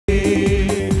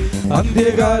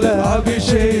അന്ത്യകാല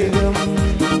അഭിഷേകം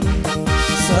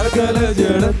സകല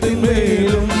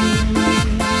ജഡത്തിന്മേലും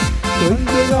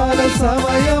കൊയ്ത്തുകാല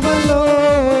സമയമല്ലോ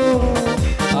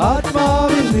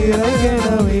ആത്മാവിൽ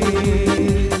നിറയണമേ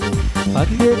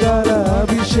അന്ത്യകാല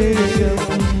അഭിഷേകം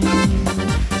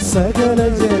സകല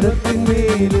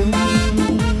ജഡത്തിന്മേലും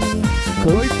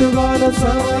കൊയ്ത്തുകാല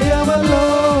സമയമല്ലോ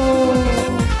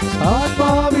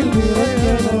ആത്മാവിൽ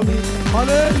നിറയണമേ.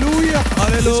 ഹല്ലേലൂയ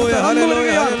ഹല്ലേലൂയ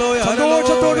ഹല്ലേലൂയ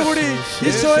സന്തോഷത്തോടുകൂടി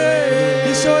ഈശോയെ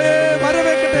ഈശോയെ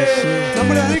വരവേൽക്കട്ടെ.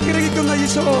 നമ്മളെ അനുഗ്രഹിക്കുന്ന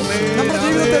ഈശോ, നമ്മുടെ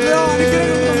ജീവിതത്തെ എല്ലാ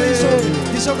അനുഗ്രഹിക്കുന്ന ഈശോ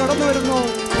ഈശോ കടന്നു വരുന്നു.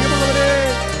 പ്രിയമുള്ളവരെ,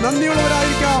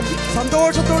 നന്ദിയുള്ളവരായിരിക്കാം.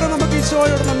 സന്തോഷത്തോടെ നമുക്ക്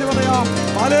ഈശോയോട് നന്ദി പറയാം.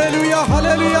 ഹല്ലേലൂയ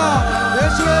ഹല്ലേലൂയ.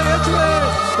 യേശുവേ യേശുവേ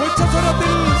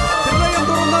ഉച്ചസ്വരത്തിൽ ഹൃദയം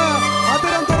തുറന്ന്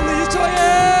അതിരം തുറന്ന് ഈശോയെ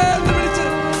എന്ന് വിളിച്ച്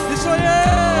ഈശോയെ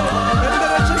എന്റെ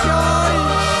രക്ഷയ്ക്കായി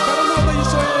കടന്നു വന്ന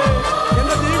ഈശോയെ,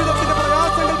 എന്റെ ജീവിതത്തിന്റെ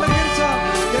പ്രയാസങ്ങൾ പരിഹരിച്ച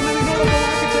എന്നെ നിങ്ങളോടൊപ്പം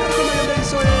ചേർക്കുന്ന എന്റെ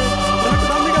ഈശോയെ നിനക്ക്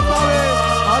നന്ദി കർത്താവേ.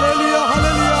 ഹല്ലേലൂയ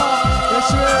ഹല്ലേലൂയ.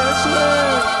 യേശുവേ യേശുവേ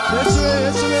യേശുവേ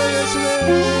യേശുവേ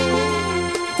യേശുവേ.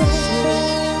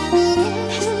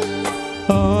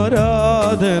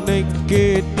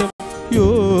 ആരാധനയ്ക്കേറ്റം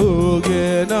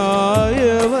യോഗ്യനായവനേ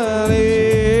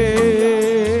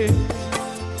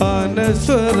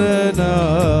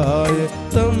അനശ്വരനായ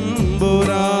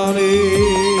തമ്പുരാനേ.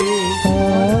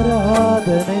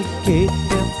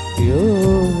 ആരാധനയ്ക്കേറ്റം യോഗ്യനായവനേ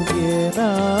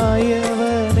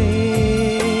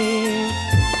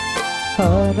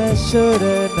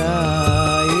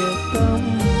അനശ്വരനായ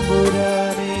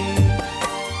തമ്പുരാനേ.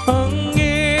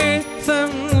 അങ്ങേ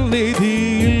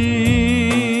സന്നിധിയിൽ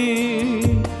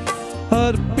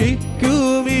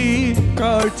അർപ്പിക്കുമീ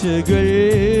കാഴ്ചകൾ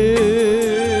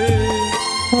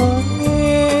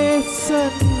അങ്ങേ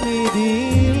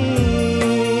സന്നിധിയിൽ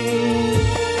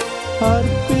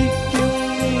അർപ്പിക്കും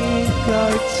ഈ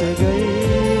കാഴ്ചകൾ.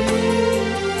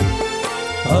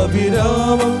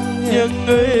 അഭിരാമം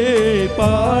ഞങ്ങൾ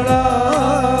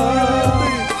പാടാം.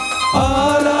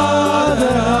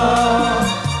 ആരാധന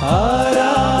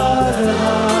ആരാധന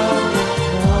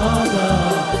നാഥ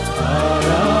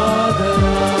ആരാധന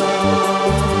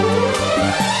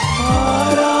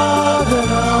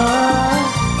ആരാധന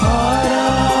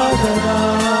ആരാധന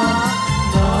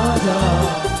നാഥ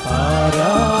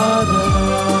ആരാധന.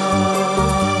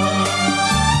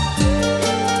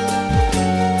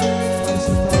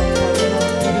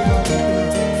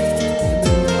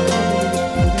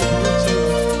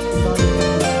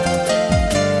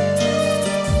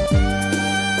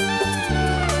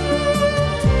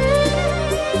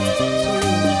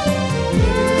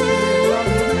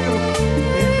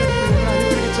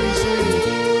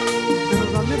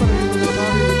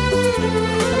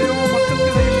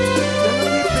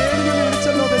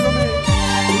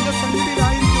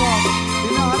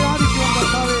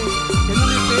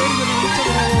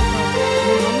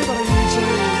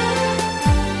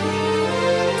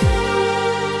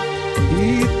 ഈ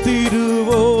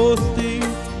തിരുവോസ്തി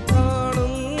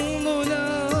കാണുന്നു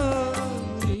ഞാൻ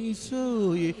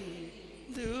ഈശോയെ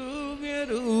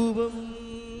ദിവ്യരൂപം.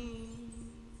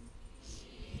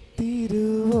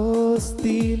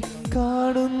 തിരുവോസ്തിയിൽ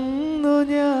കാണുന്നു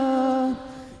ഞാൻ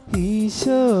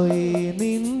ഈശോയെ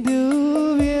നിൻ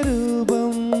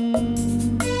ദിവ്യരൂപം.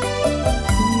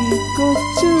 ഈ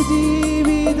കൊച്ചു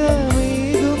ജീവിതമേകുന്നു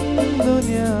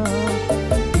ഞാൻ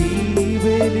ഈ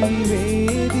ബലിവേദിയിലെന്നും.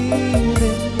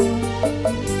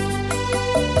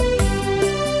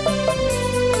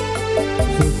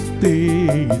 സുസ്തി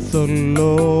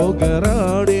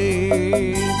സൊല്ലോകറാടേ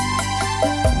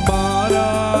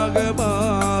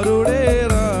മാലാഖമാരുടെ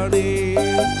റാണി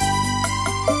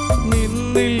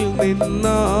നിന്നിൽ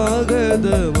നിന്നാഗതമായി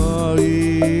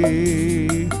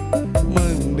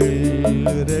മണ്ണിൽ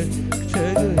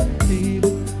രക്ഷകത്തിൽ.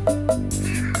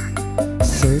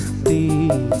 സുസ്തി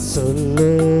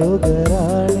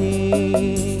സൊല്ലോകറാണി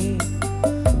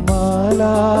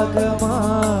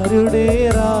മാലാഖമാരുടെ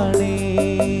റാണി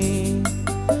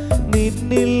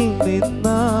നിന്നിൽ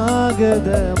നിന്നാഗതമായി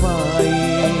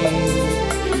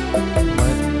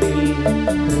മണ്ണിൽ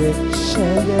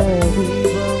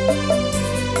രക്ഷകദീപം.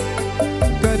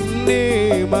 കന്യേ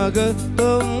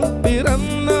മഹത്വം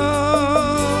പിറന്ന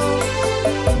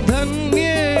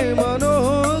ധന്യേ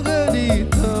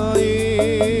മനോഹരിതായേ.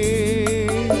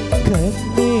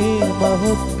 കന്യേ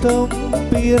മഹത്വം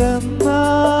പിറന്ന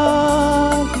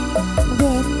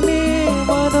ധന്യേ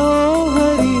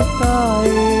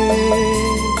മനോഹരിതായേ.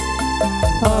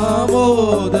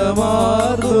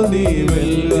 ആമോദമാർന്നു നീ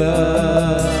വെൽക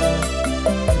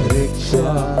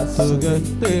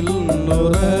രക്ഷാസുഖത്തിൽ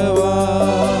നുറവാ.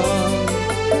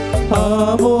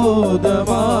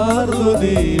 ആമോദമാർന്നു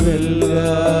നീ വെൽക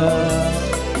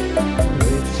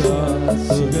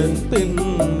ജീവത്തിൻ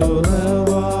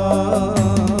ഉറവാ.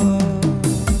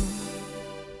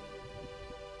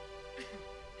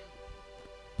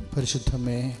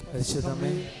 പരിശുദ്ധമേ,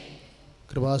 പരിശുദ്ധമേ,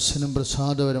 കൃപാസനം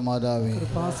പ്രസാദപരമാതാവേ,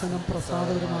 കൃപാസനം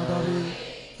പ്രസാദപരമാതാവേ,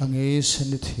 അങ്ങേ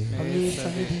സന്നിധിയിൽ അങ്ങേ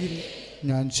സന്നിധിയിൽ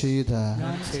ഞാൻ ചെയ്ത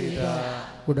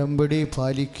ഉടമ്പടി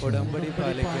പാലിക്കാൻ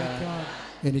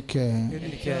എനിക്ക്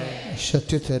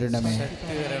ശക്തി തരണമേ.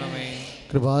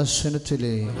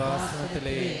 കൃപാസനത്തിലെ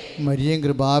മരിയം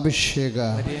കൃപാഭിഷേക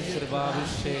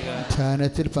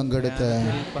ധ്യാനത്തിൽ പങ്കെടുത്ത്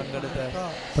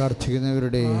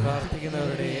പ്രാർത്ഥിക്കുന്നവരുടെ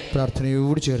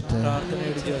പ്രാർത്ഥനയോട് ചേർത്ത്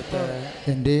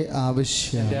എൻ്റെ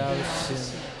ആവശ്യം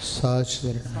സാധിച്ചു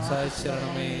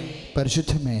തരണമേ.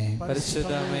 പരിശുദ്ധമേ,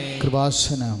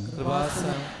 കൃപാസനം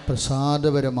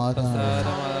പ്രസാദപരമാതാവേ,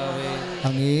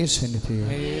 അങ്ങേ സന്നിധിയിൽ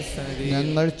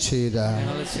ഞങ്ങൾ ചെയ്ത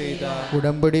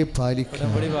ഉടമ്പടി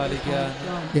പാലിക്കാൻ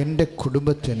എൻ്റെ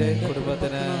കുടുംബത്തിന്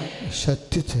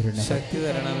ശക്തി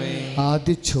തരണമേ.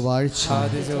 ആദ്യ ചൊവ്വാഴ്ച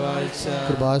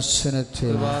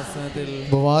കൃപാസനത്തിൽ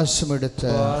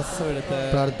ഉപവാസമെടുത്ത്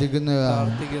പ്രാർത്ഥിക്കുന്ന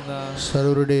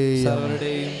സർവരുടെയും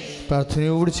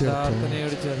പ്രാർത്ഥനയോട് ചേർത്ത്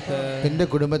എൻ്റെ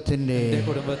കുടുംബത്തിൻ്റെ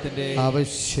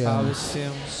ആവശ്യം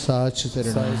സാധിച്ചു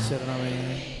തരണമേ.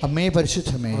 അമ്മേ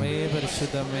പരിശുദ്ധമേ,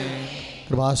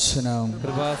 കൃപാസനം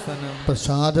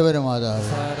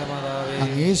പ്രസാദപരമാതാവേ,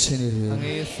 അങ്ങേ സന്നിധിയിൽ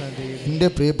എൻ്റെ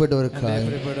പ്രിയപ്പെട്ടവർക്കായി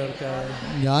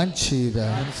ഞാൻ ചെയ്ത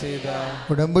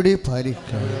ഉടമ്പടി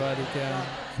പാലിക്കാൻ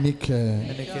എനിക്ക്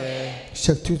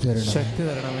ശക്തി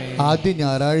തരണമേ. ആദ്യ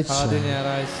ഞായറാഴ്ച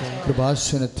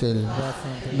കൃപാസനത്തിൽ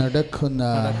നടക്കുന്ന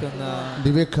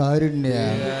ദിവ്യകാരുണ്യ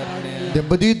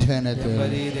ദമ്പതി ധ്യാനത്തിൽ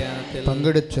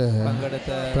പങ്കെടുത്ത്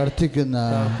പ്രാർത്ഥിക്കുന്ന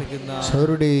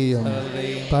സൗരുടെയും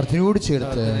പ്രാർത്ഥനയോട്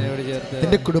ചേർത്ത്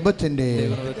എൻ്റെ കുടുംബത്തിൻ്റെ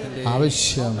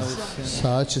ആവശ്യം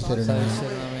സാധിച്ചു തരണമേ.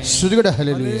 ശ്രുതികട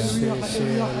ഹല്ലേലൂയ.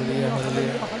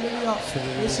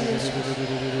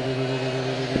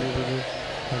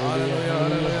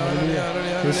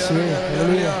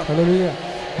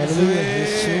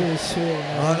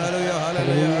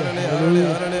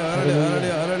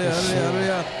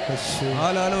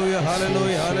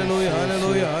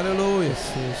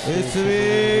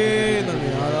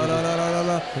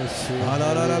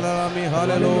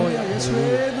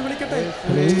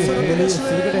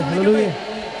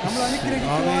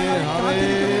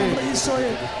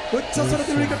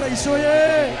 ഉച്ചസ്വരത്തിൽ വിളിക്കട്ടെ. ഈശോയെ,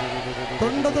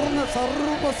 തൊണ്ട തുറന്ന്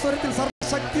സർവസ്വരത്തിൽ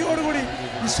സർവശക്തിയോടുകൂടി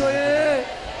ഈശോയെ,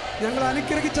 ഞങ്ങൾ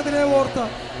അനുഗ്രഹിച്ചതിനെ ഓർത്ത്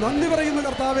നന്ദി പറയുന്ന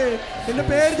കർത്താവേ, എൻ്റെ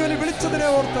പേര് ചൊല്ലി വിളിച്ചതിനെ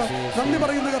ഓർത്ത് നന്ദി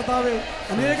പറയുന്ന കർത്താവേ,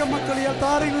 അനേകം മക്കൾ ഈ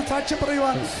അൾത്താരയിൽ സാക്ഷ്യം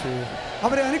പറയുവാൻ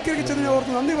അവരെ അനുഗ്രഹിച്ചതിനെ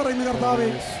ഓർത്ത് നന്ദി പറയുന്ന കർത്താവേ,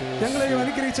 ഞങ്ങളെയും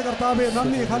അനുഗ്രഹിച്ച കർത്താവേ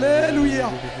നന്ദി. ഹല്ലേലൂയ,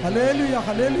 ഹല്ലേലൂയ,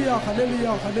 ഹല്ലേലൂയ, ഹല്ലേലൂയ,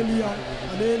 ഹല്ലേലൂയ,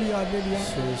 ഹല്ലേലൂയ, ഹല്ലേലൂയ.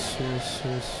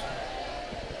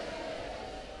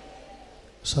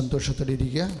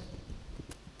 സന്തോഷത്തോടിരിക്കുക.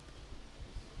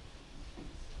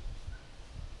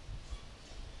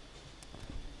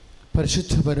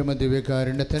 പരിശുദ്ധ പരമ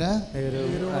ദിവ്യകാരുണ്യത്തിന്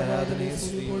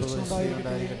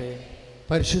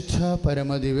പരിശുദ്ധ പരമ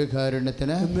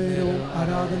ദിവ്യകാരുണ്യത്തിന്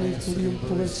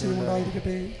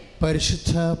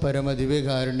പരിശുദ്ധ പരമ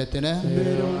ദിവ്യകാരുണ്യത്തിന്.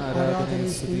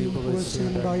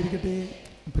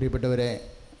 പ്രിയപ്പെട്ടവരെ,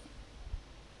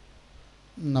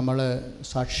 നമ്മൾ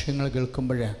സാക്ഷ്യങ്ങൾ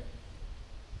കേൾക്കുമ്പോൾ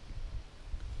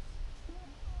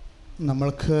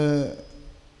നമ്മൾക്ക്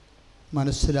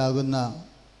മനസ്സിലാകുന്ന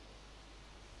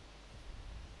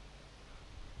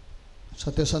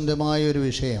സത്യസന്ധമായൊരു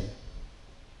വിഷയം,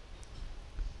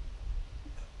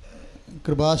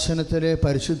 കൃപാസനത്തിലെ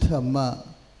പരിശുദ്ധ അമ്മ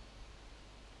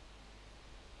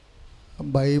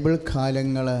ബൈബിൾ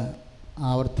കാലങ്ങൾ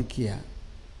ആവർത്തിക്കുക.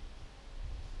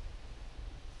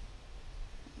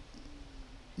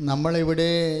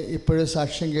 നമ്മളിവിടെ ഇപ്പോഴും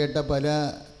സാക്ഷ്യം കേട്ട പല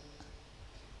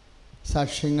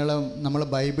സാക്ഷ്യങ്ങളും നമ്മൾ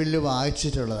ബൈബിളിൽ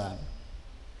വായിച്ചിട്ടുള്ളതാണ്.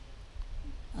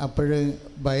 അപ്പോൾ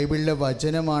ബൈബിളിലെ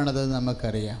വചനമാണത്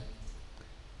നമുക്കറിയാം.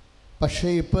 പക്ഷേ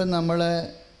ഇപ്പം നമ്മൾ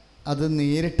അത്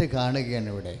നേരിട്ട് കാണുകയാണ്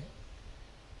ഇവിടെ.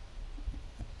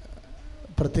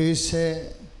 പ്രത്യേകിച്ച്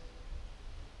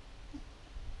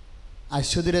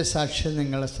അശ്വതിയുടെ സാക്ഷ്യം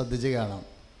നിങ്ങൾ ശ്രദ്ധിച്ച് കാണാം.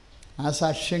 ആ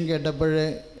സാക്ഷ്യം കേട്ടപ്പോൾ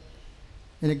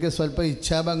എനിക്ക് സ്വല്പം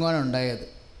ഇച്ഛാഭംഗമാണ് ഉണ്ടായത്.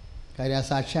 കാര്യം ആ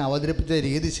സാക്ഷ്യം അവതരിപ്പിച്ച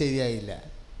രീതി ശരിയായില്ല.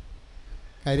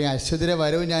 കാര്യം അശ്വതിയുടെ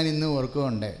വരവ് ഞാൻ ഇന്ന്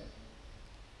ഓർക്കുന്നുണ്ട്.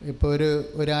 ഇപ്പോൾ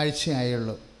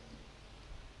ഒരാഴ്ചയായുള്ളൂ.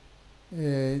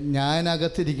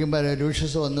 ഞാനകത്തിരിക്കുമ്പോൾ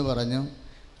ലൂഷ്യസ് വന്ന് പറഞ്ഞു,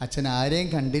 അച്ഛൻ ആരെയും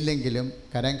കണ്ടില്ലെങ്കിലും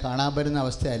കാര്യം കാണാൻ പറ്റുന്ന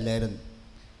അവസ്ഥയല്ലായിരുന്നു.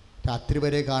 രാത്രി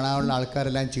വരെ കാണാനുള്ള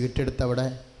ആൾക്കാരെല്ലാം ചീട്ടെടുത്ത് അവിടെ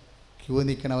ക്യൂ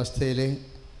നിൽക്കുന്ന അവസ്ഥയിൽ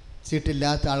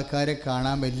സീറ്റില്ലാത്ത ആൾക്കാരെ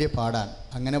കാണാൻ വലിയ പാടാണ്.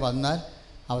 അങ്ങനെ വന്നാൽ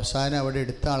അവസാനം അവിടെ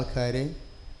എടുത്ത ആൾക്കാരെ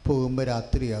പോകുമ്പോൾ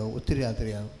രാത്രിയാവും, ഒത്തിരി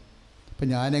രാത്രിയാവും. അപ്പം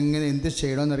ഞാനെങ്ങനെ എന്ത്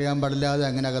ചെയ്യണമെന്നറിയാൻ പാടില്ലാതെ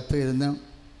അങ്ങനെ അകത്ത് ഇരുന്ന്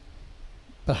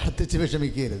പ്രാർത്ഥിച്ച്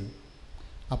വിഷമിക്കരുത്.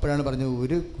 അപ്പോഴാണ് പറഞ്ഞത്,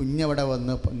 ഒരു കുഞ്ഞവിടെ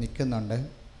വന്ന് നിൽക്കുന്നുണ്ട്,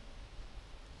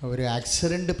 ഒരു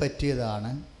ആക്സിഡൻറ്റ്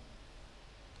പറ്റിയതാണ്.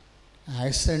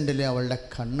 ആക്സിഡൻറ്റിൽ അവളുടെ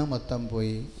കണ്ണ് മൊത്തം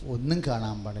പോയി, ഒന്നും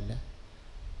കാണാൻ പാടില്ല.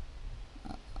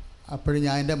 അപ്പോഴും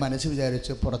ഞാൻ എൻ്റെ മനസ്സ്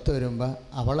വിചാരിച്ചു, പുറത്ത് വരുമ്പോൾ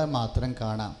അവളെ മാത്രം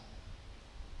കാണാം.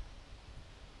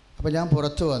 അപ്പോൾ ഞാൻ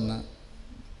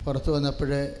പുറത്ത് വന്നപ്പോൾ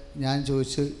ഞാൻ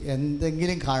ചോദിച്ചു,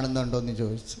 എന്തെങ്കിലും കാണുന്നുണ്ടോ എന്ന്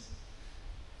ചോദിച്ചു.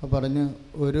 അപ്പോൾ പറഞ്ഞു,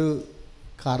 ഒരു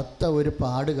കറുത്ത ഒരു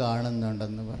പാട്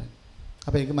കാണുന്നുണ്ടെന്ന് പറഞ്ഞു.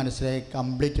 അപ്പോൾ എനിക്ക് മനസ്സിലായി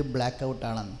കംപ്ലീറ്റ് ബ്ലാക്ക്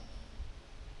ഔട്ടാണെന്ന്.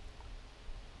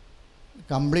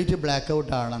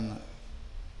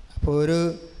 അപ്പോൾ ഒരു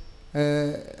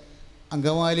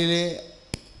അങ്കമാലിയിലെ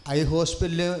ഐ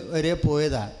ഹോസ്പിറ്റലിൽ വരെ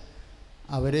പോയതാണ്.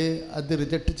 അവർ അത്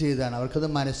റിജക്റ്റ് ചെയ്തതാണ്, അവർക്കത്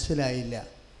മനസ്സിലായില്ല.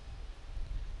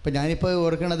 അപ്പം ഞാനിപ്പോൾ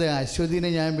ഓർക്കണത്, അശ്വതിനെ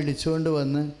ഞാൻ വിളിച്ചുകൊണ്ട്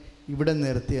വന്ന് ഇവിടെ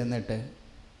നിർത്തി.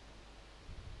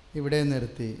 ഇവിടെ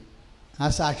നിർത്തി ആ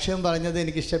സാക്ഷ്യം പറഞ്ഞത്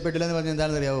എനിക്ക് ഇഷ്ടപ്പെട്ടില്ലെന്ന് പറഞ്ഞത്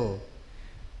എന്താണെന്ന് അറിയാമോ?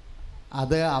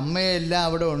 അത് അമ്മയെല്ലാം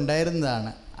അവിടെ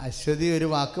ഉണ്ടായിരുന്നതാണ്. അശ്വതി ഒരു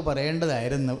വാക്ക്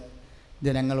പറയേണ്ടതായിരുന്നു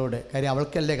ജനങ്ങളോട്. കാര്യം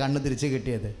അവൾക്കല്ലേ കണ്ണ് തിരിച്ച്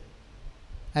കിട്ടിയത്,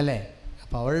 അല്ലേ?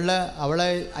 അപ്പോൾ അവളെ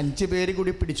 5 പേര്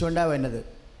കൂടി പിടിച്ചുകൊണ്ടാണ് വന്നത്.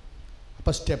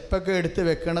 അപ്പോൾ സ്റ്റെപ്പൊക്കെ എടുത്ത്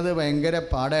വെക്കണത് ഭയങ്കര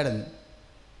പാടായിരുന്നു.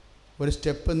 ഒരു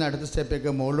സ്റ്റെപ്പ് നിന്ന് അടുത്ത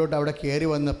സ്റ്റെപ്പൊക്കെ മുകളിലോട്ട് അവിടെ കയറി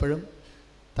വന്നപ്പോഴും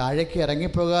താഴേക്ക്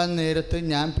ഇറങ്ങിപ്പോകാൻ നേരത്ത്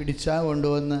ഞാൻ പിടിച്ചാൽ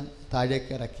കൊണ്ടുവന്ന്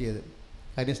താഴേക്ക് ഇറക്കിയത്.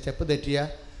 കാര്യം സ്റ്റെപ്പ് തെറ്റിയാൽ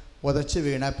ഉതച്ച്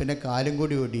വീണാൽ പിന്നെ കാലും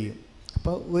കൂടി ഒടിയും.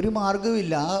 അപ്പോൾ ഒരു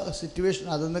മാർഗ്ഗവുമില്ല. ആ സിറ്റുവേഷൻ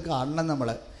അതൊന്ന് കാണണം നമ്മൾ.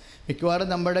 മിക്കവാറും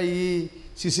നമ്മുടെ ഈ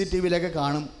CCTVയിലൊക്കെ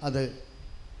കാണും അത്.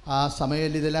 ആ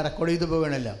സമയത്തിൽ ഇതെല്ലാം റെക്കോർഡ് ചെയ്ത്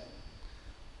പോകണമല്ലോ.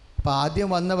 അപ്പോൾ ആദ്യം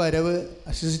വന്ന വരവ്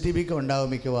CCTVക്ക് ഉണ്ടാവും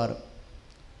മിക്കവാറും.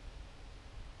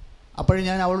 അപ്പോഴും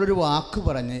ഞാൻ അവളൊരു വാക്ക്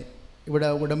പറഞ്ഞ്, ഇവിടെ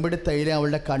ഉടമ്പടി തൈലം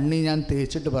അവളുടെ കണ്ണി ഞാൻ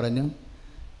തേച്ചിട്ട് പറഞ്ഞു,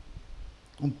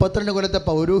 32 കൊല്ലത്തെ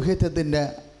പൗരോഹിത്യത്തിൻ്റെ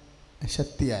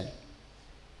ശക്തിയാൽ,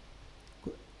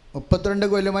 32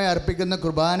 കൊല്ലമായി അർപ്പിക്കുന്ന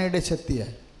കുർബാനയുടെ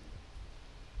ശക്തിയാൽ,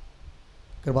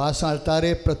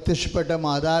 കൃപാസ്ഥാനത്താറെ പ്രത്യക്ഷപ്പെട്ട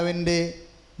മാതാവിൻ്റെ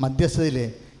മധ്യസ്ഥതയിൽ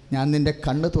ഞാൻ നിൻ്റെ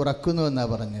കണ്ണ് തുറക്കുന്നു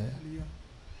എന്നാണ് പറഞ്ഞത്.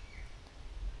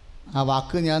 ആ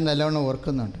വാക്ക് ഞാൻ നല്ലവണ്ണം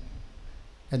ഓർക്കുന്നുണ്ട്.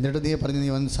 എന്നിട്ട് നീ പറഞ്ഞു, നീ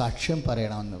വന്ന് സാക്ഷ്യം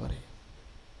പറയണമെന്ന് പറയും.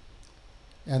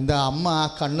 എന്താ അമ്മ ആ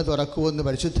കണ്ണ് തുറക്കുമെന്ന്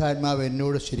പരിശുദ്ധാത്മാവ്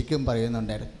എന്നോട് ശരിക്കും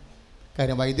പറയുന്നുണ്ടായിരുന്നു.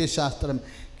 കാര്യം വൈദ്യശാസ്ത്രം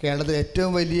കേരളത്തിൽ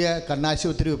ഏറ്റവും വലിയ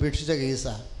കണ്ണാശുപത്രി ഉപേക്ഷിച്ച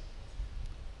കേസാണ്.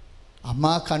 അമ്മ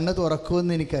ആ കണ്ണ്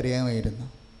തുറക്കുമെന്ന് എനിക്കറിയാമായിരുന്നു.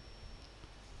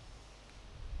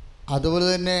 അതുപോലെ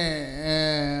തന്നെ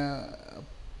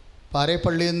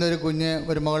പാറേപ്പള്ളിയിൽ നിന്നൊരു കുഞ്ഞ്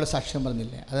ഒരു മകളുടെ സാക്ഷ്യം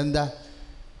പറഞ്ഞില്ലേ, അതെന്താ?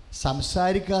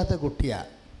 സംസാരിക്കാത്ത കുട്ടിയാണ്.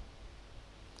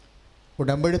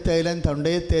 ഉടമ്പടി തൈലം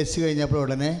തൊണ്ടയിൽ തേച്ച് കഴിഞ്ഞപ്പോൾ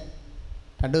ഉടനെ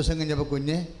 2 ദിവസം കഴിഞ്ഞപ്പോൾ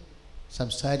കുഞ്ഞ്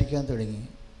സംസാരിക്കാൻ തുടങ്ങി.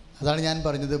 അതാണ് ഞാൻ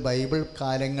പറഞ്ഞത്, ബൈബിൾ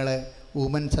കാലങ്ങൾ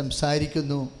ഊമൻ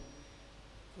സംസാരിക്കുന്നു,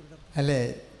 അല്ലേ?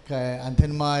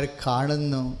 അന്ധന്മാർ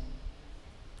കാണുന്നു.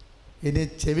 ഇനി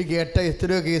ചെവി കേട്ട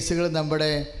എത്രയോ കേസുകൾ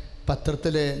നമ്മുടെ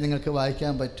പത്രത്തിൽ നിങ്ങൾക്ക്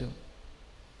വായിക്കാൻ പറ്റും.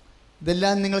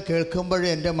 ഇതെല്ലാം നിങ്ങൾ കേൾക്കുമ്പോൾ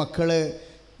എൻ്റെ മക്കൾ,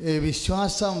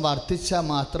 വിശ്വാസം വർദ്ധിച്ചാൽ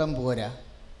മാത്രം പോരാ.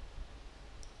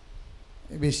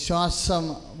 വിശ്വാസം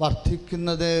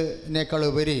വർദ്ധിക്കുന്നതിനേക്കാൾ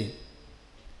ഉപരി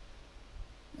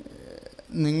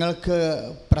നിങ്ങൾക്ക്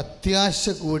പ്രത്യാശ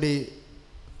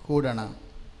കൂടണം.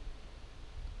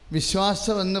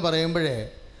 വിശ്വാസം എന്ന് പറയുമ്പോഴേ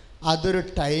അതൊരു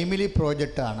ടൈംലി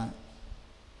പ്രോജക്റ്റാണ്.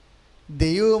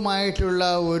 ദൈവവുമായിട്ടുള്ള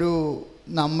ഒരു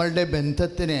നമ്മളുടെ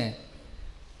ബന്ധത്തിന്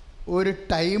ഒരു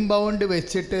ടൈം ബൗണ്ട്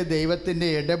വെച്ചിട്ട് ദൈവത്തിൻ്റെ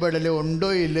ഇടപെടൽ ഉണ്ടോ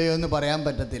ഇല്ലയോ എന്ന് പറയാൻ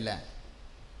പറ്റത്തില്ല.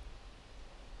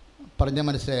 പറഞ്ഞ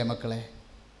മനസ്സിലായ മക്കളെ?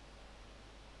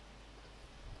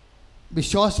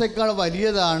 വിശ്വാസത്തേക്കാൾ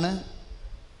വലിയതാണ്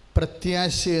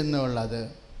പ്രത്യാശ എന്നുള്ളത്.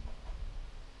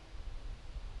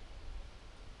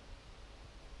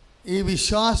 ഈ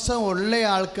വിശ്വാസം ഉള്ള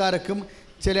ആൾക്കാർക്കും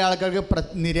ചില ആൾക്കാർക്ക്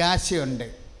നിരാശയുണ്ട്,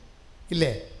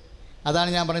 ഇല്ലേ? അതാണ്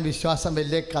ഞാൻ പറഞ്ഞത്, വിശ്വാസം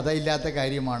വലിയ കഥയില്ലാത്ത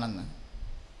കാര്യമാണെന്ന്.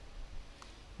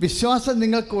 വിശ്വാസം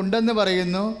നിങ്ങൾക്കുണ്ടെന്ന്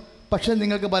പറയുന്നു, പക്ഷെ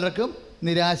നിങ്ങൾക്ക് പലർക്കും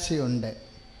നിരാശയുണ്ട്.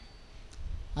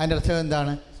 അതിൻ്റെ അർത്ഥം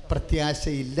എന്താണ്?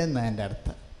 പ്രത്യാശയില്ലെന്ന് അതിൻ്റെ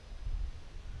അർത്ഥം.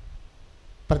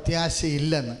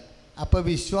 പ്രത്യാശയില്ലെന്ന്. അപ്പോൾ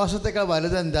വിശ്വാസത്തേക്കാൾ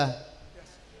വലുതെന്താ?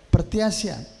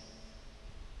 പ്രത്യാശയാണ്.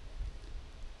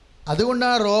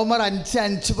 അതുകൊണ്ടാണ് റോമർ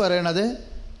 5:5 പറയണത്,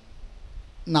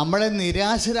 നമ്മളെ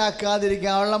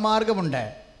നിരാശരാക്കാതിരിക്കാനുള്ള മാർഗമുണ്ട്.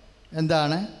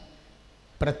 എന്താണ്?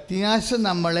 പ്രത്യാശ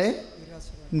നമ്മളെ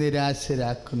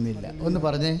നിരാശരാക്കുന്നില്ല. ഒന്ന്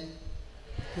പറഞ്ഞേ,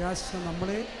 പ്രത്യാശ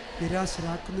നമ്മളെ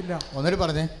നിരാശരാക്കുന്നില്ല. ഒന്നൊരു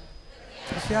പറഞ്ഞേ,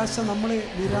 പ്രത്യാശ നമ്മളെ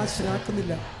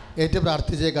നിരാശരാക്കുന്നില്ല. ഏറ്റു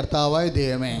പ്രാർത്ഥിച്ചേ. കർത്താവായ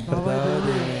ദൈവമേ,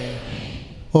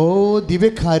 ഓ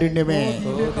ദിവ്യകാരുണ്യമേ,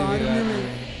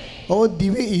 ഓ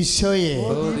ദിവ്യ ഈശോയെ,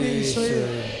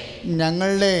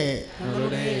 ഞങ്ങളുടെ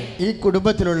ഈ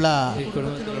കുടുംബത്തിലുള്ള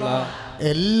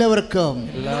എല്ലാവർക്കും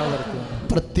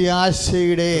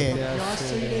പ്രത്യാശയുടെ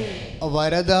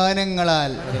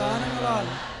വരദാനങ്ങളാൽ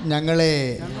ഞങ്ങളെ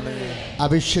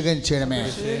അഭിഷേകം ചെയ്യണമേ.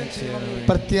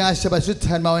 പ്രത്യാശ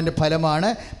പരിശുദ്ധാത്മാവിൻ്റെ ഫലമാണ്.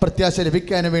 പ്രത്യാശ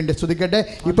ലഭിക്കാൻ വേണ്ടി സ്തുതിക്കട്ടെ.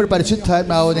 ഇപ്പോൾ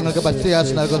പരിശുദ്ധാത്മാവ് നിങ്ങൾക്ക് പ്രത്യാശ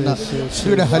നൽകുന്ന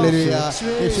ഹല്ലേലൂയ.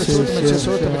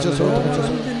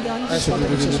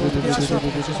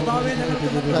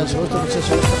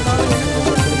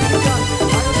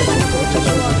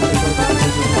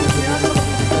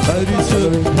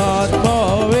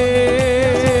 പരിശുദ്ധാത്മാവേ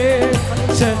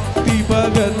ശക്തി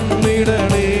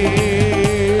പകർന്നിടണേ.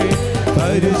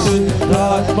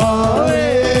 പരിശുദ്ധാത്മാവേ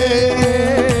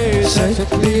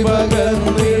ശക്തി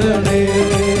പകർന്നിടണേ.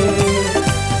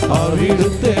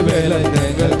 അവിടുത്തെ ബല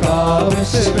ഞങ്ങൾക്ക്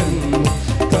ആവശ്യമെന്ന്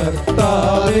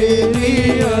കർത്താവേ നീ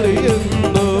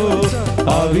അറിയുന്നു.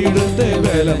 അവിടുത്തെ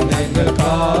ബലം ഞങ്ങൾക്ക്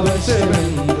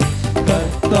ആവശ്യമെന്ന്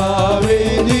കർത്താവേ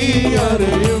നീ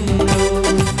അറിയുന്നു.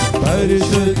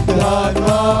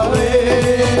 പരിശുദ്ധാത്മാവേ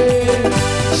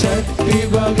ശക്തി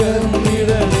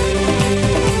പകർന്നിടണേ.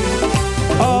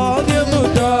 ആദ്യ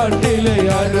നൂറ്റാണ്ടിലെ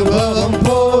അനുഭവം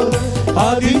പോൽ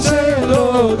അതിശയ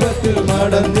ലോകത്തിൽ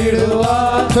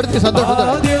നടന്നിടുവാൻ.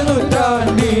 ആദ്യ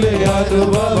നൂറ്റാണ്ടിലെ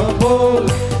അനുഭവം പോൽ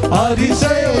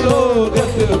അതിശയ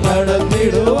ലോകത്തിൽ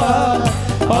നടന്നിടുവാൻ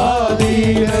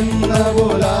ആദിയെന്ന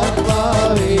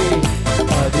പോലാത്മാവേ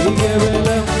അധിക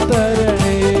ബലം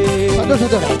തരണേ.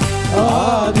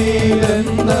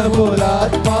 ആദിയെന്ന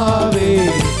പോലാത്മാവേ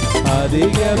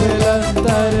അധിക ബലം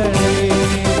തരണേ.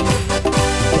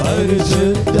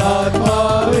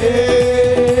 പരിശുദ്ധാത്മാവേ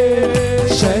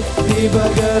ശക്തി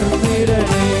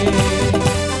പകർന്നിടണേ.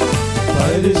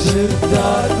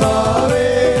 പരിശുദ്ധാത്മാവേ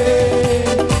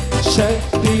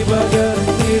ശക്തി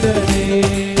പകർന്നിടണേ.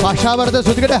 ഭാഷാവർദ്ധ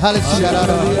ശ്രുതികട്ടെ.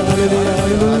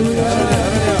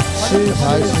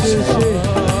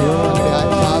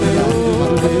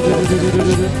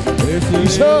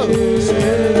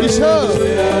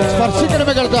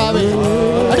 സ്പർശിക്കണമേ കർത്താവേ.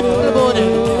 അടിപ്പുറ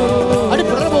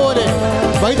പോലെ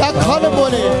വൈദാഖാലം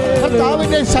പോലെ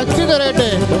കർത്താവിന്റെ ശക്തി തരട്ടെ.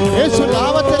 യേശു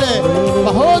നാമത്തിലെ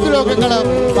മഹോദ്രോഗങ്ങളും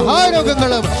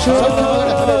മഹാരോഗങ്ങളും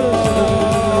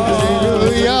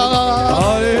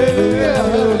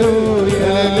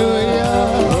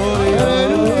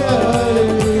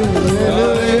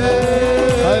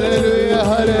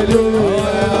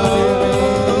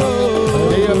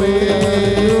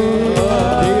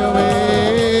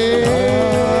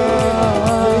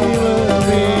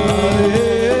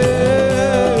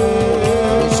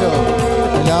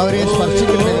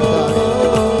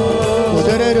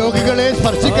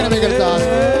സ്പർശിക്കണമേ കർത്താവേ.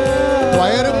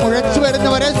 വയറ് മുഴച്ചു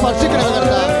വരുന്നവരെ സ്പർശിക്കണമേ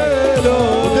കർത്താവേ.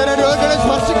 ഉദര രോഗികളെ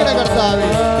സ്പർശിക്കണമേ കർത്താവേ.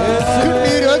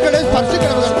 കിഡ്നി രോഗികളെ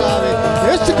സ്പർശിക്കണമേ കർത്താവേ.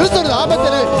 യേശു ക്രിസ്തു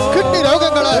നാമത്തിലെ കിഡ്നി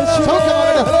രോഗങ്ങളെ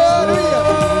സൗഖ്യമാകട്ടെ.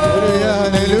 ഹല്ലേലൂയ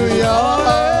ഹല്ലേലൂയ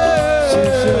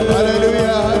ഹല്ലേലൂയ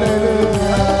ഹല്ലേലൂയ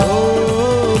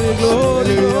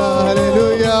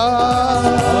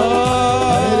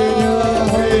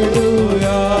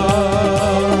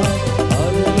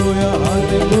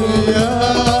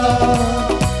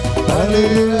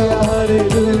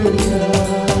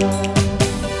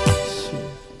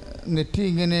നെറ്റി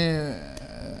ഇങ്ങനെ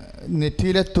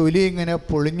നെറ്റിയിലെ തൊലി ഇങ്ങനെ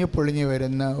പൊളിഞ്ഞ്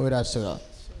വരുന്ന ഒരു അസുഖം.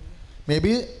 മേ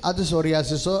ബി അത്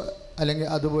സോറിയാസിസോ അല്ലെങ്കിൽ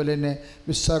അതുപോലെ തന്നെ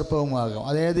വിസർപ്പവുമാകാം.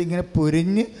 അതായത് ഇങ്ങനെ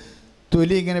പൊരിഞ്ഞ്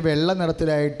തൊലി ഇങ്ങനെ വെള്ള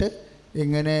നിറത്തിലായിട്ട്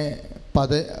ഇങ്ങനെ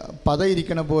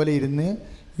പതയിരിക്കണ പോലെ ഇരുന്ന്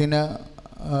ഇങ്ങനെ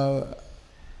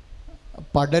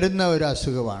പടരുന്ന ഒരു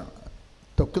അസുഖമാണ്.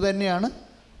 ത്വക്ക് തന്നെയാണ്.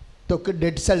 ത്വക്ക്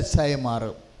ഡെഡ് സെൽസായി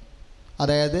മാറും.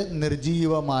 അതായത്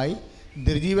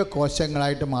നിർജീവ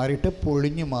കോശങ്ങളായിട്ട് മാറിയിട്ട്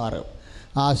പൊളിഞ്ഞു മാറും.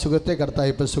 ആ അസുഖത്തെ കർത്താവ്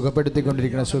ഇപ്പോൾ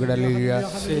സുഖപ്പെടുത്തിക്കൊണ്ടിരിക്കുന്ന സുഖം. ഹല്ലേലൂയ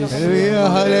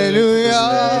ഹല്ലേലൂയ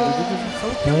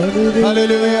ഹല്ലേലൂയ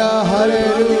ഹല്ലേലൂയ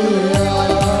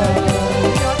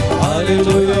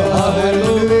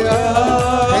ഹല്ലേലൂയ.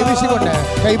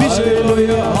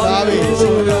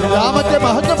 നാമത്തെ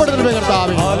മഹത്വപ്പെടുത്തുന്ന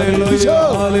കർത്താവേ.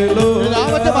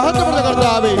 നാമത്തെ മഹത്വപ്പെടുന്ന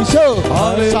കർത്താവേ.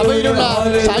 സഭയിലുള്ള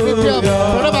സാന്നിധ്യം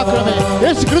പ്രകടമാക്കണമേ.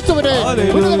 യേശു ക്രിസ്തുവിന്റെ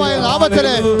ഉന്നതമായ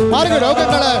നാമത്തിലെ മാർഗ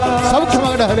രോഗങ്ങളെ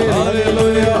സൗഖ്യമാകട്ടെ.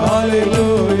 ഹല്ലേലൂയ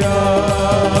ഹല്ലേലൂയ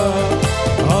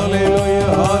ഹല്ലേലൂയ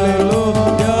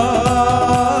ഹല്ലേലൂയ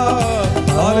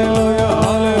ഹല്ലേലൂയ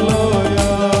ഹല്ലേലൂയ.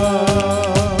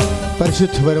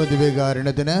 പരിശുദ്ധ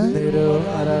പരമദിവ്യകാരുണ്യത്തിന്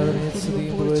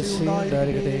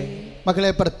മക്കളെ,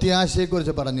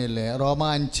 പ്രത്യാശയെക്കുറിച്ച് പറഞ്ഞില്ലേ? റോമ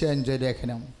 5:5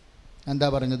 ലേഖനം എന്താ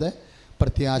പറഞ്ഞത്?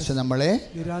 പ്രത്യാശ നമ്മളെ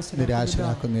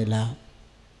നിരാശരാക്കുന്നില്ല.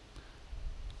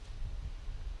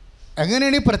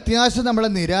 എങ്ങനെയാണ് ഈ പ്രത്യാശ നമ്മളെ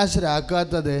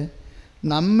നിരാശരാക്കാത്തത്?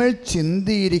 നമ്മൾ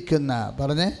ചിന്തിയിരിക്കുന്ന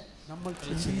നമ്മൾ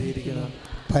ചിന്തിയിരിക്കുന്ന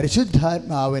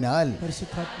പരിശുദ്ധാത്മാവിനാൽ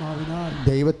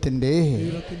ദൈവത്തിൻ്റെ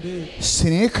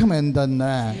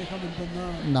സ്നേഹമെന്തെന്ന്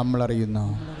നമ്മളറിയുന്നു.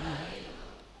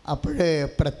 അപ്പോഴേ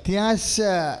പ്രത്യാശ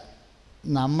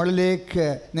നമ്മളിലേക്ക്,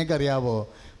 നിങ്ങൾക്കറിയാവോ,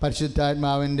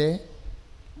 പരിശുദ്ധാത്മാവിൻ്റെ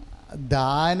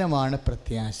ദാനമാണ്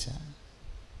പ്രത്യാശ.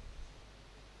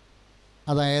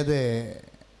 അതായത്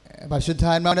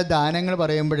പരിശുദ്ധാത്മാവിൻ്റെ ദാനങ്ങൾ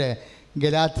പറയുമ്പോൾ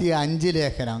ഗലാത്യ 5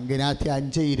 ലേഖനം, ഗലാത്യ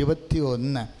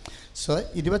 5:21,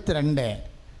 22,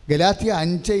 ഗലാത്യ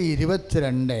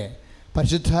 5:22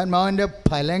 പരിശുദ്ധാത്മാവിൻ്റെ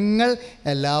ഫലങ്ങൾ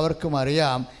എല്ലാവർക്കും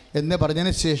അറിയാം എന്ന്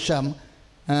പറഞ്ഞതിന് ശേഷം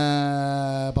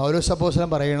പൗലോസ് അപ്പോസ്തലൻ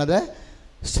പറയണത്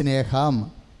സ്നേഹം,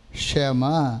 ക്ഷമ,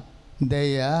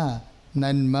 ദയ,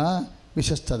 നന്മ,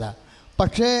 വിശ്വസ്തത.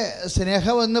 പക്ഷേ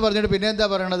സ്നേഹം എന്ന് പറഞ്ഞിട്ട് പിന്നെ എന്താ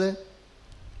പറയണത്?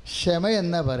 ക്ഷമ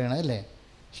എന്നാ പറയണത് അല്ലേ?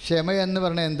 ക്ഷമ എന്ന്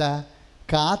പറഞ്ഞാൽ എന്താ?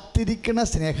 കാത്തിരിക്കണ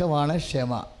സ്നേഹമാണ്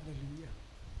ക്ഷമ.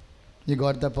 You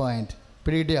got the point?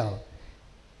 പിടികിട്ടിയോ?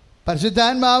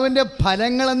 പരിശുദ്ധാത്മാവിൻ്റെ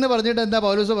ഫലങ്ങളെന്ന് പറഞ്ഞിട്ട് എന്താ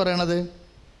പൗലോസ് പറയണത്?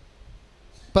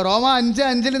 ഇപ്പോൾ റോമ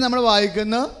 5:5 നമ്മൾ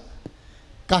വായിക്കുന്നു,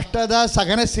 കഷ്ടത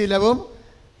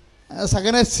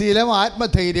സഹനശീലം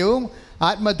ആത്മധൈര്യവും,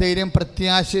 ആത്മധൈര്യം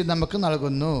പ്രത്യാശയും നമുക്ക്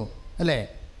നൽകുന്നു അല്ലേ?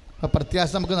 അപ്പോൾ പ്രത്യാശ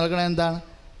നമുക്ക് നൽകണത് എന്താണ്?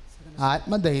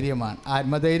 ആത്മധൈര്യമാണ്.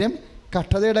 ആത്മധൈര്യം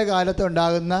കഷ്ടതയുടെ കാലത്ത്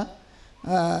ഉണ്ടാകുന്ന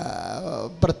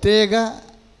പ്രത്യേക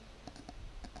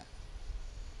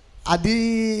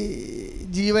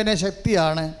അതിജീവന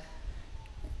ശക്തിയാണ്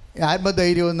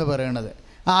ആത്മധൈര്യം എന്ന് പറയുന്നത്.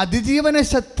 ആ അതിജീവന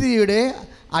ശക്തിയുടെ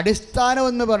അടിസ്ഥാനം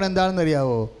എന്ന് പറയുന്നത് എന്താണെന്ന്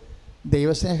അറിയാവോ?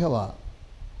 ദൈവസ്നേഹമാണ്.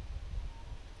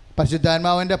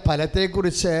 പരിശുദ്ധാത്മാവിൻ്റെ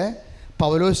ഫലത്തെക്കുറിച്ച്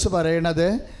പൗലോസ് പറയണത്,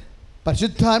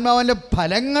 പരിശുദ്ധാത്മാവിൻ്റെ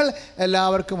ഫലങ്ങൾ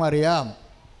എല്ലാവർക്കും അറിയാം.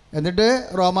 എന്നിട്ട്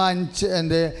റോമ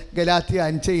 5 ഗലാത്യ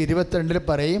 5:22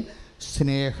 പറയും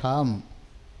സ്നേഹം.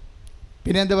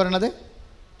 പിന്നെ എന്താ പറയണത്?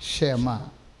 ക്ഷമ.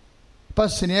 ഇപ്പം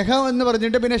സ്നേഹം എന്ന്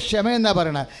പറഞ്ഞിട്ട് പിന്നെ ക്ഷമ എന്നാ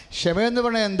പറയണത്. ക്ഷമ എന്ന്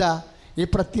പറഞ്ഞാൽ എന്താ? ഈ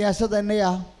പ്രത്യാശ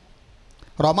തന്നെയാ.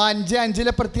 റോമ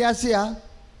 5:5 പ്രത്യാശയാ.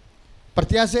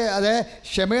 പ്രത്യാശ, അതെ.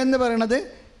 ക്ഷമയെന്ന് പറയണത്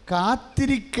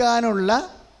കാത്തിരിക്കാനുള്ള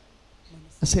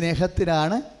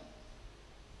സ്നേഹത്തിനാണ്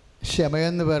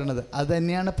ക്ഷമയെന്ന് പറയണത്. അത്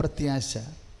തന്നെയാണ് പ്രത്യാശ.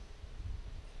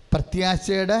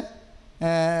 പ്രത്യാശയുടെ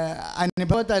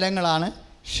അനുഭവ തലങ്ങളാണ്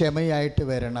ക്ഷമയായിട്ട്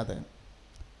വരണത്.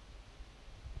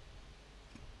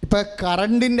 ഇപ്പം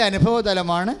കറണ്ടിൻ്റെ അനുഭവ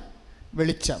തലമാണ്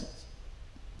വെളിച്ചം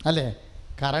അല്ലേ?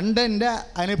 കറണ്ടിൻ്റെ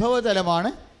അനുഭവ തലമാണ്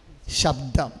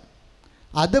ശബ്ദം.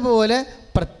 അതുപോലെ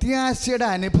പ്രത്യാശയുടെ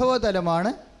അനുഭവ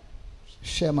തലമാണ്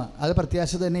ക്ഷമ. അത്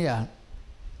പ്രത്യാശ തന്നെയാണ്.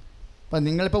 അപ്പം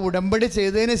നിങ്ങളിപ്പോൾ ഉടമ്പടി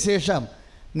ചെയ്തതിന് ശേഷം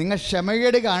നിങ്ങൾ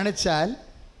ക്ഷമകേട് കാണിച്ചാൽ,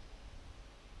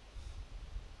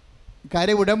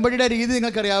 കാര്യം ഉടമ്പടിയുടെ രീതി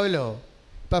നിങ്ങൾക്കറിയാമല്ലോ.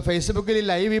 ഇപ്പോൾ ഫേസ്ബുക്കിൽ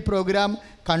ലൈവ് ഈ പ്രോഗ്രാം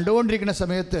കണ്ടുകൊണ്ടിരിക്കുന്ന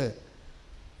സമയത്ത്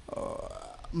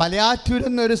മലയാറ്റൂരിൽ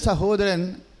നിന്നൊരു സഹോദരൻ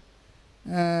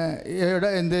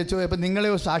ഇപ്പം നിങ്ങൾ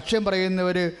സാക്ഷ്യം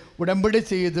പറയുന്നവർ ഉടമ്പടി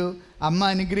ചെയ്തു, അമ്മ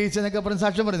അനുഗ്രഹിച്ചെന്നൊക്കെ പറഞ്ഞ്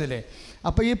സാക്ഷ്യം പറയുന്നില്ലേ?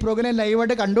 അപ്പോൾ ഈ പ്രോഗ്രാം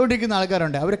ലൈവായിട്ട് കണ്ടുകൊണ്ടിരിക്കുന്ന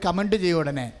ആൾക്കാരുണ്ട്. അവർ കമൻറ്റ് ചെയ്യും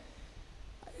ഉടനെ,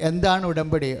 എന്താണ്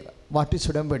ഉടമ്പടി, വാട്ട് ഈസ്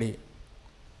ഉടമ്പടി?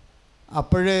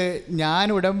 അപ്പോൾ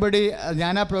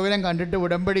ഞാൻ ആ പ്രോഗ്രാം കണ്ടിട്ട്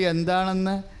ഉടമ്പടി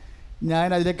എന്താണെന്ന് ഞാൻ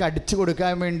അതിലേക്ക് അടിച്ചു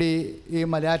കൊടുക്കാൻ വേണ്ടി, ഈ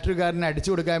മലയാറ്റൂരുകാരനെ അടിച്ചു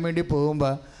കൊടുക്കാൻ വേണ്ടി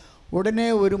പോകുമ്പോൾ ഉടനെ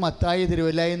ഒരു മത്തായി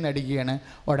തിരുവല്ലായി നടിക്കുകയാണ്,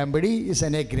 ഉടമ്പടി is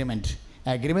N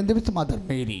agreement with mother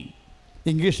Mary.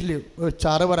 ഇംഗ്ലീഷിൽ ഒരു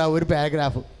ഒരു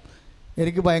പാരഗ്രാഫ്.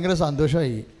 എനിക്ക് ഭയങ്കര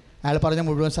സന്തോഷമായി. അയാൾ പറഞ്ഞ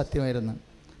മുഴുവൻ സത്യമായിരുന്നു.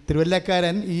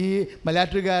 തിരുവല്ലക്കാരൻ ഈ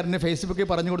മലയാറ്റൂരുകാരന് ഫേസ്ബുക്കിൽ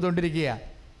പറഞ്ഞു കൊടുത്തുകൊണ്ടിരിക്കുക,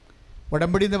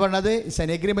 ഉടമ്പടി എന്ന് പറഞ്ഞത് it's an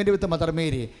agreement with mother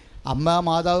Mary, അമ്മ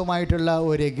മാതാവുമായിട്ടുള്ള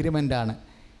ഒരു എഗ്രിമെൻ്റാണ്.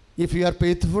 If you are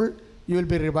faithful you will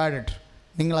be rewarded.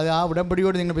 നിങ്ങളത് ആ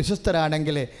ഉടമ്പടിയോട് നിങ്ങൾ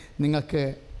വിശ്വസ്തരാണെങ്കിൽ നിങ്ങൾക്ക്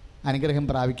അനുഗ്രഹം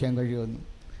പ്രാപിക്കാൻ കഴിയുമെന്ന്.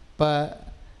 ഇപ്പോൾ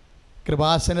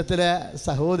കൃപാസനത്തിലെ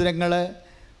സഹോദരങ്ങൾ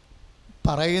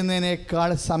പറയുന്നതിനേക്കാൾ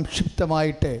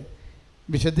സംക്ഷിപ്തമായിട്ട്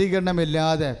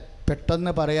വിശദീകരണമില്ലാതെ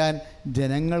പെട്ടെന്ന് പറയാൻ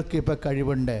ജനങ്ങൾക്ക് ഇപ്പോൾ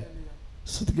കഴിവുണ്ട്.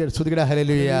 ശ്രുതികട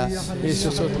ഹല്ലേലൂയ, യേശു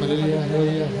സ്തോത്രം, ഹല്ലേലൂയ,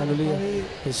 ഹല്ലേലൂയ, ഹല്ലേലൂയ,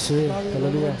 യേശു,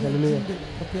 ഹല്ലേലൂയ, ഹല്ലേലൂയ,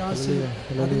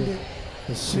 ഹല്ലേലൂയ,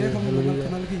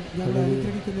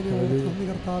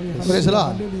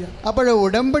 ഹല്ലേലൂയ. അപ്പോൾ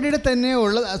ഉടമ്പടിയുടെ തന്നെ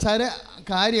ഉള്ള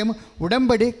കാര്യം,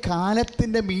 ഉടമ്പടി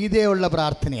കാലത്തിൻ്റെ മീതെയുള്ള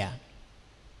പ്രാർത്ഥനയാണ്.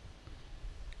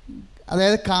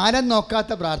 അതായത് കാലം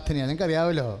നോക്കാത്ത പ്രാർത്ഥനയാണ്.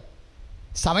 നിങ്ങൾക്കറിയാമല്ലോ,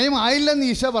 സമയമായില്ലെന്ന്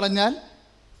ഈശോ പറഞ്ഞാൽ,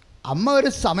 അമ്മ ഒരു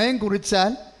സമയം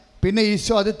കുറിച്ചാൽ പിന്നെ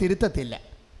ഈശോ അത് തിരുത്തത്തില്ല.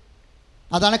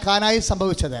 അതാണ് കാനായിൽ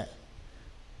സംഭവിച്ചത്.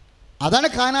 അതാണ്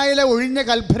കാനായിലെ ഒഴിഞ്ഞ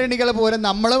കൽഭരണികൾ പോലെ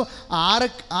നമ്മളും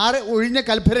 6 ഒഴിഞ്ഞ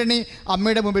കൽഭരണി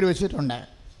അമ്മയുടെ മുമ്പിൽ വെച്ചിട്ടുണ്ട്.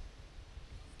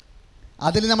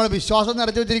 അതിൽ നമ്മൾ വിശ്വാസം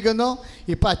നിറച്ചു വെച്ചിരിക്കുന്നു.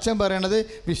 ഇപ്പം അച്ഛൻ പറയണത്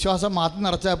വിശ്വാസം മാത്രം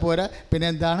നിറച്ചാൽ പോരാ, പിന്നെ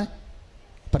എന്താണ്?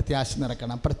 പ്രത്യാശ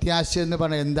നിറക്കണം. പ്രത്യാശ എന്ന്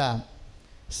പറഞ്ഞാൽ എന്താ?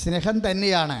 സ്നേഹം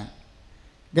തന്നെയാണ്.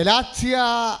 ഗലാത്യ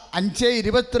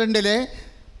 5:22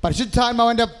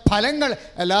 പരിശുദ്ധാത്മാവിൻ്റെ ഫലങ്ങൾ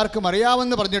എല്ലാവർക്കും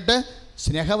അറിയാമെന്ന് പറഞ്ഞിട്ട്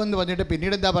സ്നേഹമെന്ന് പറഞ്ഞിട്ട്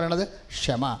പിന്നീട് എന്താ പറയണത്?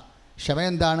 ക്ഷമ. ക്ഷമ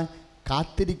എന്താണ്?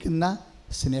 കാത്തിരിക്കുന്ന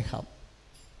സ്നേഹം.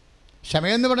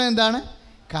 ക്ഷമയെന്ന് പറയുന്നത് എന്താണ്?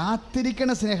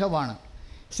 കാത്തിരിക്കുന്ന സ്നേഹമാണ്.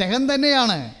 സ്നേഹം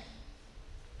തന്നെയാണ്.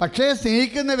 പക്ഷേ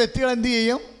സ്നേഹിക്കുന്ന വ്യക്തികൾ എന്തു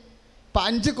ചെയ്യും?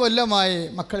 5 കൊല്ലമായി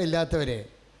മക്കളില്ലാത്തവരെ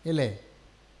ഇല്ലേ?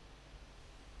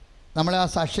 നമ്മൾ ആ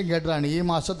സാക്ഷ്യം കേട്ടതാണ്. ഈ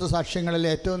മാസത്തെ സാക്ഷ്യങ്ങളിൽ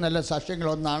ഏറ്റവും നല്ല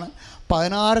സാക്ഷ്യങ്ങളൊന്നാണ്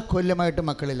 16 കൊല്ലമായിട്ട്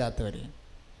മക്കളില്ലാത്തവർ.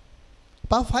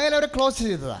 അപ്പോൾ ആ ഫയൽ അവരെ ക്ലോസ്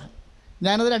ചെയ്തതാണ്.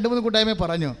 ഞാനത് 2-3 കൂട്ടായ്മ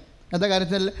പറഞ്ഞു. എന്താ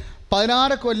കാര്യത്തിൽ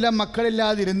 16 കൊല്ലം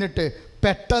മക്കളില്ലാതിരുന്നിട്ട്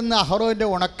പെട്ടെന്ന് അഹറോൻ്റെ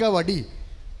ഉണക്ക വടി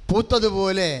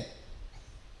പൂത്തതുപോലെ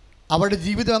അവരുടെ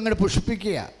ജീവിതം അങ്ങോട്ട്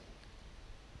പുഷ്പിക്കുക.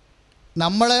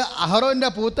 നമ്മൾ അഹറോൻ്റെ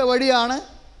പൂത്ത വടിയാണ്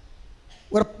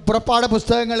പുറപ്പാട്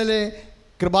പുസ്തകങ്ങളിൽ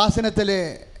കൃപാസനത്തിൽ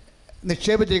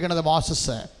നിക്ഷേപിച്ചിരിക്കുന്നത്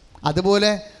മോസസ്. അതുപോലെ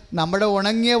നമ്മുടെ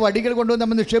ഉണങ്ങിയ വടികൾ കൊണ്ടുവന്ന്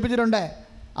നമ്മൾ നിക്ഷേപിച്ചിട്ടുണ്ട്.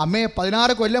 അമ്മേ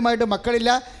 16 കൊല്ലമായിട്ട്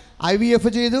മക്കളില്ല, IVF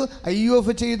ചെയ്തു, IUF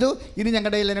ചെയ്തു, ഇനി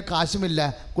ഞങ്ങളുടെ കയ്യിൽ അതിന് കാശുമില്ല,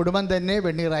 കുടുംബം തന്നെ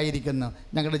വെണ്ണീറായിരിക്കുന്നു,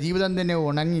 ഞങ്ങളുടെ ജീവിതം തന്നെ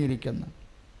ഉണങ്ങിയിരിക്കുന്നു.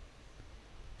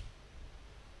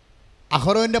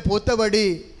 അഹറോൻ്റെ പൂത്ത വടി,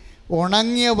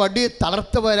 ഉണങ്ങിയ വടി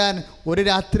തളർത്ത് വരാൻ ഒരു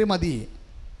രാത്രി മതി.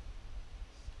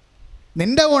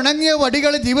 നിൻ്റെ ഉണങ്ങിയ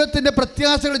വടികൾ ജീവിതത്തിൻ്റെ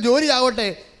പ്രത്യാശകൾ ജോലിയാവട്ടെ.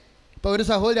 ഇപ്പോൾ ഒരു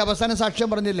സഹോദരി അവസാന സാക്ഷ്യം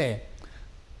പറഞ്ഞില്ലേ,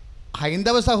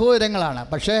 ഹൈന്ദവ സഹോദരങ്ങളാണ്.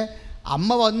 പക്ഷേ അമ്മ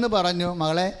വന്ന് പറഞ്ഞു,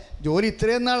 മകളെ ജോലി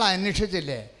ഇത്രയും നാൾ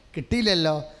അന്വേഷിച്ചില്ലേ,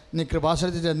 കിട്ടിയില്ലല്ലോ, നീ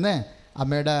കൃപാസനത്തിൽ ചെന്ന്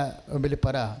അമ്മയുടെ മുമ്പിൽ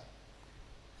പറ.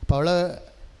 അപ്പോൾ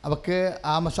അവൾക്ക്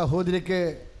ആ സഹോദരിക്ക്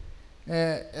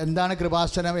എന്താണ്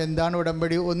കൃപാസനം, എന്താണ്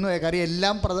ഉടമ്പടി ഒന്നും കാര്യം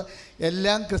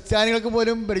എല്ലാം ക്രിസ്ത്യാനികൾക്ക്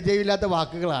പോലും പരിചയമില്ലാത്ത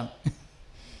വാക്കുകളാണ്.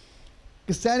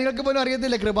 ക്രിസ്ത്യാനികൾക്ക് പോലും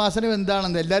അറിയത്തില്ല കൃപാസനം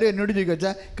എന്താണെന്ന്. എല്ലാവരും എന്നോട് ചോദിക്കും,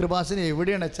 വെച്ചാൽ കൃപാസനം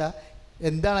എവിടെയാണ് വെച്ചാൽ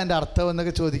എന്താണ് അതിൻ്റെ അർത്ഥം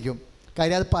എന്നൊക്കെ ചോദിക്കും.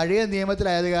 കാര്യം അത് പഴയ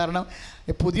നിയമത്തിലായത് കാരണം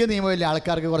പുതിയ നിയമമില്ല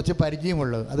ആൾക്കാർക്ക് കുറച്ച്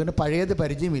പരിചയമുള്ളൂ, അതുകൊണ്ട് പഴയത്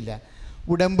പരിചയമില്ല.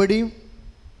 ഉടമ്പടിയും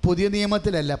പുതിയ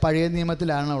നിയമത്തിലല്ല, പഴയ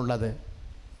നിയമത്തിലാണ് ഉള്ളത്.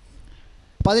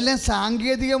 അപ്പം അതെല്ലാം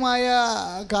സാങ്കേതികമായ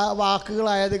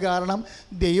വാക്കുകളായത് കാരണം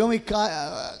ദൈവം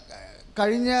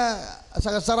കഴിഞ്ഞ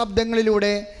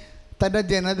സഹസ്രാബ്ദങ്ങളിലൂടെ തൻ്റെ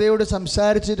ജനതയോട്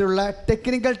സംസാരിച്ചിട്ടുള്ള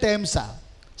ടെക്നിക്കൽ ടേംസാണ്,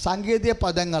 സാങ്കേതിക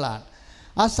പദങ്ങളാണ്.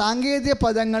 ആ സാങ്കേതിക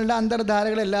പദങ്ങളുടെ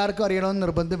അന്തർധാരകൾ എല്ലാവർക്കും അറിയണമെന്ന്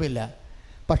നിർബന്ധമില്ല.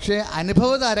 പക്ഷേ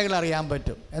അനുഭവധാരകൾ അറിയാൻ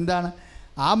പറ്റും. എന്താണ്?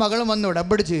 ആ മകളും വന്ന്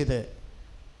ഉടമ്പടി ചെയ്ത്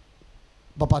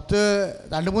ഇപ്പോൾ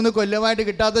 2-3 കൊല്ലമായിട്ട്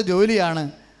കിട്ടാത്ത ജോലിയാണ്.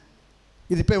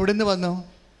 ഇതിപ്പോൾ എവിടെ നിന്ന് വന്നു?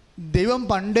 ദൈവം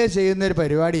പണ്ടേ ചെയ്യുന്നൊരു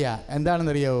പരിപാടിയാണ്.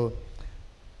 എന്താണെന്നറിയാവോ?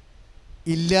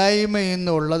 ഇല്ലായ്മയിൽ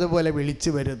നിന്ന് ഉള്ളതുപോലെ വിളിച്ചു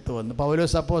വരുത്തുമെന്ന്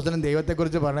പൗലോസ് അപ്പോസ്തലൻ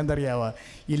ദൈവത്തെക്കുറിച്ച് പറഞ്ഞെന്തറിയാവോ?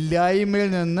 ഇല്ലായ്മയിൽ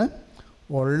നിന്ന്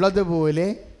ഉള്ളതുപോലെ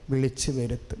വിളിച്ചു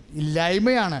വരുത്തും.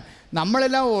 ഇല്ലായ്മയാണ്.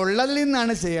 നമ്മളെല്ലാം ഉള്ളതിൽ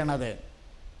നിന്നാണ് ചെയ്യണത്.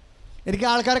 എനിക്ക്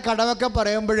ആൾക്കാരെ കടമൊക്കെ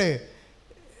പറയുമ്പോൾ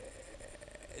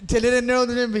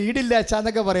ചിലരെന്നോട് വീടില്ല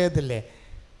അച്ഛാന്നൊക്കെ പറയത്തില്ലേ.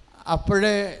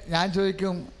 അപ്പോഴേ ഞാൻ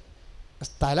ചോദിക്കും,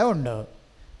 സ്ഥലമുണ്ടോ?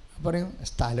 പറയും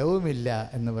സ്ഥലവുമില്ല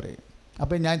എന്ന് പറയും.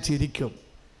 അപ്പം ഞാൻ ചിരിക്കും.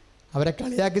 അവരെ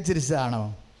കളിയാക്കി ചിരിച്ചതാണോ?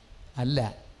 അല്ല,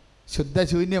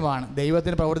 ശുദ്ധശൂന്യമാണ്.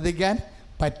 ദൈവത്തിന് പ്രവർത്തിക്കാൻ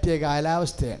പറ്റിയ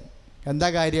കാലാവസ്ഥയാണ്. എന്താ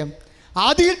കാര്യം?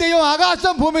 ആദിയിൽ ദൈവം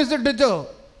ആകാശം ഭൂമി സൃഷ്ടിച്ചു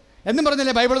എന്നും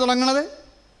പറഞ്ഞില്ലേ ബൈബിൾ തുടങ്ങണത്?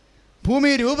 ഭൂമി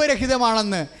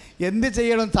രൂപരഹിതമാണെന്ന്. എന്ത്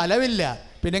ചെയ്യണം? സ്ഥലമില്ല,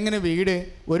 പിന്നെ എങ്ങനെ വീട്?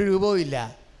 ഒരു രൂപവും ഇല്ല,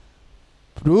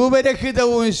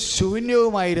 രൂപരഹിതവും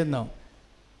ശൂന്യവുമായിരുന്നു.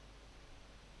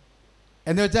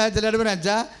 എന്ന് വെച്ചാൽ ചിലർ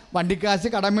പറഞ്ഞാൽ വണ്ടിക്കാശ്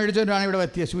കടം മേടിച്ചവരാണ് ഇവിടെ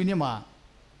എത്തിയ ശൂന്യമാണ്.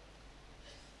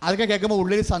 അതൊക്കെ കേൾക്കുമ്പോൾ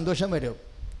ഉള്ളിൽ സന്തോഷം വരും.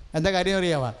 എന്താ കാര്യം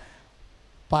അറിയാമോ?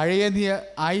 പഴയ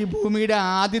ഈ ഭൂമിയുടെ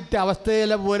ആദ്യത്തെ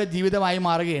അവസ്ഥയിലെ പോലെ ജീവിതമായി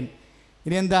മാറുകയാണ്.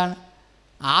 ഇനി എന്താണ്?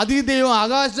 ആദ്യ ദൈവം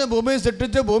ആകാശം ഭൂമിയെ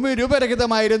സൃഷ്ടിച്ച് ഭൂമി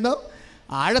രൂപരഹിതമായിരുന്നു,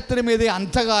 ആഴത്തിന് മീതെ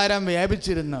അന്ധകാരം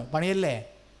വ്യാപിച്ചിരുന്നു. പണിയല്ലേ?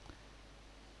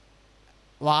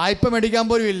 വായ്പ മേടിക്കാൻ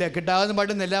പോലും ഇല്ല, കിട്ടാവുന്ന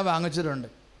പാട്ടും എല്ലാം വാങ്ങിച്ചിട്ടുണ്ട്.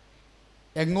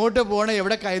 എങ്ങോട്ട് പോകണം,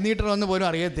 എവിടെ കൈനീട്ടണമെന്ന് പോലും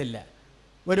അറിയത്തില്ല.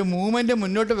 ഒരു മൂവ്മെൻറ്റ്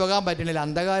മുന്നോട്ട് പോകാൻ പറ്റുന്നില്ല,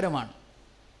 അന്ധകാരമാണ്.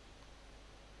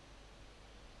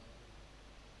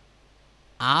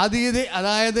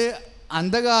 അതായത്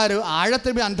അന്ധകാരം,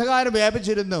 ആഴത്തിൽ അന്ധകാരം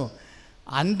വ്യാപിച്ചിരുന്നു.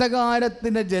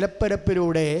 അന്ധകാരത്തിൻ്റെ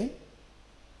ജലപ്പരപ്പിലൂടെ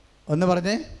ഒന്ന്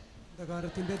പറഞ്ഞേ,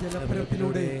 അന്ധകാരത്തിന്റെ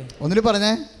ജലപ്പരപ്പിലൂടെ. ഒന്നിന്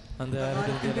പറഞ്ഞേ,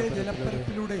 അന്ധകാരത്തിന്റെ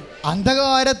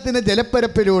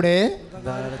ജലപ്പരപ്പിലൂടെ.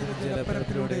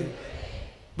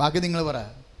 ബാക്കി നിങ്ങൾ പറ.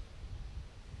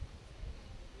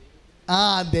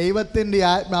 ദൈവത്തിൻ്റെ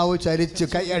ആത്മാവ് ചലിച്ചു.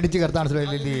 കൈ അടിച്ച് കർത്താൻ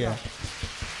ഹല്ലേലൂയ,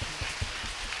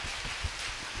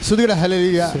 സ്തുതിയുടെ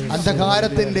ഹല്ലേലൂയ.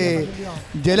 അന്ധകാരത്തിൻ്റെ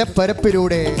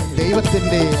ജലപ്പരപ്പിലൂടെ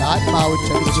ദൈവത്തിൻ്റെ ആത്മാവ്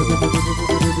ചലിച്ചു.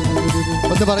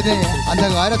 ഒന്ന് പറഞ്ഞേ,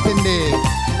 അന്ധകാരത്തിൻ്റെ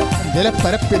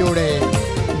ജലപ്പരപ്പിലൂടെ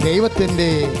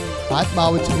ദൈവത്തിൻ്റെ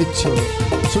ആത്മാവ് ചലിച്ചു.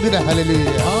 സുദിന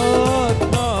ഹല്ലേലൂയ.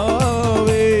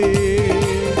 ആത്മാവേ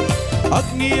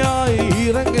അഗ്നിയായി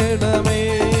ഇറങ്ങണമേ,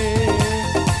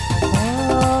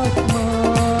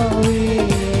 ആത്മാവേ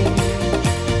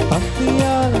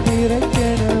അഗ്നിയാൽ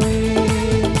നിറയ്ക്കണമേ.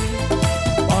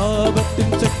 പാപത്തിൻ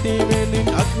ശക്തി വേണ്ടി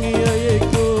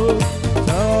അഗ്നിയയക്കൂ,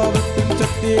 ശാപത്തിൻ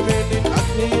ശക്തി വേണ്ടി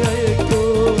അഗ്നിയയക്കൂ,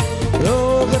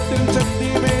 രോഗത്തിൻ ശക്തി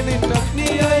വേണ്ടി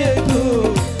അഗ്നിയയക്കൂ,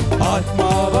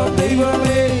 ആത്മാവാം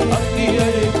ദൈവമേ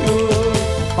അഗ്നിയയക്കൂ.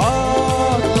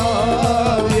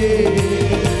 ആത്മാവേ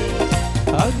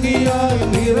അഗ്നിയായി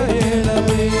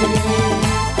നിറയണമേ,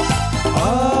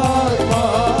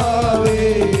 ആത്മാവേ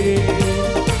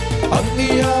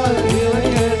അഗ്നിയായി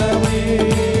നിറയണമേ.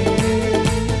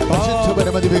 പരിശുദ്ധ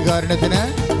പരമദിവ്യകാരുണ്യത്തിന്.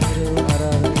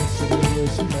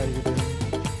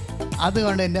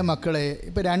 അതുകൊണ്ട് എൻ്റെ മക്കളെ,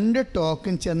 ഇപ്പം 2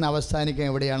 ടോക്കൺ ചെന്ന് അവസാനിക്കാൻ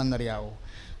എവിടെയാണെന്നറിയാവോ?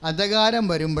 അന്ധകാരം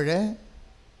വരുമ്പോൾ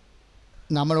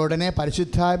നമ്മൾ ഉടനെ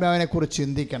പരിശുദ്ധാത്മാവിനെക്കുറിച്ച്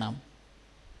ചിന്തിക്കണം.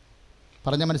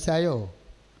 പറഞ്ഞ മനസ്സിലായോ?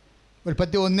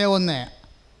 ഉൽപ്പത്തി 1:1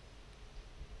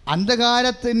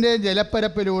 അന്ധകാരത്തിൻ്റെ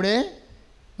ജലപ്പരപ്പിലൂടെ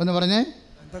ഒന്ന് പറഞ്ഞേ,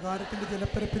 അന്ധകാരത്തിന്റെ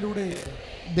ജലപ്പരപ്പിലൂടെ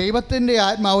ദൈവത്തിൻ്റെ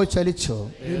ആത്മാവ് ചലിച്ചു.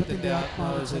 ദൈവത്തിന്റെ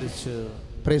ആത്മാവ് ചലിച്ചു.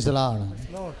 Praise the Lord.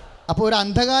 Lord, അപ്പോൾ ഒരു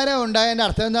അന്ധകാരം ഉണ്ടായതിൻ്റെ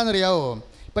അർത്ഥം എന്താണെന്നറിയാവോ?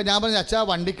 ഇപ്പം ഞാൻ പറഞ്ഞു, അച്ഛാ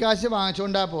വണ്ടിക്കാശ്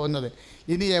വാങ്ങിച്ചുകൊണ്ടാണ് പോകുന്നത്,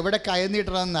 ഇനി എവിടെ കൈ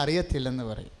നീട്ടണമെന്ന് അറിയത്തില്ലെന്ന്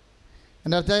പറയും.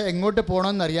 എൻ്റെ അർത്ഥം എങ്ങോട്ട്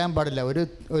പോകണമെന്ന് അറിയാൻ പാടില്ല, ഒരു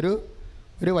ഒരു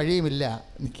ഒരു വഴിയുമില്ല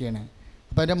നിൽക്കുകയാണ്.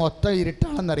 അപ്പോൾ എൻ്റെ മൊത്തം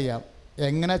ഇരുട്ടാണെന്നറിയാം,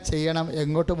 എങ്ങനെ ചെയ്യണം,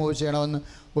 എങ്ങോട്ട് മൂവ് ചെയ്യണമെന്ന്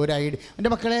ഒരു ഐഡിയ. എൻ്റെ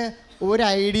മക്കളെ, ഒരു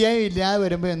ഐഡിയയും ഇല്ലാതെ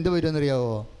വരുമ്പോൾ എന്ത്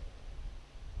വരുമെന്നറിയാവോ?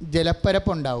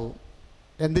 ജലപ്പരപ്പുണ്ടാവും.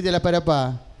 എന്ത് ജലപ്പരപ്പാ?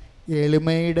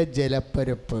 എളിമയുടെ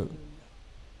ജലപ്പരപ്പ്.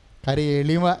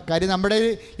 കാര്യം നമ്മുടെ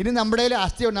കയ്യിൽ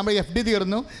ആസ്തിയുണ്ട്. നമ്മുടെ FD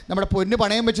തീർന്നു, നമ്മുടെ പൊന്ന്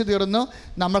പണയം വെച്ച് തീർന്നു,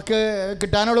 നമുക്ക്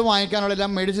കിട്ടാനുള്ള വാങ്ങിക്കാനുള്ള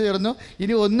എല്ലാം മേടിച്ച് തീർന്നു,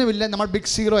 ഇനി ഒന്നുമില്ല. നമ്മൾ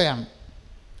ബിഗ് സീറോയാണ്.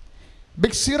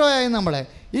 ബിഗ് സീറോയായി നമ്മളെ.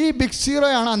 ഈ ബിഗ്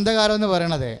സീറോയാണ് അന്ധകാരം എന്ന്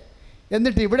പറയണത്.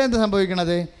 എന്നിട്ട് ഇവിടെ എന്താ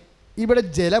സംഭവിക്കണത്? ഇവിടെ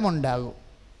ജലമുണ്ടാകും.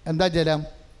 എന്താ ജലം?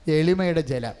 എളിമയുടെ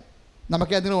ജലം.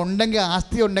 നമുക്ക് അതിന് ഉണ്ടെങ്കിൽ,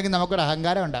 ആസ്തി ഉണ്ടെങ്കിൽ നമുക്കൊരു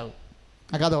അഹങ്കാരം ഉണ്ടാകും.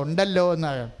 നമുക്കത് ഉണ്ടല്ലോ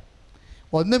എന്നാണ്.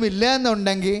 ഒന്നുമില്ല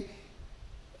എന്നുണ്ടെങ്കിൽ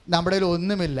നമ്മുടെ കയ്യിൽ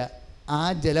ഒന്നുമില്ല. ആ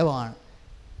ജലമാണ്,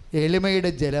 എളിമയുടെ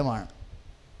ജലമാണ്.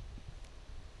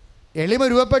 എളിമ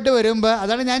രൂപപ്പെട്ട് വരുമ്പോൾ,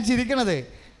 അതാണ് ഞാൻ ചിരിക്കണത്.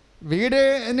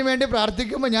 വീടിന് വേണ്ടി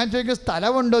പ്രാർത്ഥിക്കുമ്പോൾ ഞാൻ ചോദിക്കും,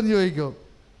 സ്ഥലമുണ്ടോ എന്ന് ചോദിക്കും.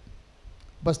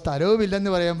 അപ്പോൾ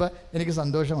സ്ഥലവുമില്ലെന്ന് പറയുമ്പോൾ എനിക്ക്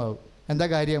സന്തോഷമാകും. എന്താ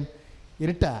കാര്യം?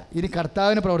 ഇരുട്ടാ. ഇനി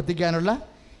കർത്താവിന് പ്രവർത്തിക്കാനുള്ള,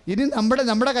 ഇനി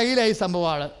നമ്മുടെ കയ്യിലായി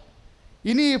സംഭവമാണ്.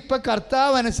 ഇനി ഇപ്പം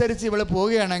കർത്താവ് അനുസരിച്ച് ഇവൾ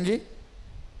പോവുകയാണെങ്കിൽ,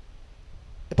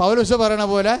 പൗലോസ് പറയണ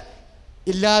പോലെ,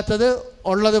 ഇല്ലാത്തത്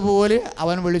ഉള്ളതുപോലെ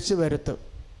അവൻ വിളിച്ചു വരുത്തും.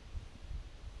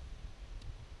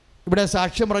 ഇവിടെ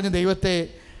സാക്ഷ്യം പറഞ്ഞ ദൈവത്തെ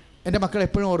എൻ്റെ മക്കൾ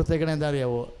എപ്പോഴും ഓർത്തേക്കണം. എന്താ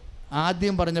അറിയാവോ?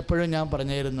 ആദ്യം പറഞ്ഞപ്പോഴും ഞാൻ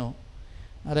പറഞ്ഞിരുന്നു,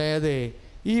 അതായത്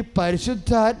ഈ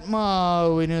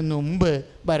പരിശുദ്ധാത്മാവിന് മുമ്പ്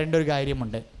വരേണ്ട ഒരു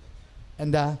കാര്യമുണ്ട്.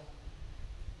 എന്താ?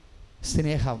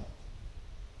 സ്നേഹം.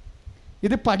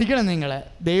 ഇത് പഠിക്കണം. നിങ്ങൾ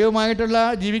ദൈവമായിട്ടുള്ള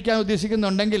ജീവിക്കാൻ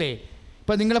ഉദ്ദേശിക്കുന്നുണ്ടെങ്കിലേ,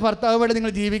 ഇപ്പം നിങ്ങളെ ഭർത്താവുമായിട്ട്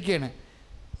നിങ്ങൾ ജീവിക്കുകയാണ്.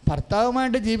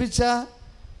 ഭർത്താവുമായിട്ട് ജീവിച്ച,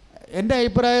 എൻ്റെ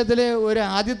അഭിപ്രായത്തിൽ ഒരു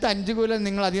ആദ്യത്തെ 5 കൊല്ലം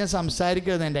നിങ്ങൾ അധികം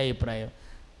സംസാരിക്കരുതെന്ന് എൻ്റെ അഭിപ്രായം.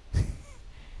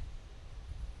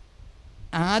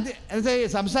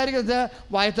 സംസാരിക്കുന്നത്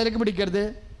വായത്തലക്ക് പിടിക്കരുത്,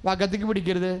 വക്കത്തേക്ക്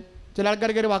പിടിക്കരുത്. ചില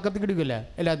ആൾക്കാർക്ക് ഒരു വക്കത്തേക്ക് പിടിക്കില്ല,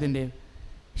 എല്ലാത്തിൻ്റെയും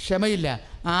ക്ഷമയില്ല.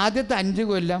 ആദ്യത്തെ 5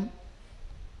 കൊല്ലം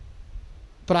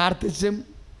പ്രാർത്ഥിച്ചും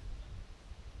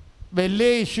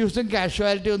വലിയ ഇഷ്യൂസും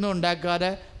കാഷ്വാലിറ്റി ഒന്നും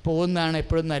ഉണ്ടാക്കാതെ പോകുന്നതാണ്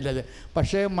എപ്പോഴും നല്ലത്.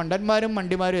 പക്ഷേ മണ്ടന്മാരും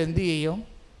മണ്ടിമാരും എന്ത് ചെയ്യും?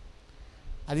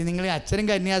 അത് നിങ്ങൾ അച്ഛനും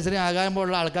കന്യാസ്ത്രീയും ആകാൻ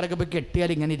ആൾക്കാരൊക്കെ പോയി കെട്ടിയാൽ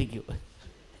ഇങ്ങനെ ഇരിക്കും.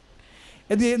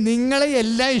 ഇത് നിങ്ങളെ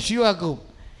എല്ലാ ഇഷ്യൂ ആക്കും.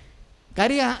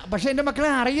 കാര്യം പക്ഷേ എൻ്റെ മക്കളെ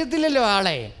അറിയത്തില്ലല്ലോ.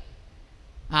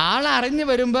 ആളറിഞ്ഞ്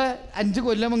വരുമ്പോൾ 5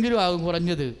 കൊല്ലമെങ്കിലും ആകും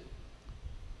കുറഞ്ഞത്.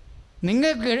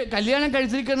 നിങ്ങൾ കല്യാണം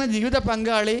കഴിച്ചിരിക്കുന്ന ജീവിത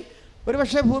പങ്കാളി ഒരു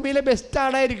പക്ഷേ ഭൂമിയിലെ ബെസ്റ്റ്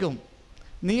ആളായിരിക്കും.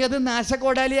 നീ അത്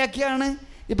നാശകോടാലിയാക്കിയാണ്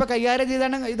ഇപ്പോൾ കൈകാര്യം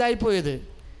ചെയ്താണ് ഇതായിപ്പോയത്.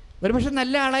 ഒരു പക്ഷെ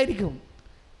നല്ല ആളായിരിക്കും.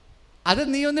 അത്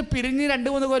നീ ഒന്ന് പിരിഞ്ഞ്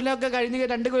 2-3 കൊല്ലമൊക്കെ കഴിഞ്ഞ്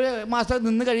 2 മാസം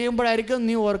നിന്ന് കഴിയുമ്പോഴായിരിക്കും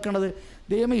നീ ഓർക്കണത്,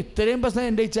 ദൈവം ഇത്രയും പ്രശ്നം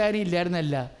എൻ്റെ ഇച്ഛാനി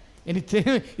ഇല്ലായിരുന്നല്ല,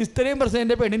 ഇത്രയും പ്രശ്നം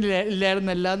എൻ്റെ പെണ്ണിന്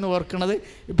ഇല്ലായിരുന്നല്ല എന്ന് ഓർക്കണത്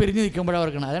പിരിഞ്ഞ് നിൽക്കുമ്പോഴാണ്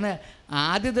ഓർക്കണം. അതാണ്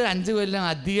ആദ്യത്തെ 5 കൊല്ലം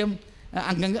അധികം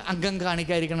അംഗം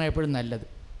കാണിക്കാതിരിക്കണം എപ്പോഴും നല്ലത്.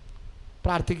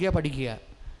 പ്രാർത്ഥിക്കുക, പഠിക്കുക,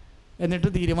 എന്നിട്ട്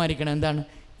തീരുമാനിക്കണം എന്താണ്,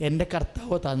 എൻ്റെ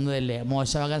കർത്താവ് തന്നതല്ലേ,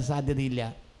 മോശമാകാൻ സാധ്യതയില്ല.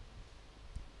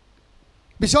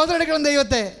 വിശ്വാസം എടുക്കണം.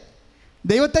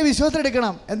 ദൈവത്തെ വിശ്വാസം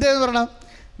എടുക്കണം. എന്തെന്ന് പറയണം?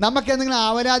 നമുക്ക് എന്തെങ്കിലും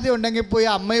ആവലാതി ഉണ്ടെങ്കിൽ പോയി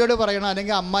അമ്മയോട് പറയണം,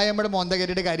 അല്ലെങ്കിൽ അമ്മായിയമ്മയുടെ മോന്ത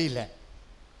കയറിയിട്ട് കാര്യമില്ല.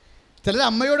 ചിലർ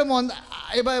അമ്മയോട്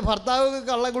ഇപ്പോൾ ഭർത്താവ്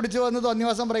കള്ള കുടിച്ച് വന്ന്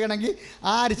തോന്നിവാസം പറയണമെങ്കിൽ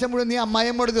ആ അരിശം മുഴുവൻ നീ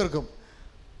അമ്മായിയമ്മയോട് തീർക്കും.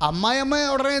 അമ്മായിയമ്മ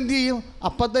ഉടനെ എന്ത് ചെയ്യും?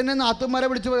 അപ്പം തന്നെ നാത്തുമാരെ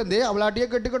വിളിച്ച് പറയും, ദേ അവളാട്ടിയെ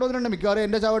കെട്ടിക്കൊണ്ടുവന്നിട്ടുണ്ട്, മിക്കവാറും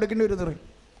എൻ്റെ ചാവെടുക്കേണ്ടി വരുന്ന പറയും.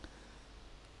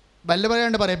 വല്ല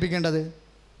പറയാണ്ട് പറയിപ്പിക്കേണ്ടത്.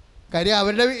 കാര്യം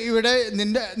അവരുടെ ഇവിടെ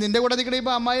നിൻ്റെ കൂടെ നിൽക്കണേ,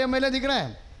 ഇപ്പോൾ അമ്മായിയമ്മയിലെ നിൽക്കണേ.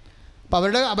 അപ്പം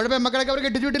അവരുടെ പെമ്മക്കളൊക്കെ അവർ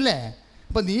കെട്ടിച്ചു വിട്ടില്ലേ?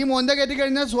 അപ്പം നീ മോന്ത കയറ്റി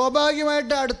കഴിഞ്ഞാൽ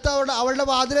സ്വാഭാവികമായിട്ട് അടുത്ത അവളുടെ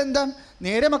വാതിലെന്താണ്?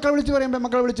 നേരെ മക്കളെ വിളിച്ച് പറയും,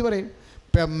 പെമ്മക്കളെ വിളിച്ച് പറയും.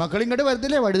 പെമ്മക്കൾ ഇങ്ങോട്ട്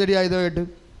വരത്തില്ലേ വഴുതടി ആയുധമായിട്ട്?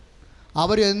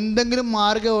 അവർ എന്തെങ്കിലും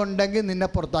മാർഗ്ഗം ഉണ്ടെങ്കിൽ നിന്നെ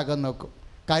പുറത്താക്കാൻ നോക്കും.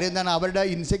 കാര്യം എന്താണ്? അവരുടെ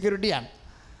ഇൻസെക്യൂരിറ്റിയാണ്.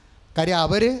 കാര്യം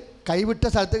അവർ കൈവിട്ട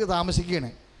സ്ഥലത്തേക്ക് താമസിക്കുകയാണ്.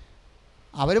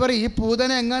 അവർ പറയും, ഈ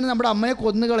പൂതനെ എങ്ങാനും നമ്മുടെ അമ്മയെ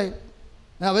കൊന്നുകളയും.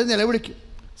 അവർ നിലവിളിക്കും.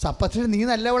 സപ്പത്തിൽ നീ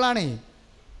നല്ലവളാണേ,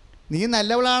 നീ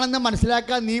നല്ലവളാണെന്ന്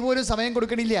മനസ്സിലാക്കാൻ നീ പോലും സമയം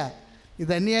കൊടുക്കണില്ല. ഇത്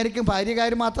തന്നെയായിരിക്കും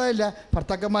ഭാര്യക്കാർ മാത്രമല്ല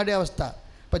ഭർത്താക്കന്മാരുടെ അവസ്ഥ.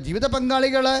 അപ്പം ജീവിത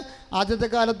പങ്കാളികൾ ആദ്യത്തെ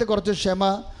കാലത്ത് കുറച്ച് ക്ഷമ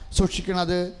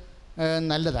സൂക്ഷിക്കണത്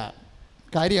നല്ലതാണ്.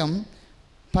 കാര്യം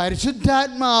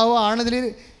പരിശുദ്ധാത്മാവ് ആണിതിൽ.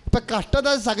 ഇപ്പം കഷ്ടത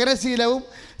സകലശീലവും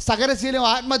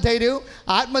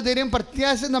ആത്മധൈര്യവും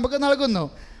പ്രത്യാശ നമുക്ക് നൽകുന്നു.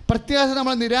 പ്രത്യാശ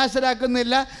നമ്മൾ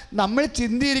നിരാശരാക്കുന്നില്ല. നമ്മൾ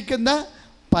ചിന്തിയിരിക്കുന്ന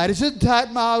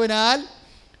പരിശുദ്ധാത്മാവിനാൽ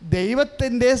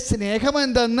ദൈവത്തിൻ്റെ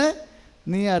സ്നേഹമെന്തെന്ന്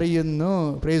നീ അറിയുന്നു.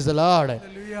 Praise the Lord.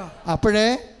 അപ്പോഴേ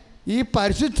ഈ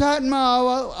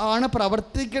പരിശുദ്ധാത്മാവ് ആണ്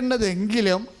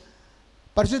പ്രവർത്തിക്കേണ്ടതെങ്കിലും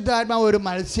പരിശുദ്ധാത്മാവ് ഒരു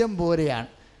മത്സ്യം പോലെയാണ്.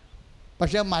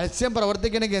 പക്ഷേ മത്സ്യം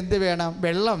പ്രവർത്തിക്കണമെങ്കിൽ എന്ത് വേണം?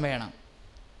 വെള്ളം വേണം,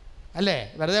 അല്ലേ?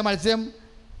 വെറുതെ മത്സ്യം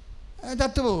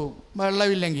ചത്തുപോകും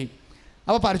വെള്ളമില്ലെങ്കിൽ.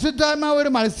 അപ്പോൾ പരിശുദ്ധാത്മാവ് ഒരു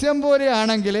മത്സ്യം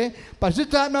പോലെയാണെങ്കിൽ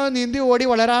പരിശുദ്ധാത്മാവ് നീന്തി ഓടി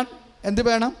വളരാൻ എന്ത്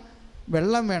വേണം?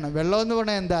 വെള്ളം വേണം. വെള്ളം എന്ന്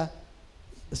പറഞ്ഞാൽ എന്താ?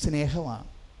 സ്നേഹമാണ്.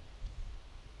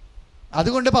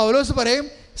 അതുകൊണ്ട് പൗലോസ് പറയും,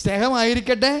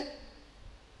 സ്നേഹമായിരിക്കട്ടെ,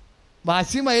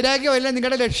 വാശിയും വൈരാഗ്യമല്ല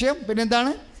നിങ്ങളുടെ ലക്ഷ്യം.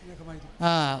 പിന്നെന്താണ്?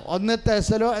 1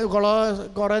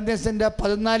 കൊറിന്ത്യൻസിൻ്റെ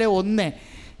 14:1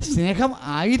 സ്നേഹം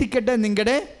ആയിരിക്കട്ടെ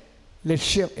നിങ്ങളുടെ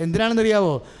ലക്ഷ്യം.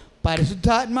 എന്തിനാണെന്നറിയാവോ?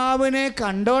 പരിശുദ്ധാത്മാവിനെ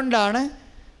കണ്ടുകൊണ്ടാണ്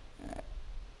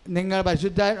നിങ്ങൾ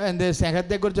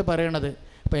സ്നേഹത്തെക്കുറിച്ച് പറയണത്.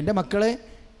 അപ്പോൾ എൻ്റെ മക്കളെ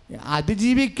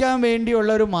അതിജീവിക്കാൻ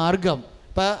വേണ്ടിയുള്ളൊരു മാർഗം.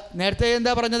 ഇപ്പം നേരത്തെ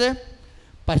എന്താ പറഞ്ഞത്?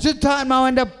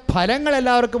 പരിശുദ്ധാത്മാവിൻ്റെ ഫലങ്ങൾ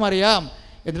എല്ലാവർക്കും അറിയാം.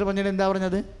 എന്നിട്ട് പറഞ്ഞത് എന്താ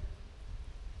പറഞ്ഞത്?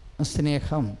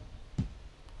 സ്നേഹം.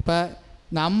 ഇപ്പം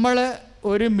നമ്മൾ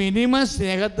ഒരു മിനിമം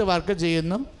സ്നേഹത്ത് വർക്ക്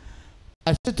ചെയ്യുന്നു.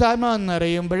 പരിശുദ്ധാത്മാവ്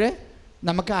എന്നറിയുമ്പോൾ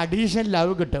നമുക്ക് അഡീഷണൽ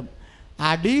ലവ് കിട്ടും.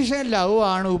 അഡീഷണൽ ലവ്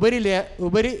ആണ്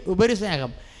ഉപരി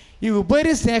സ്നേഹം. ഈ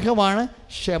ഉപരി സ്നേഹമാണ്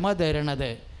ക്ഷമ തരണത്.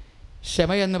 ക്ഷമ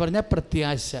എന്ന് പറഞ്ഞാൽ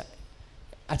പ്രത്യാശ.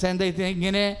 അച്ഛൻ എന്താ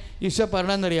ഇങ്ങനെ ഈശോ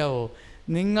പറയണമെന്നറിയാവോ?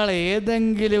 നിങ്ങൾ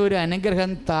ഏതെങ്കിലും ഒരു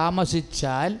അനുഗ്രഹം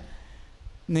താമസിച്ചാൽ,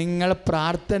 നിങ്ങൾ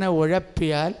പ്രാർത്ഥന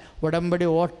ഉഴപ്പിയാൽ ഉടമ്പടി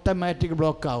ഓട്ടോമാറ്റിക്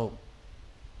ബ്ലോക്കാവും.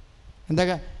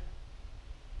 എന്താ?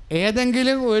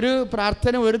 ഏതെങ്കിലും ഒരു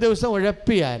പ്രാർത്ഥന ഒരു ദിവസം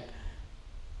ഉഴപ്പിയാൽ.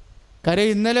 കാര്യം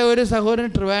ഇന്നലെ ഒരു സഹോദരൻ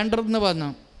ട്രിവാൻഡ്രത്ത് നിന്ന് വന്നു.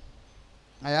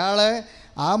 അയാളെ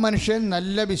ആ മനുഷ്യൻ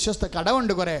നല്ല വിശ്വസ്ത,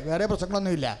 കടമുണ്ട്, കുറേ വേറെ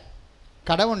പ്രശ്നങ്ങളൊന്നുമില്ല,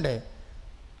 കടമുണ്ട്.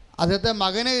 അദ്ദേഹത്തെ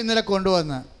മകനെ ഇന്നലെ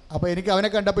കൊണ്ടുവന്ന്. അപ്പോൾ എനിക്ക് അവനെ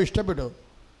കണ്ടപ്പോൾ ഇഷ്ടപ്പെട്ടു.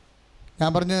 ഞാൻ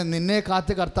പറഞ്ഞു, നിന്നെ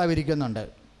കാത്ത് കർത്താവ് ഇരിക്കുന്നുണ്ട്,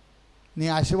 നീ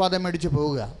ആശീർവാദം മേടിച്ച്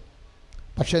പോവുക,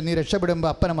 പക്ഷേ നീ രക്ഷപ്പെടുമ്പോൾ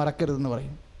അപ്പനെ മറക്കരുതെന്ന്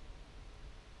പറയും.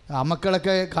 ആ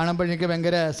മക്കളൊക്കെ കാണുമ്പോൾ എനിക്ക്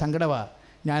ഭയങ്കര സങ്കടമാണ്.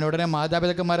 ഞാൻ ഉടനെ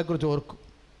മാതാപിതാക്കന്മാരെക്കുറിച്ച് ഓർക്കും.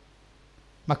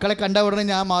 മക്കളെ കണ്ട ഉടനെ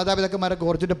ഞാൻ മാതാപിതാക്കന്മാരൊക്കെ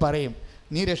ഓർച്ചിട്ട് പറയും,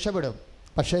 നീ രക്ഷപ്പെടും,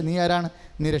 പക്ഷേ നീ ആരാണ്?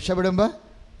 നീ രക്ഷപ്പെടുമ്പോൾ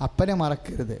അപ്പനെ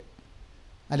മറക്കരുത്,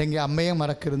 അല്ലെങ്കിൽ അമ്മയെ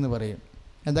മറക്കരുതെന്ന് പറയും.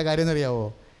 എന്താ കാര്യം എന്നറിയാവോ?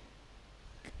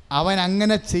 അവൻ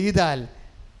അങ്ങനെ ചെയ്താൽ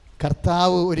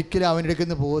കർത്താവ് ഒരിക്കലും അവൻ്റെ അടുക്കൽ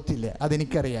നിന്ന് പോകത്തില്ല.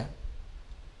 അതെനിക്കറിയാം.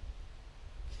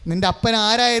 നിൻ്റെ അപ്പൻ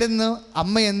ആരായിരുന്നു,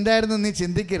 അമ്മ എന്തായിരുന്നു നീ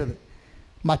ചിന്തിക്കരുത്.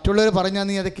 മറ്റുള്ളവർ പറഞ്ഞാൽ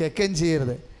നീ അത് കേൾക്കുകയും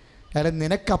ചെയ്യരുത്. കാരണം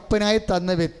നിനക്കപ്പനായി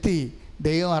തന്ന വ്യക്തി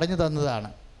ദൈവം അറിഞ്ഞു തന്നതാണ്.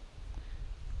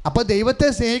 അപ്പോൾ ദൈവത്തെ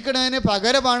സ്നേഹിക്കുന്നതിന്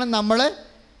പകരമാണ് നമ്മൾ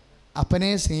അപ്പനെ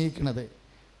സ്നേഹിക്കുന്നത്,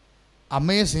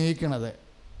 അമ്മയെ സ്നേഹിക്കുന്നത്.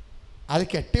 അത്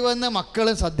കെട്ടിവന്ന്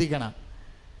മക്കളും ശ്രദ്ധിക്കണം.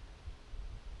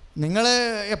 നിങ്ങൾ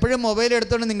എപ്പോഴും മൊബൈൽ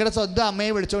എടുത്തുകൊണ്ട് നിങ്ങളുടെ സ്വന്തം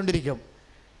അമ്മയെ വിളിച്ചുകൊണ്ടിരിക്കും.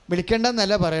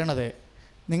 വിളിക്കേണ്ടെന്നല്ല പറയണത്.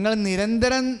 നിങ്ങൾ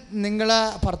നിരന്തരം നിങ്ങളെ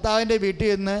ഭർത്താവിൻ്റെ വീട്ടിൽ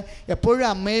നിന്ന് എപ്പോഴും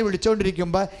അമ്മയെ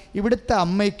വിളിച്ചുകൊണ്ടിരിക്കുമ്പോൾ ഇവിടുത്തെ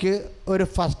അമ്മയ്ക്ക് ഒരു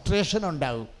ഫ്രസ്ട്രേഷൻ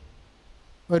ഉണ്ടാകും,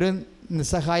 ഒരു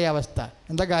നിസ്സഹായ അവസ്ഥ.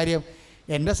 എന്താ കാര്യം?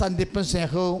 എൻ്റെ സന്ധിപ്പും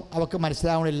സ്നേഹവും അവൾക്ക്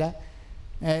മനസ്സിലാവണില്ല,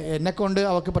 എന്നെക്കൊണ്ട്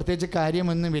അവൾക്ക് പ്രത്യേകിച്ച്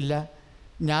കാര്യമൊന്നുമില്ല,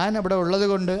 ഞാൻ അവിടെ ഉള്ളത്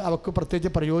കൊണ്ട് അവൾക്ക്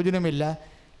പ്രത്യേകിച്ച് പ്രയോജനമില്ല,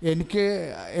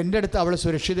 എൻ്റെ അടുത്ത് അവൾ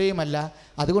സുരക്ഷിതയുമല്ല,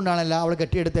 അതുകൊണ്ടാണല്ല അവൾ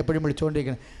കെട്ടിയെടുത്ത് എപ്പോഴും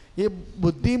വിളിച്ചുകൊണ്ടിരിക്കുന്നത്. ഈ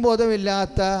ബുദ്ധിയും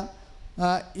ബോധമില്ലാത്ത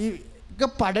ഈ ഒക്കെ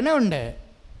പഠനമുണ്ട്.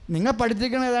 നിങ്ങൾ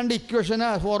പഠിച്ചിരിക്കുന്നത് ഏതാണ്ട് ഇക്വേഷന്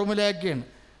ഫോർമുലയൊക്കെയാണ്.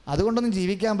 അതുകൊണ്ടൊന്നും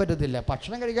ജീവിക്കാൻ പറ്റത്തില്ല.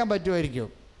 ഭക്ഷണം കഴിക്കാൻ പറ്റുമായിരിക്കും.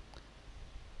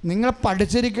 നിങ്ങൾ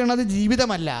പഠിച്ചിരിക്കുന്നത്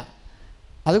ജീവിതമല്ല.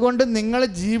 അതുകൊണ്ട് നിങ്ങൾ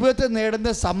ജീവിതത്തിൽ നേടുന്ന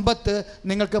സമ്പത്ത്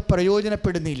നിങ്ങൾക്ക്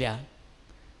പ്രയോജനപ്പെടുന്നില്ല.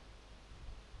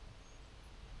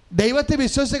 ദൈവത്തെ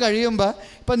വിശ്വസിച്ച് കഴിയുമ്പോൾ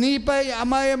ഇപ്പം നീ ഇപ്പം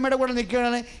അമ്മായിയമ്മയുടെ കൂടെ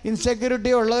നിൽക്കുകയാണെങ്കിൽ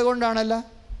ഇൻസെക്യൂരിറ്റി ഉള്ളത് കൊണ്ടാണല്ലോ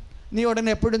നീ ഉടനെ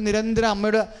എപ്പോഴും നിരന്തരം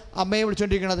അമ്മയെ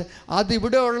വിളിച്ചുകൊണ്ടിരിക്കണത്.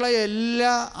 അതിവിടെ ഉള്ള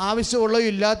എല്ലാ ആവശ്യമുള്ളതും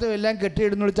ഇല്ലാത്തതും എല്ലാം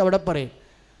കെട്ടിയിടുന്നു വിളിച്ച് അവിടെ പറയും.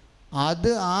 അത്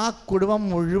ആ കുടുംബം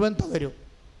മുഴുവൻ തകരും.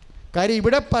 കാര്യം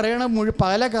ഇവിടെ പറയണ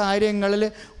പല കാര്യങ്ങളിൽ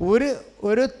ഒരു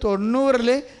 100ൽ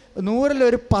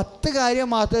ഒരു 10 കാര്യം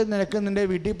മാത്രമേ നിനക്ക് നിൻ്റെ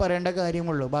വീട്ടിൽ പറയേണ്ട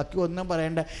കാര്യമുള്ളൂ. ബാക്കി ഒന്നും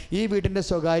പറയേണ്ട. ഈ വീട്ടിൻ്റെ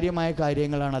സ്വകാര്യമായ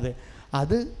കാര്യങ്ങളാണത്.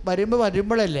 അത്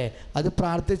വരുമ്പോഴല്ലേ അത്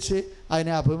പ്രാർത്ഥിച്ച്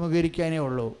അതിനെ അഭിമുഖീകരിക്കാനേ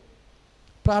ഉള്ളൂ.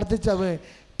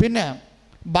 പിന്നെ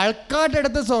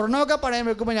ബൾക്കായിട്ടെടുത്ത് സ്വർണ്ണമൊക്കെ പണയം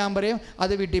വെക്കുമ്പോൾ ഞാൻ പറയും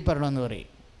അത് വീട്ടിൽ പറയണമെന്ന് പറയും.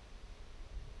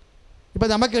 ഇപ്പം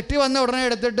നമ്മൾ കെട്ടി വന്ന ഉടനെ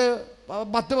എടുത്തിട്ട്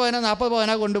 10 പവനോ 40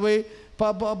 പവനോ കൊണ്ടുപോയി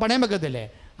പണയം വെക്കത്തില്ലേ?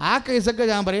 ആ കേസൊക്കെ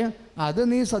ഞാൻ പറയും അത്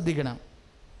നീ ശ്രദ്ധിക്കണം.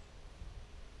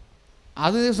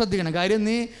 കാര്യം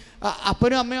നീ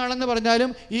അപ്പനും അമ്മയാണെന്ന് പറഞ്ഞാലും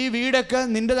ഈ വീടൊക്കെ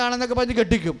നിൻ്റെതാണെന്നൊക്കെ പറഞ്ഞ്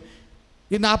കെട്ടിക്കും.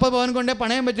 ഈ 40 പവൻ കൊണ്ട്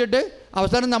പണയം വെച്ചിട്ട്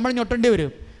അവസാനം നമ്മൾ ഞൊട്ടേണ്ടി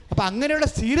വരും. അപ്പം അങ്ങനെയുള്ള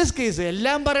സീരിയസ് കേസ്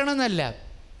എല്ലാം പറയണമെന്നല്ല.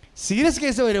 സീരിയസ്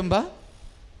കേസ് വരുമ്പോൾ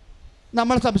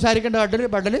നമ്മൾ സംസാരിക്കേണ്ട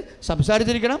പാട്ടിൽ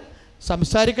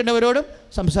സംസാരിക്കേണ്ടവരോടും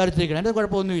സംസാരിച്ചിരിക്കണം. അതിൻ്റെ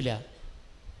കുഴപ്പമൊന്നുമില്ല.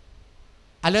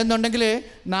 അല്ലെന്നുണ്ടെങ്കിൽ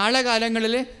നാളെ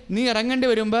കാലങ്ങളിൽ നീ ഇറങ്ങേണ്ടി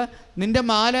വരുമ്പോൾ നിൻ്റെ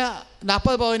മാല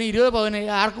 40 പവന് 20 പവന്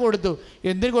ആർക്ക് കൊടുത്തു,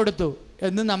 എന്തിന് കൊടുത്തു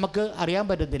എന്ന് നമുക്ക് അറിയാൻ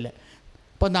പറ്റത്തില്ല.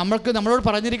 അപ്പോൾ നമ്മളോട്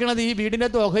പറഞ്ഞിരിക്കുന്നത് ഈ വീടിൻ്റെ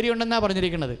അകത്ത് ഓഹരി ഉണ്ടെന്നാണ്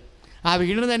പറഞ്ഞിരിക്കുന്നത്. ആ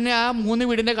വീടിന് തന്നെ ആ 3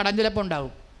 വീടിൻ്റെ കടം ചിലപ്പോൾ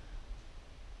ഉണ്ടാവും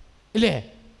ഇല്ലേ?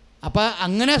 അപ്പോൾ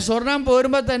അങ്ങനെ സ്വർണം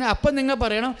പോരുമ്പോൾ തന്നെ അപ്പം നിങ്ങൾ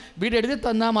പറയണം വീട് എഴുതി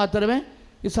തന്നാൽ മാത്രമേ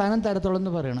ഈ സാധനം തരത്തുള്ളൂ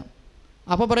എന്ന് പറയണം.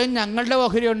 അപ്പോൾ പറയും ഞങ്ങളുടെ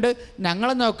ഓഹരിയുണ്ട്,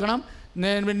 ഞങ്ങളെ നോക്കണം.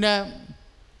 പിന്നെ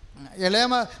ഇളയ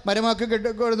മരുമക്ക്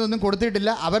ഒന്നും കൊടുത്തിട്ടില്ല,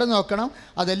 അവരെ നോക്കണം.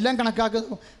 അതെല്ലാം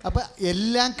കണക്കാക്കുന്നു. അപ്പം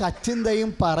എല്ലാം കച്ചിന്തയും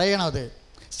പറയണത്.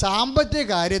 സാമ്പത്തിക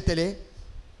കാര്യത്തിൽ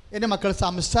എൻ്റെ മക്കൾ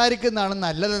സംസാരിക്കുന്നതാണ്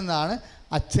നല്ലതെന്നാണ്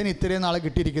അച്ഛന് ഇത്രയും നാളെ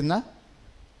കിട്ടിയിരിക്കുന്ന.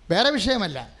 വേറെ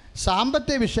വിഷയമല്ല.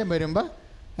 സാമ്പത്തിക വിഷയം വരുമ്പോൾ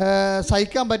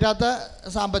സഹിക്കാൻ പറ്റാത്ത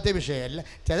സാമ്പത്തിക വിഷയമല്ല.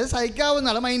 ചിലത്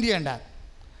സഹിക്കാവുന്നതാണ്, മൈൻഡ് ചെയ്യേണ്ട.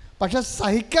 പക്ഷെ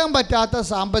സഹിക്കാൻ പറ്റാത്ത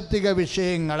സാമ്പത്തിക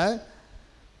വിഷയങ്ങൾ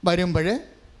വരുമ്പോൾ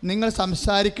നിങ്ങൾ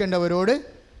സംസാരിക്കേണ്ടവരോട്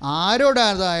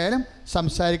ആരോടായാലും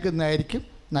സംസാരിക്കുന്നതായിരിക്കും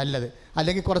നല്ലത്.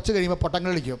 അല്ലെങ്കിൽ കുറച്ച് കഴിയുമ്പോൾ പൊട്ടം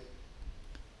കളിക്കും.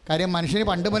 കാര്യം മനുഷ്യന്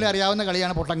പണ്ട് മുതലേ അറിയാവുന്ന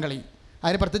കളിയാണ് പൊട്ടം കളി.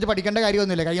 അതിന് പ്രത്യേകിച്ച് പഠിക്കേണ്ട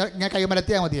കാര്യമൊന്നുമില്ല. ഇങ്ങനെ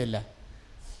കൈമലത്തിയാൽ മതിയല്ല.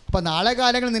 അപ്പോൾ നാളെ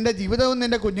കാലങ്ങളിൽ നിൻ്റെ ജീവിതവും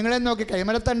നിൻ്റെ കുഞ്ഞുങ്ങളെ നോക്കി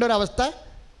കൈമലത്തേണ്ട ഒരു അവസ്ഥ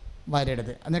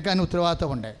വരരുത്. അതിനൊക്കെ അതിന്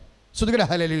ഉത്തരവാദിത്വമുണ്ട്. ശ്രുതികട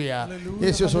ഹല്ലേലൂയ.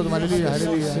 യേശു സ്തോത്രം. ഹല്ലേലൂയ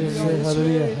ഹല്ലേലൂയ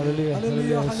ഹല്ലേലൂയ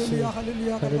ഹല്ലേലൂയ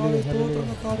ഹല്ലേലൂയ.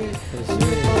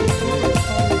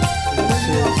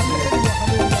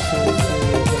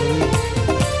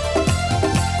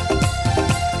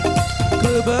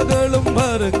 കൃപകളും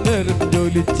വരങ്ങളും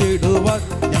ജ്വലിച്ചിടുവാൻ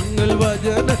ഞങ്ങൾ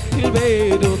വചനത്തിൽ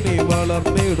വേരൂന്നി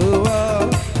വളർന്നിടുവാൻ.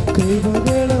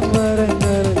 കൃപകളും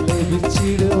വരങ്ങളും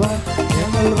ലഭിച്ചിടുവാൻ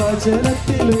ഞങ്ങൾ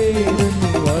വചനത്തിൽ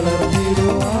വേരൂന്നി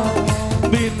വളർന്നിടുവാൻ.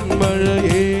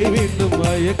 പിന്മഴയെ വീണ്ടും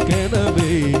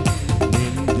മയക്കണമേ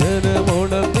നിൻ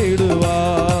ജനമുണർന്നിടുവാൻ.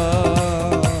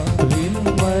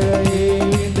 പിന്മഴയെ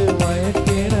വീണ്ടും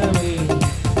മയക്കണമേ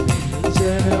നിൻ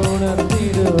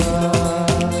ജനമുണർന്നിടുവാൻ.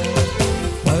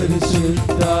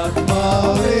 പരിശുദ്ധാത്മാവേ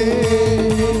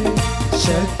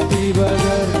ശക്തി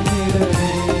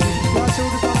പകർന്നിടണേ.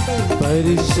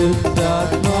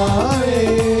 പരിശുദ്ധാത്മാവേ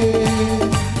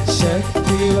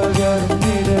ശക്തി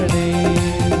പകർന്നിടണേ.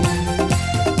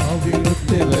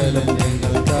 അവിടുത്തെ ബലം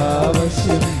ഞങ്ങൾക്ക്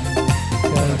ആവശ്യം.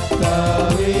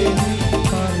 കർത്താവേ നീ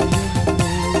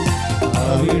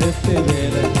അവിടുത്തെ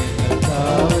ബലം ഞങ്ങൾക്ക്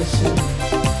ആവശ്യം.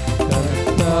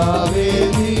 കർത്താവേ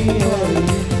നീ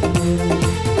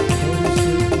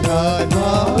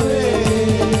പരിശുദ്ധാത്മാവേ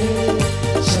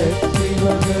ശക്തി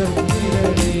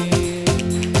പകർന്നിടണേ.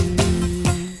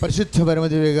 പരിശുദ്ധ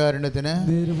പരമദിവ്യകാരുണ്യത്തിന്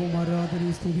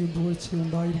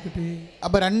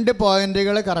അപ്പോൾ 2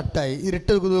 പോയിന്റുകൾ കറക്റ്റായി.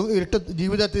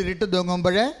 ജീവിതത്തിൽ ഇരുട്ട്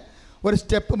തൂങ്ങുമ്പോൾ ഒരു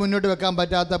സ്റ്റെപ്പ് മുന്നോട്ട് വെക്കാൻ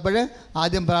പറ്റാത്തപ്പോൾ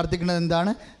ആദ്യം പ്രാർത്ഥിക്കേണ്ടത്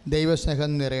എന്താണ്? ദൈവസ്നേഹം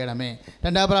നിറയണമേ.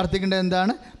 രണ്ടാമത് പ്രാർത്ഥിക്കേണ്ടത്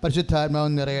എന്താണ്? പരിശുദ്ധാത്മാവ്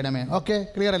നിറയണമേ. ഓക്കെ,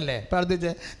 ക്ലിയർ അല്ലേ?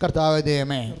 പ്രാർത്ഥിച്ച് കർത്താവേ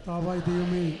ദൈവമേ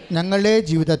ഞങ്ങളുടെ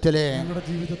ജീവിതത്തിലെ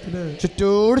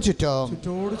ചുറ്റോട്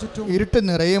ചുറ്റും ഇരുട്ട്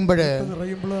നിറയുമ്പോൾ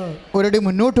ഒരടി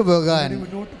മുന്നോട്ട് പോകാൻ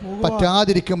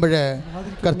പറ്റാതിരിക്കുമ്പോൾ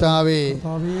കർത്താവേ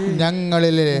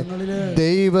ഞങ്ങളിലെ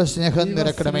ദൈവസ്നേഹം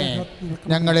നിറക്കണമേ.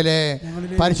 ഞങ്ങളിലെ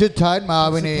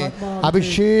പരിശുദ്ധാത്മാവിനെ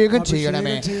അഭിഷേകം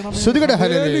ചെയ്യണമേ. സ്തുതികട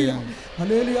ഹല്ലേലൂയ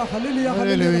ഹല്ലേലൂയ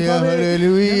ഹല്ലേലൂയ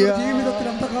ഹല്ലേലൂയ ജീവിതത്തിൽ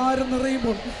അന്ധകാരം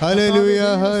നിറയുമ്പോൾ ഹല്ലേലൂയ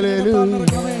ഹല്ലേലൂയ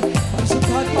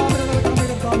പരിശുദ്ധാത്മാവിനെ നിറയ്ക്കണമേ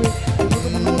കർത്താവേ.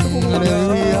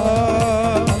 ഹല്ലേലൂയ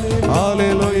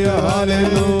ഹല്ലേലൂയ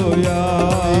ഹല്ലേലൂയ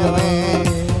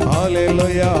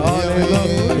ഹല്ലേലൂയ ഹല്ലേലൂയ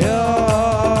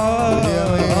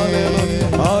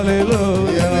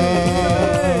ഹല്ലേലൂയ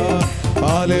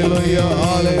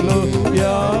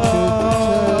hallelujah,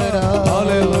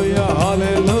 hallelujah,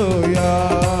 hallelujah,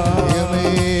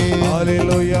 hallelujah,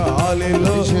 hallelujah,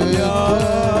 hallelujah,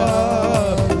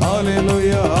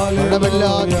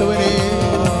 ഇടമില്ലാത്തവനെ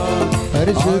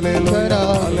പരിശുദ്ധനാ,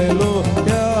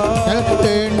 ഞങ്ങൾക്ക്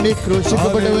വേണ്ടി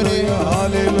ക്രൂശിക്കപ്പെട്ടവനെ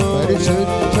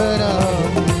പരിശുദ്ധനാ.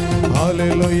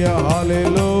 hallelujah,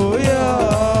 hallelujah,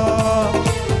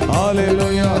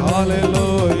 hallelujah,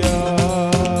 hallelujah.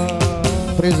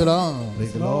 Praise the Lord.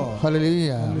 Praise the Lord.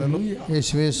 ഹല്ലേലൂയ. ഹല്ലേലൂയ.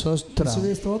 യേശുവേ സ്തോത്രം,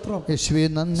 യേശുവേ സ്തോത്രം, യേശുവേ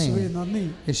നന്ദി, യേശുവേ നന്ദി,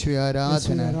 യേശുവേ ആരാധന.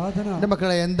 യേശുവേ ആരാധന. എൻ്റെ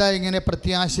മക്കളെ, എന്താ ഇങ്ങനെ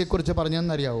പ്രത്യാശയെക്കുറിച്ച്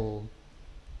പറഞ്ഞെന്നറിയാവോ?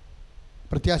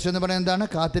 പ്രത്യാശ എന്ന് പറയുന്നത് എന്താണ്?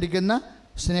 കാത്തിരിക്കുന്ന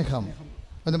സ്നേഹം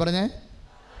എന്ന് പറഞ്ഞേ.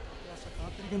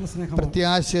 കാത്തിരിക്കുന്ന സ്നേഹം.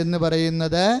 പ്രത്യാശ എന്ന്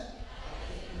പറയുന്നത്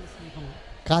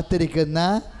കാത്തിരിക്കുന്ന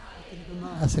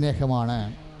സ്നേഹമാണ്.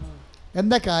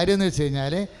 എന്താ കാര്യം എന്ന് വെച്ച്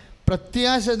കഴിഞ്ഞാൽ,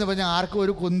 പ്രത്യാശ എന്ന് പറഞ്ഞാൽ ആർക്കും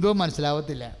ഒരു കുന്തവും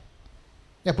മനസ്സിലാവത്തില്ല.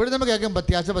 എപ്പോഴും നമ്മൾ കേൾക്കും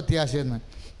പ്രത്യാശ എന്ന്.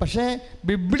 പക്ഷേ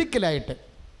ബിബ്ലിക്കലായിട്ട്,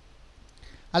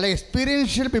 അല്ല,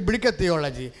 എക്സ്പീരിയൻഷ്യൽ ബിബ്ലിക്കൽ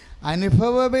തിയോളജി,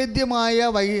 അനുഭവവേദ്യമായ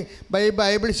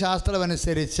ബൈബിൾ ശാസ്ത്രം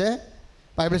അനുസരിച്ച്,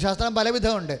 ബൈബിൾ ശാസ്ത്രം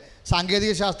പലവിധമുണ്ട്,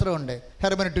 സാങ്കേതിക ശാസ്ത്രമുണ്ട്,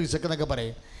 ഹെർമനറ്റിക്സ് ഒക്കെ എന്നൊക്കെ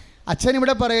പറയും. അച്ഛൻ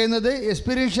ഇവിടെ പറയുന്നത്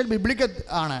എക്സ്പീരിയൻഷ്യൽ ബിബ്ലിക്കൽ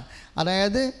ആണ്.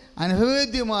 അതായത്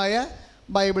അനുഭവവേദ്യമായ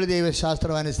ബൈബിൾ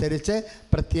ദൈവശാസ്ത്രം അനുസരിച്ച്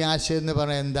പ്രത്യാശ എന്ന്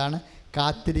പറയുന്നത് എന്താണ്?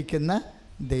 കാത്തിരിക്കുന്ന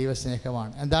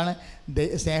ദൈവസ്നേഹമാണ്. എന്താണ്?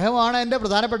 സ്നേഹമാണ് എൻ്റെ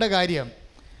പ്രധാനപ്പെട്ട കാര്യം.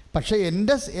 പക്ഷേ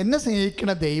എന്നെ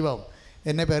സ്നേഹിക്കുന്ന ദൈവം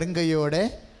എന്നെ വെറും കൈയോടെ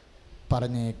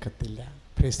പറഞ്ഞേക്കത്തില്ല.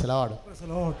 പ്രൈസ് ദി ലോർഡ്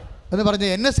എന്ന് പറഞ്ഞ്,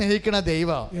 എന്നെ സ്നേഹിക്കുന്ന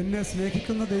ദൈവം, എന്നെ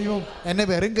സ്നേഹിക്കുന്ന ദൈവം എന്നെ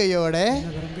വെറും കൈയോടെ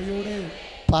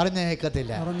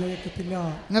പറഞ്ഞേക്കത്തില്ല.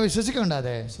 നിങ്ങൾ വിശ്വസിക്കണ്ട?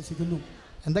 അതെ, വിശ്വസിക്കുന്നു.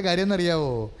 എന്താ കാര്യം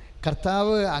എന്നറിയാവോ?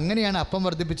 കർത്താവ് അങ്ങനെയാണ് അപ്പം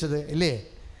വർദ്ധിപ്പിച്ചത്, ഇല്ലേ?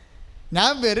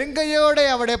 ഞാൻ വെറും കൈയോടെ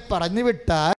അവിടെ പറഞ്ഞു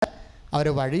വിട്ടാൽ അവർ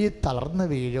വഴി തളർന്നു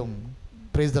വീഴും.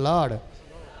 Price the Lord.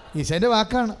 ഈശോന്റെ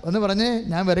വാക്കാണ്. ഒന്ന് പറഞ്ഞ്,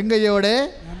 ഞാൻ വെറും കൈയോടെ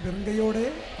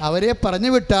അവരെ പറഞ്ഞു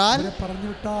വിട്ടാൽ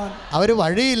അവർ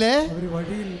വഴിയിൽ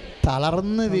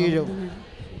തളർന്നു വീഴും.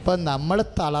 ഇപ്പം നമ്മൾ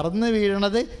തളർന്നു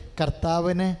വീഴണത്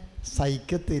കർത്താവിന്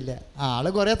സഹിക്കത്തില്ല. ആള്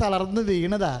കുറേ തളർന്ന്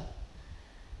വീണതാ.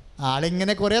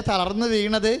 ആളിങ്ങനെ കുറേ തളർന്ന്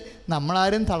വീണത്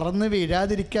നമ്മളാരും തളർന്ന്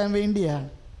വീഴാതിരിക്കാൻ വേണ്ടിയാണ്,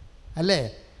 അല്ലേ?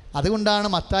 അതുകൊണ്ടാണ്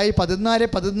മത്തായി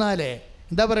 14:14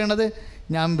 എന്താ പറയണത്?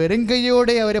 ഞാൻ വെറും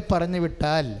കൈയോടെ അവരെ പറഞ്ഞു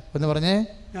വിട്ടാൽ, എന്ന് പറഞ്ഞേ,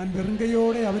 ഞാൻ വെറും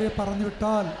കൈയോടെ അവരെ പറഞ്ഞു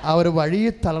വിട്ടാൽ അവർ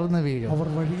വഴിയിൽ തളർന്നു വീഴും. അവർ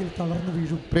വഴിയിൽ തളർന്നു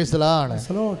വീഴും. Price the Lord.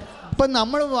 അപ്പം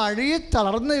നമ്മൾ വഴിയിൽ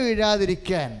തളർന്നു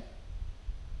വീഴാതിരിക്കാൻ,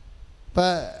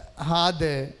 ഇപ്പം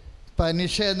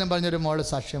നിഷ എന്നും പറഞ്ഞൊരു മോള്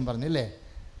സാക്ഷ്യം പറഞ്ഞില്ലേ?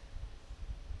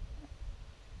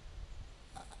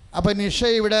 അപ്പം നിഷ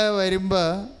ഇവിടെ വരുമ്പോൾ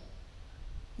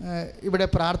ഇവിടെ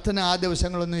പ്രാർത്ഥന ആ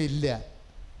ദിവസങ്ങളൊന്നും ഇല്ല.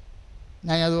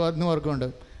 ഞാൻ അത് ഒന്നും ഓർക്കുന്നുണ്ട്.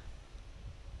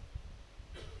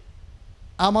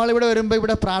 ആ മോളിവിടെ വരുമ്പോൾ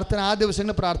ഇവിടെ പ്രാർത്ഥന ആ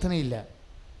ദിവസങ്ങളിൽ പ്രാർത്ഥനയില്ല.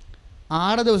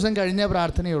 6 ദിവസം കഴിഞ്ഞേ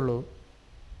പ്രാർത്ഥനയുള്ളൂ.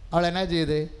 അവൾ എന്നാ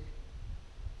ചെയ്ത്?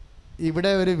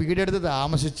 ഇവിടെ ഒരു വീടെടുത്ത്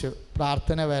താമസിച്ചു,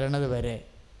 പ്രാർത്ഥന വരണത് വരെ.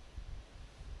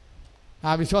 ആ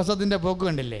വിശ്വാസത്തിൻ്റെ പോക്ക്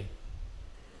കണ്ടില്ലേ?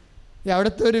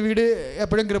 അവിടുത്തെ ഒരു വീട്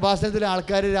എപ്പോഴും കൃപാസനത്തിലെ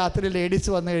ആൾക്കാർ രാത്രി ലേഡീസ്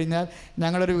വന്നു കഴിഞ്ഞാൽ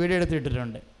ഞങ്ങളൊരു വീട്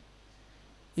എടുത്തിട്ടിട്ടുണ്ട്.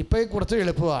 ഇപ്പോൾ കുറച്ച്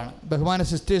എളുപ്പമാണ്. ബഹുമാന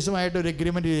സിസ്റ്റേഴ്സുമായിട്ട് ഒരു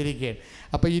എഗ്രിമെൻറ്റ് ചെയ്തിരിക്കുകയാണ്.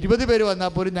 അപ്പോൾ 20 പേര് വന്നാൽ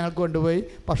പോലും ഞങ്ങൾക്ക് കൊണ്ടുപോയി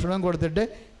ഭക്ഷണം കൊടുത്തിട്ട്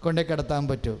കൊണ്ടേ കിടത്താൻ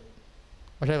പറ്റും.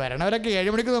 പക്ഷേ വരണവരൊക്കെ 7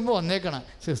 മണിക്ക് മുമ്പ് വന്നേക്കണം.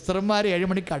 സിസ്റ്റർമാർ 7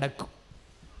 മണിക്ക് അടക്കും.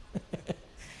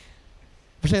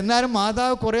 പക്ഷെ എന്നാലും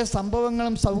മാതാവ് കുറേ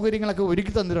സംഭവങ്ങളും സൗകര്യങ്ങളൊക്കെ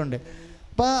ഒരുക്കി തന്നിട്ടുണ്ട്.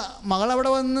 അപ്പോൾ മകളവിടെ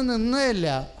വന്ന് നിന്നതല്ല,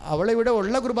 അവളിവിടെ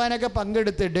ഉള്ള കുർബാനയൊക്കെ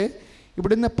പങ്കെടുത്തിട്ട്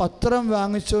ഇവിടുന്ന് പത്രം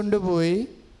വാങ്ങിച്ചുകൊണ്ട് പോയി.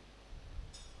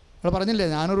 അവൾ പറഞ്ഞില്ലേ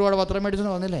 400 രൂപയുടെ പത്രം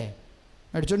മേടിച്ചുകൊണ്ട് വന്നില്ലേ?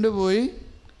 മേടിച്ചുകൊണ്ട് പോയി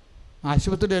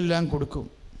ആശുപത്രിയിലെല്ലാം കൊടുക്കും.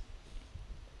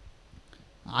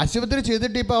 ആശുപത്രി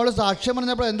ചെയ്തിട്ട് ഇപ്പോൾ അവൾ സാക്ഷ്യം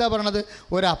പറഞ്ഞപ്പോൾ എന്താ പറയണത്?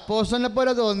 ഒരു അപ്പോസ്തലനെ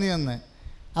പോലെ തോന്നിയെന്ന്.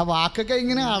 ആ വാക്കൊക്കെ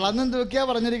ഇങ്ങനെ അളന്നും തൂക്കിയാണ്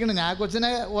പറഞ്ഞിരിക്കുന്നത്. ഞാൻ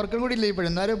കൊച്ചിനെ ഓർക്കണം കൂടി ഇല്ല ഇപ്പോഴും,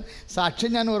 എന്നാലും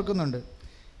സാക്ഷ്യം ഞാൻ ഓർക്കുന്നുണ്ട്.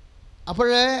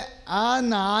 അപ്പോഴേ ആ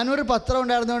 400 പത്രം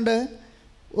ഉണ്ടായിരുന്നുകൊണ്ട്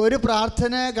ഒരു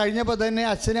പ്രാർത്ഥന കഴിഞ്ഞപ്പോൾ തന്നെ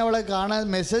അച്ഛനെ അവളെ കാണാൻ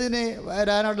മെസ്സേജിന്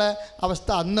വരാനുള്ള അവസ്ഥ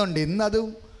അന്നുണ്ട്. ഇന്നതും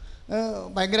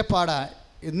ഭയങ്കര പാടാണ്.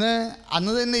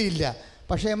 അന്ന് തന്നെ ഇല്ല.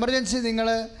 പക്ഷേ എമർജൻസി നിങ്ങൾ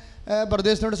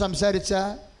ബ്രദേഴ്സിനോട് സംസാരിച്ച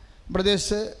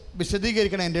ബ്രദേഴ്സ്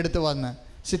വിശദീകരിക്കണം, എൻ്റെ അടുത്ത് വന്ന്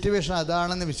സിറ്റുവേഷൻ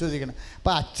അതാണെന്ന് വിശ്വസിക്കണം.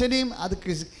 അപ്പോൾ അച്ഛനെയും അത്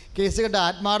കേസ് കേട്ട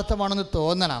ആത്മാർത്ഥമാണെന്ന്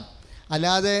തോന്നണം.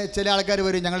 അല്ലാതെ ചില ആൾക്കാർ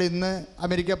വരും, ഞങ്ങൾ ഇന്ന്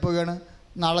അമേരിക്ക പോവുകയാണ്,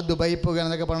 നാളെ ദുബായി പോവുകയാണ്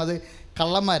എന്നൊക്കെ പറഞ്ഞത്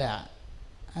കള്ളന്മാരാണ്.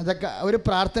 അതൊക്കെ ഒരു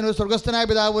പ്രാർത്ഥന, ഒരു സ്വർഗസ്ഥനായ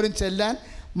പിതാവ് പോലും ചെല്ലാൻ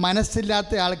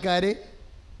മനസ്സില്ലാത്ത ആൾക്കാർ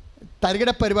തരികിട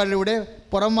പരിപാടിയിലൂടെ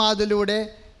പുറം വാതിലൂടെ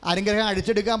അനുഗ്രഹം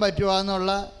അടിച്ചെടുക്കാൻ പറ്റുമോ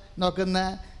എന്നുള്ള നോക്കുന്ന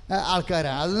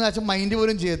ആൾക്കാരാണ്. അതെന്ന് വെച്ചാൽ മൈൻഡ്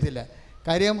പോലും ചെയ്യത്തില്ല.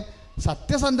 കാര്യം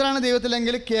സത്യസന്ധനാണ്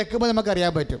ദൈവത്തിലെങ്കിൽ കേൾക്കുമ്പോൾ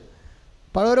നമുക്കറിയാൻ പറ്റും.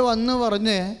 പലവർ വന്ന്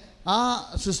പറഞ്ഞ് ആ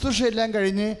ശുശ്രൂഷയെല്ലാം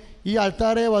കഴിഞ്ഞ് ഈ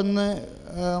ആൾക്കാരെ വന്ന്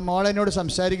മോളെന്നോട്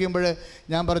സംസാരിക്കുമ്പോൾ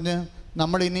ഞാൻ പറഞ്ഞു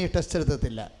നമ്മളിനി ടെസ്റ്റ്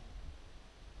എടുത്തിട്ടില്ല.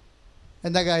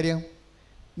 എന്താ കാര്യം?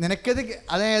 നിനക്കത്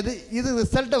അതായത് ഇത്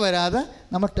റിസൾട്ട് വരാതെ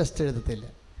നമ്മൾ ടെസ്റ്റ് എഴുതത്തില്ല,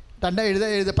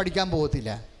 പഠിക്കാൻ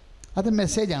പോകത്തില്ല. അത്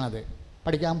മെസ്സേജാണത്,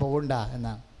 പഠിക്കാൻ പോകണ്ട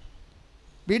എന്നാണ്.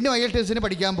 വീണ്ടും IELTS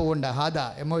പഠിക്കാൻ പോകണ്ട, ഹാദാ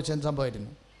MOHN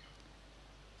സംഭവമായിരുന്നു.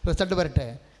 റിസൾട്ട് വരട്ടെ.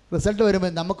 റിസൾട്ട്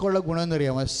വരുമ്പോൾ നമുക്കുള്ള ഗുണമെന്ന്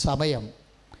അറിയാമോ? സമയം.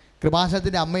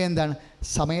 കൃപാസനത്തിൻ്റെ അമ്മ എന്താണ്?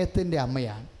 സമയത്തിൻ്റെ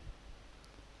അമ്മയാണ്.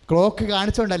 ക്ലോക്ക്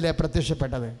കാണിച്ചുകൊണ്ടല്ലേ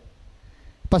പ്രത്യക്ഷപ്പെട്ടത്.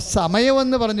 ഇപ്പം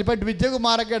സമയമെന്ന് പറഞ്ഞു. ഇപ്പം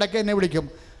വിജയകുമാറൊക്കെ ഇടയ്ക്ക് എന്നെ വിളിക്കും,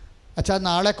 അച്ഛാ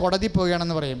നാളെ കോടതി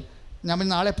പോവുകയാണെന്ന് പറയും. ഞാൻ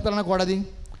നാളെ എപ്പോഴാണ് കോടതി?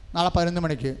 നാളെ 11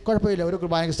 മണിക്ക്. കുഴപ്പമില്ല, ഒരു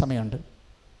കുർബാനയ്ക്ക് സമയമുണ്ട്.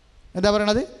 എന്താ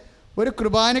പറയണത്? ഒരു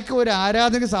കുർബാനയ്ക്ക്, ഒരു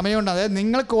ആരാധനയ്ക്ക് സമയമുണ്ട്. അതായത്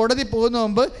നിങ്ങൾ കോടതി പോകുന്ന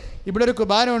മുമ്പ് ഇവിടെ ഒരു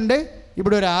കുർബാന ഉണ്ട്,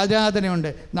 ഇവിടെ ഒരു ആരാധനയുണ്ട്,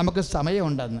 നമുക്ക്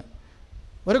സമയമുണ്ടെന്ന്.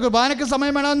 ഒരു കുർബാനയ്ക്ക്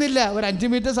സമയം വേണമെന്നില്ല, ഒരു 5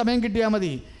 മിനിറ്റ് സമയം കിട്ടിയാൽ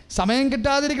മതി. സമയം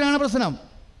കിട്ടാതിരിക്കലാണ് പ്രശ്നം.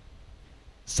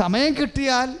 സമയം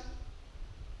കിട്ടിയാൽ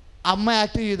അമ്മ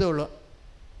ആക്ട്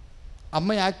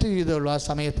ചെയ്തോളൂ ആ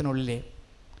സമയത്തിനുള്ളിൽ.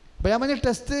 അപ്പോൾ ഞാൻ പറഞ്ഞ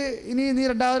ടെസ്റ്റ് ഇനി നീ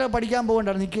രണ്ടാമത് പഠിക്കാൻ പോകണ്ട,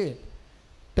 നിൽക്ക്,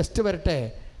 ടെസ്റ്റ് വരട്ടെ.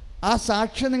 ആ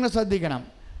സാക്ഷ്യം നിങ്ങൾ ശ്രദ്ധിക്കണം.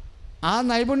 ആ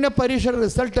നൈപുണ്യ പരീക്ഷ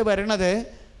റിസൾട്ട് വരണത്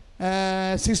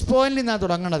 6 പോയിന്റിൽ നിന്നാണ്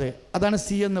തുടങ്ങണത്. അതാണ് C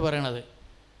എന്ന് പറയണത്.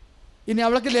 ഇനി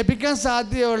അവൾക്ക് ലഭിക്കാൻ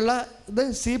സാധ്യതയുള്ള ഇത്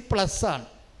C+ ആണ്.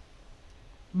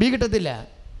 B കിട്ടത്തില്ല.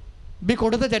 B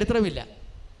കൊടുത്ത ചരിത്രമില്ല.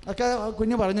 ഒക്കെ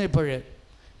കുഞ്ഞ് പറഞ്ഞു ഇപ്പോഴേ.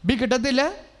 B കിട്ടത്തില്ല.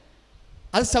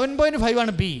 അത് 7.5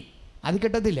 ആണ് B. അത്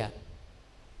കിട്ടത്തില്ല.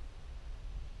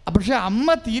 പക്ഷെ അമ്മ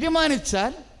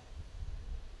തീരുമാനിച്ചാൽ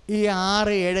ഈ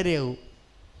 6-7 ആവും.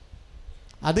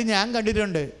 അത് ഞാൻ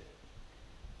കണ്ടിട്ടുണ്ട്.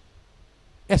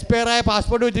 എക്സ്പയറായ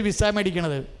പാസ്പോർട്ട് വെച്ച് വിസ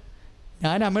മേടിക്കണത്.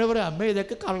 ഞാൻ അമ്മയോട് പറയും, അമ്മ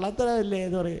ഇതൊക്കെ കള്ളത്തരമല്ലേ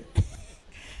എന്ന് പറയും.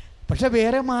 പക്ഷെ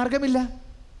വേറെ മാർഗമില്ല,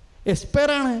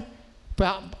 എക്സ്പയറാണ്.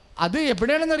 അത്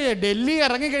എവിടെയാണെന്നറിയാം, ഡൽഹി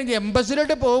ഇറങ്ങിക്കഴിഞ്ഞ്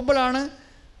എംബസിലോട്ട് പോകുമ്പോഴാണ്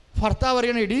ഭർത്താവ്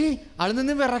പറയണേ, ഇടി അവിടെ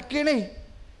നിന്ന് വിറക്കണേ,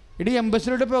 ഇടി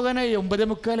എംബസിലോട്ട് പോകാനായി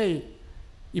 9:45.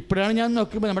 ഇപ്പോഴാണ് ഞാൻ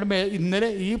നോക്കുമ്പോൾ നമ്മുടെ ഇന്നലെ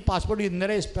ഈ പാസ്പോർട്ട്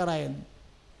ഇന്നലെ എക്സ്പയർ ആയെന്ന്.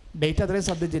 ഡേറ്റ് അത്രയും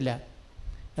ശ്രദ്ധിച്ചില്ല.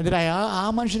 എന്നിട്ട് ആ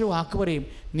മനുഷ്യന് വാക്ക് പറയും,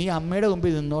 നീ അമ്മയുടെ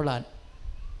മുമ്പിൽ നിന്നോളാൻ,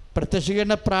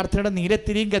 പ്രത്യക്ഷീകരണ പ്രാർത്ഥനയുടെ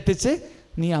നീലത്തിരിയും കത്തിച്ച്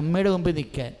നീ അമ്മയുടെ മുമ്പിൽ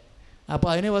നിൽക്കാൻ. അപ്പോൾ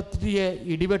അതിന് പറ്റിയ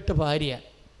ഇടിവെട്ട് ഭാര്യ.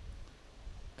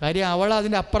 കാര്യം അവൾ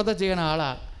അതിൻ്റെ അപ്പുറത്തെ ചെയ്യണ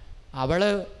ആളാണ്. അവൾ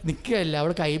നിൽക്കുകയല്ല,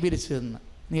 അവൾ കൈപിരിച്ച് നിന്ന്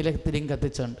നീലത്തിരിയും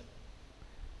കത്തിച്ചുണ്ട്.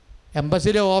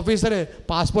 എംബസിയിലെ ഓഫീസർ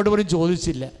പാസ്പോർട്ട് പോലും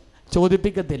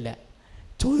ചോദിപ്പിക്കത്തില്ല.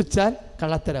 ചോദിച്ചാൽ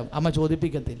കള്ളത്തരം. അമ്മ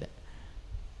ചോദിപ്പിക്കത്തില്ല.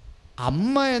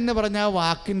 അമ്മ എന്ന് പറഞ്ഞ ആ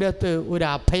വാക്കിൻ്റെ അകത്ത് ഒരു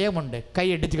അഭയമുണ്ട്. കൈ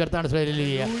അടിച്ച് കിടത്താണ്.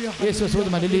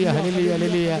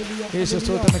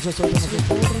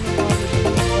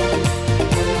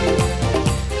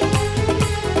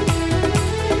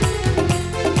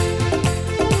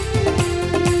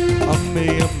 അമ്മേ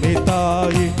അമ്മേ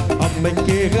തായേ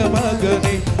അമ്മയ്ക്കേക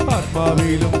മകനെ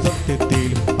ആത്മാവിലും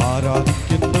സത്യത്തിലും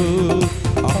ആരാധിക്കുന്നു.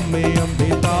 അമ്മേ അമ്മേ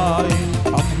തായേ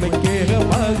അമ്മയ്ക്കേക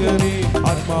മകനെ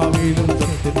ആത്മാവിലും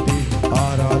സത്യത്തിൽ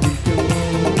ആരാധിക്കുന്നു.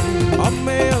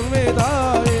 അമ്മേ അമ്മേ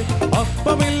തായേ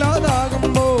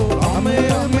അപ്പമില്ലാതാകുമ്പോൾ, അമ്മേ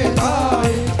അമ്മേ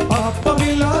തായേ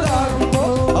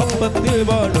അപ്പമില്ലാതാകുമ്പോൾ അപ്പത്തിൽ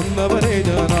വാഴുന്നവരെ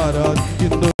ഞാൻ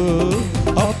ആരാധിക്കുന്നു.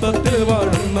 അപ്പത്തിൽ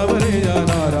വാഴുന്നവരെ ഞാൻ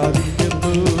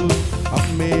ആരാധിക്കുന്നു.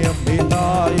 അമ്മേ അമ്മേ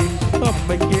തായേ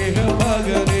അമ്മയ്ക്കേക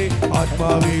മകനെ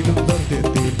ആത്മാവിലും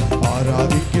സത്യത്തിൽ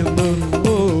ആരാധിക്കുന്നു.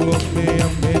 ഓ അമ്മേ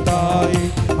അമ്മേ തായേ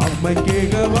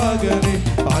അമ്മയ്ക്കേക മകനെ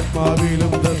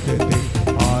ആത്മാവിലും സത്യത്തിൽ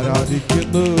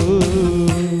ആരാധിക്കുന്നു.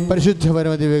 പരിശുദ്ധ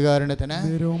പരമദിവ്യകാരുണ്യത്തിന്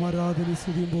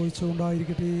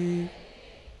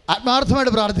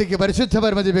ആത്മാർത്ഥമായിട്ട് പ്രാർത്ഥിക്കുക. പരിശുദ്ധ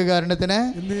പരമദിവ്യകാരുണ്യത്തിന്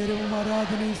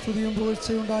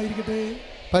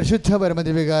പരിശുദ്ധ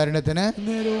പരമദിവ്യകാരുണ്യത്തിന്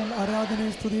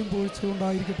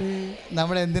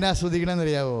നമ്മൾ എന്തിനാ സ്തുതിക്കണമെന്ന്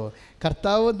അറിയാവോ?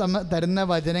 കർത്താവ് തരുന്ന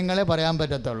വചനങ്ങളെ പറയാൻ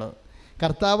പറ്റത്തുള്ളൂ.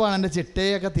 കർത്താവാണ് എൻ്റെ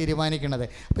ചിട്ടയൊക്കെ തീരുമാനിക്കുന്നത്.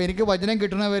 അപ്പോൾ എനിക്ക് വചനം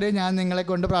കിട്ടുന്നവരെ ഞാൻ നിങ്ങളെ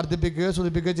കൊണ്ട് പ്രാർത്ഥിപ്പിക്കുകയോ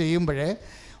സ്തുതിപ്പിക്കുകയോ ചെയ്യുമ്പോഴേ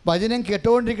വചനം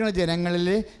കേട്ടുകൊണ്ടിരിക്കുന്ന ജനങ്ങളിൽ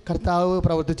കർത്താവ്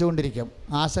പ്രവർത്തിച്ചുകൊണ്ടിരിക്കും.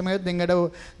 ആ സമയത്ത് നിങ്ങളുടെ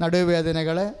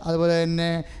നടുവേദനകൾ, അതുപോലെ തന്നെ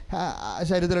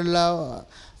ശരീരത്തിലുള്ള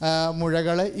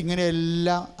മുഴകൾ,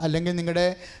 ഇങ്ങനെയെല്ലാം, അല്ലെങ്കിൽ നിങ്ങളുടെ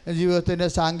ജീവിതത്തിൻ്റെ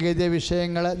സാങ്കേതിക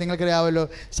വിഷയങ്ങൾ നിങ്ങൾക്കറിയാമല്ലോ.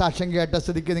 സാക്ഷ്യം കേട്ട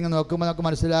സ്ഥിതിക്ക് നിങ്ങൾ നോക്കുമ്പോൾ നമുക്ക്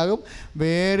മനസ്സിലാകും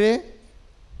വേറെ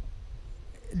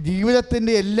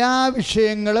ജീവിതത്തിൻ്റെ എല്ലാ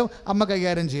വിഷയങ്ങളും അമ്മ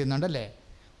കൈകാര്യം ചെയ്യുന്നുണ്ടല്ലേ.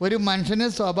 ഒരു മനുഷ്യന്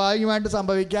സ്വാഭാവികമായിട്ട്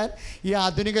സംഭവിക്കാൻ ഈ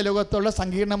ആധുനിക ലോകത്തുള്ള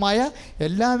സങ്കീർണമായ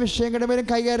എല്ലാ വിഷയങ്ങളുടെ മേലും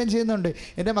കൈകാര്യം ചെയ്യുന്നുണ്ട്.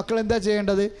 എൻ്റെ മക്കൾ എന്താ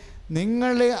ചെയ്യേണ്ടത്?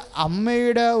 നിങ്ങൾ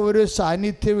അമ്മയുടെ ഒരു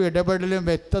സാന്നിധ്യവും ഇടപെടലും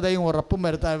വ്യക്തതയും ഉറപ്പും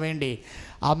വരുത്താൻ വേണ്ടി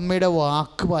അമ്മയുടെ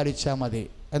വാക്ക് പാലിച്ചാൽ മതി.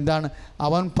 എന്താണ്?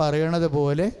 അവൻ പറയണത്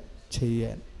പോലെ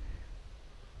ചെയ്യാൻ.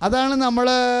 അതാണ് നമ്മൾ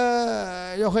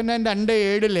യോഹന്നാൻ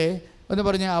 2:7 എന്ന്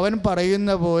പറഞ്ഞ് അവൻ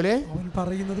പറയുന്നത്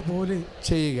പോലെ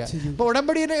ചെയ്യുക. അപ്പോൾ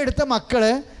ഉടമ്പടിയിൽ എടുത്ത മക്കൾ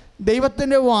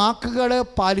ദൈവത്തിൻ്റെ വാക്കുകൾ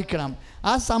പാലിക്കണം.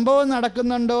 ആ സംഭവം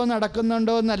നടക്കുന്നുണ്ടോ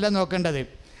എന്നല്ല നോക്കേണ്ടത്,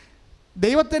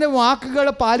 ദൈവത്തിൻ്റെ വാക്കുകൾ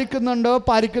പാലിക്കുന്നുണ്ടോ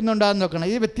എന്ന് നോക്കണം.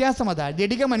 ഈ വ്യത്യാസം അതാണ്.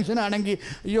 ജഡിക മനുഷ്യനാണെങ്കിൽ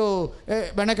അയ്യോ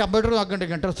വേണേൽ കമ്പ്യൂട്ടർ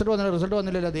നോക്കണ്ടിരിക്കും, റിസൾട്ട്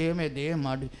വന്നില്ലല്ലോ, ദൈവം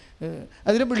മാടി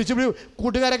അതിനെ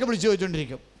കൂട്ടുകാരൊക്കെ വിളിച്ചു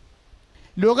ചോദിച്ചുകൊണ്ടിരിക്കും.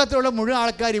 ലോകത്തിലുള്ള മുഴുവൻ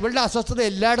ആൾക്കാർ ഇവളുടെ അസ്വസ്ഥത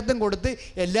എല്ലായിടത്തും കൊടുത്ത്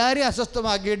എല്ലാവരെയും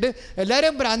അസ്വസ്ഥമാക്കിയിട്ട്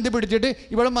എല്ലാവരെയും ഭ്രാന്തി പിടിച്ചിട്ട്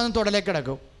ഇവളും വന്ന് തുടലേക്ക്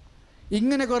കിടക്കും.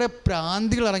 ഇങ്ങനെ കുറേ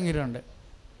ഭ്രാന്തികൾ ഇറങ്ങിയിട്ടുണ്ട്.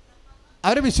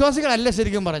 അവർ വിശ്വാസികളല്ല.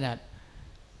 ശരിക്കും പറഞ്ഞാൽ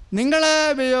നിങ്ങൾ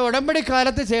ഉടമ്പടി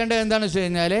കാലത്ത് ചെയ്യേണ്ടത് എന്താണെന്ന് വെച്ച്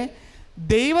കഴിഞ്ഞാൽ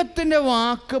ദൈവത്തിൻ്റെ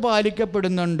വാക്ക്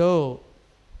പാലിക്കപ്പെടുന്നുണ്ടോ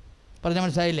പറഞ്ഞാൽ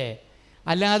മനസ്സിലായില്ലേ?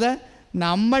 അല്ലാതെ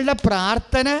നമ്മളുടെ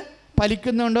പ്രാർത്ഥന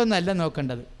ഫലിക്കുന്നുണ്ടോ എന്നല്ല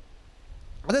നോക്കേണ്ടത്.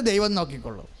 അത് ദൈവം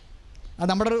നോക്കിക്കൊള്ളും. അത്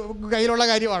നമ്മുടെ കയ്യിലുള്ള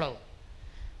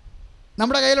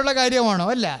കാര്യമാണോ?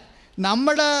 അല്ല.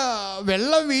 നമ്മുടെ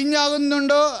വെള്ളം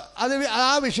വീഞ്ഞാകുന്നുണ്ടോ അത് ആ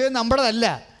വിഷയം നമ്മുടേതല്ല.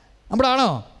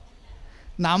 നമ്മുടെയാണോ?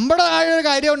 നമ്മുടെ ഒരു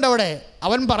കാര്യമുണ്ട് അവിടെ.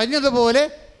 അവൻ പറഞ്ഞതുപോലെ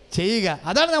ചെയ്യുക,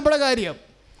 അതാണ് നമ്മുടെ കാര്യം.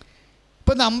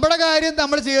 ഇപ്പം നമ്മുടെ കാര്യം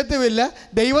നമ്മൾ ചെയ്യത്തുമില്ല,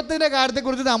 ദൈവത്തിൻ്റെ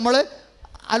കാര്യത്തെക്കുറിച്ച് നമ്മൾ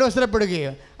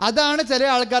അലോസരപ്പെടുകയോ. അതാണ് ചില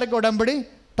ആൾക്കാർക്ക് ഉടമ്പടി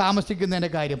താമസിക്കുന്നതിൻ്റെ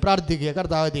കാര്യം. പ്രാർത്ഥിക്കുക,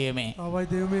 കർത്താവ് ദൈവമേ,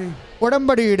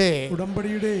 ഉടമ്പടിയുടെ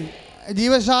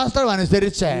ജീവശാസ്ത്രം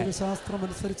അനുസരിച്ച്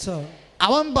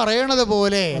അവൻ പറയുന്നത്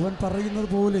പോലെ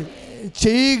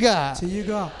ചെയ്യുക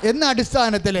എന്ന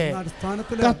അടിസ്ഥാനത്തില്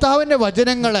കർത്താവിന്റെ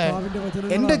വചനങ്ങള്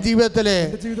എൻ്റെ ജീവിതത്തില്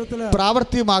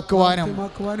പ്രാവർത്തികമാക്കുവാനും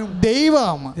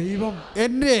ദൈവം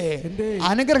എൻ്റെ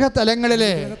അനുഗ്രഹ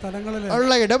തലങ്ങളില്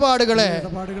ഉള്ള ഇടപാടുകളെ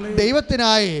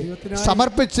ദൈവത്തിനായി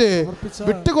സമർപ്പിച്ച്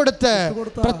വിട്ടുകൊടുത്ത്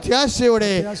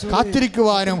പ്രത്യാശയോടെ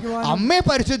കാത്തിരിക്കുവാനും അമ്മേ,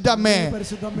 പരിശുദ്ധ അമ്മേ,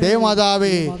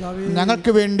 ദേവമാതാവേ,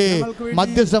 ഞങ്ങൾക്ക് വേണ്ടി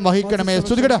മധ്യസ്ഥം വഹിക്കണമേ.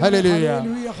 സ്തുതിക്കട്ടെ. ഹല്ലേലൂയ.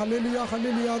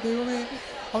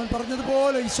 അവൻ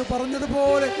പറഞ്ഞതുപോലെ, ഈശോ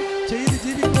പറഞ്ഞതുപോലെ ചെയ്ത്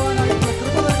ജീവിക്കുവാനായിട്ടുള്ള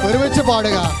കൃപ നൽകണമേ. ഒരുമിച്ച്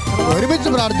പാടുക, ഒരുമിച്ച്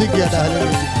പ്രാർത്ഥിക്കുക.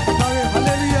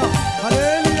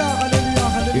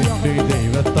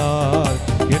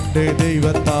 എന്റെ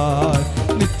ദൈവത്താൽ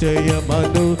നിശ്ചയം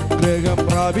അനുഗ്രഹം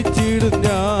പ്രാപിച്ചിടും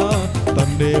ഞാൻ.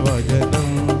 തന്റെ വചനം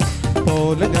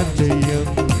പോലെ ഞാൻ ചെയ്യും,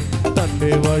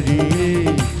 തന്റെ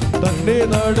വഴിയിൽ തന്നെ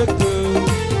നടക്കും.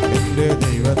 എന്റെ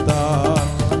ദൈവത്താൽ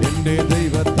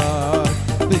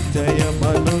നിശ്ചയം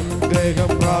അനുഗ്രഹം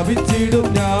പ്രാപിച്ചിടും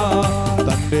ഞാൻ.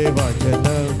 തന്റെ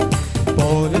വചനം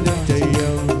പോലെ ഞാൻ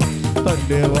ചെയ്യും,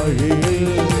 തന്റെ വഴിയിൽ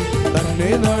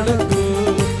തന്നെ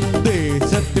നടക്കും.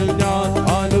 ദേശത്തിൽ ഞാൻ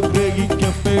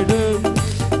അനുഗ്രഹിക്കപ്പെടും,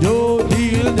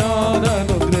 ജോലിയിൽ ഞാൻ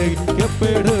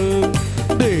അനുഗ്രഹിക്കപ്പെടും.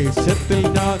 ദേശത്തിൽ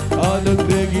ഞാൻ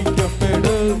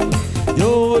അനുഗ്രഹിക്കപ്പെടും,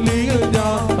 ജോലിയിൽ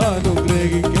ഞാൻ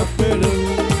അനുഗ്രഹിക്കപ്പെടും.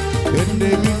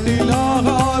 എന്റെ വീട്ടിൽ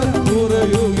ആഹാരം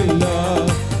കുറയുകയില്ല,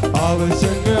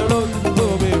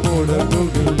 ആവശ്യങ്ങളൊന്നുമേ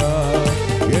മുടങ്ങുകയില്ല.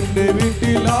 എന്റെ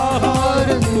വീട്ടിൽ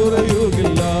ആഹാരം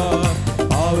കുറയുകയില്ല,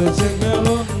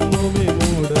 ആവശ്യങ്ങളൊന്നുമേ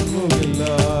മുടങ്ങുകയില്ല.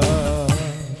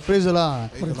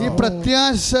 ഈ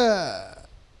പ്രത്യാശ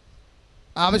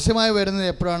ആവശ്യമായി വരുന്നത്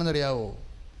എപ്പോഴാണെന്ന് അറിയാവോ?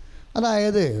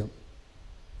 അതായത്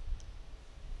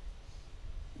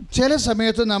ചില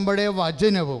സമയത്ത് നമ്മുടെ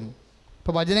വചനവും,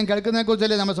 ഇപ്പോൾ വചനം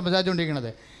കേൾക്കുന്നതിനെക്കുറിച്ചല്ലേ നമ്മൾ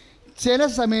സംസാരിച്ചുകൊണ്ടിരിക്കുന്നത്, ചില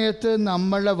സമയത്ത്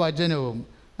നമ്മളുടെ വചനവും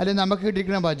അല്ലെങ്കിൽ നമുക്ക്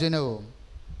കിട്ടിയിരിക്കുന്ന വചനവും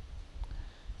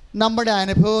നമ്മുടെ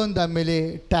അനുഭവവും തമ്മിൽ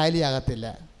ടാലി ആകത്തില്ല.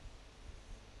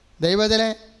 ദൈവത്തിലെ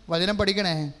വചനം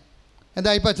പഠിക്കണേ. എന്താ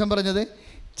ഇപ്പം അച്ഛൻ പറഞ്ഞത്?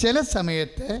 ചില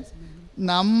സമയത്ത്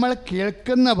നമ്മൾ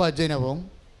കേൾക്കുന്ന വചനവും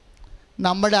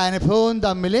നമ്മുടെ അനുഭവവും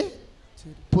തമ്മിൽ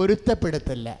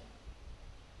പൊരുത്തപ്പെടുത്തില്ല.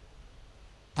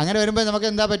 അങ്ങനെ വരുമ്പോൾ നമുക്ക്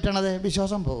എന്താ പറ്റണത്?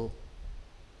 വിശ്വാസം പോകും.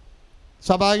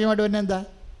 സ്വാഭാവികമായിട്ട് പിന്നെ എന്താ?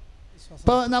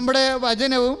 ഇപ്പോൾ നമ്മുടെ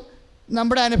വചനവും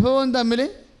നമ്മുടെ അനുഭവവും തമ്മിൽ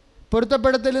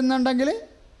പൊരുത്തപ്പെടുത്തില്ലെന്നുണ്ടെങ്കിൽ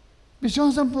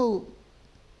വിശ്വാസം പോകും.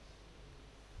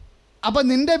 അപ്പം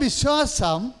നിൻ്റെ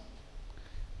വിശ്വാസം,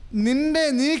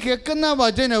 നീ കേൾക്കുന്ന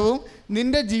വചനവും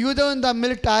നിൻ്റെ ജീവിതവും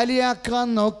തമ്മിൽ ടാലിയാക്കാൻ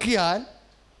നോക്കിയാൽ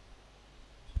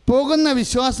പോകുന്ന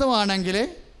വിശ്വാസമാണെങ്കിൽ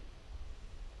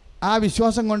ആ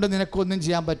വിശ്വാസം കൊണ്ട് നിനക്കൊന്നും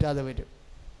ചെയ്യാൻ പറ്റാതെ വരും.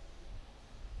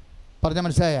 പറഞ്ഞാൽ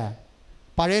മനസ്സിലായ?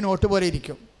 പഴയ നോട്ട് പോലെ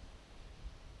ഇരിക്കും.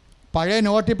 പഴയ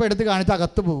നോട്ട് ഇപ്പോൾ എടുത്ത് കാണിച്ച്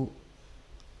അകത്ത് പോകും,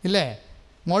 ഇല്ലേ?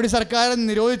 മോഡി സർക്കാർ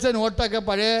നിരോധിച്ച നോട്ടൊക്കെ,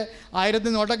 പഴയ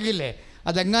 1000 നോട്ടൊക്കെ ഇല്ലേ,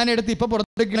 അതെങ്ങാനും എടുത്ത് ഇപ്പോൾ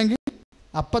പുറത്തേക്കണമെങ്കിൽ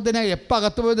അപ്പം തന്നെ എപ്പോൾ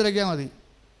അകത്ത് പോയി തിരക്കിയാൽ മതി.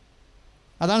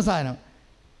 അതാണ് സാധനം.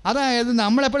 അതായത്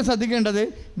നമ്മളെപ്പോഴും ശ്രദ്ധിക്കേണ്ടത്,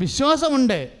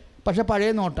 വിശ്വാസമുണ്ട് പക്ഷെ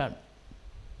പഴയ നോട്ടാണ്,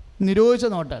 നിരോധിച്ച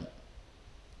നോട്ടാണ്.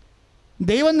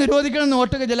 ദൈവം നിരോധിക്കുന്ന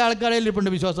നോട്ടൊക്കെ ചില ആൾക്കാരെ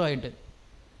ഇരിപ്പുണ്ട് വിശ്വാസമായിട്ട്.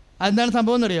 അതെന്താണ്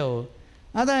സംഭവം എന്നറിയാമോ?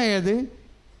 അതായത്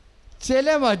ചില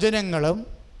വചനങ്ങളും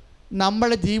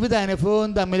നമ്മുടെ ജീവിത അനുഭവവും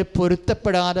തമ്മിൽ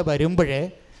പൊരുത്തപ്പെടാതെ വരുമ്പോഴേ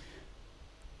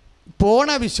പോണ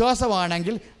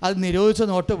വിശ്വാസമാണെങ്കിൽ അത് നിരോധിച്ച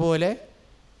നോട്ട് പോലെ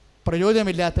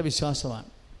പ്രയോജനമില്ലാത്ത വിശ്വാസമാണ്.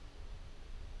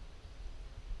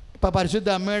 ഇപ്പം പരിശുദ്ധ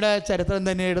അമ്മയുടെ ചരിത്രം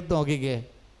തന്നെ എടുത്ത് നോക്കിക്കേ.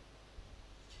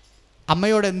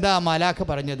 അമ്മയോട് എന്താ മാലാഖ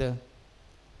പറഞ്ഞത്?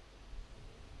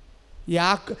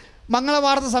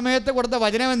 മംഗളവാർത്ത സമയത്ത് കൊടുത്ത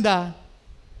വചനം എന്താ?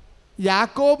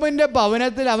 യാക്കോബിൻ്റെ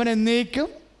ഭവനത്തിൽ അവൻ എന്നേക്കും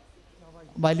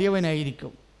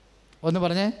വലിയവനായിരിക്കും. ഒന്ന്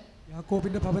പറഞ്ഞേ.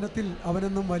 യാക്കോബിൻ്റെ ഭവനത്തിൽ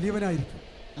അവനെന്നും വലിയവനായിരിക്കും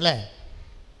അല്ലേ?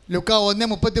 ലൂക്കാ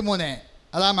 1:33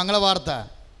 അതാ മംഗളവാർത്ത.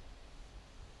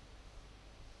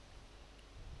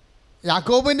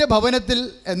 യാക്കോബിൻ്റെ ഭവനത്തിൽ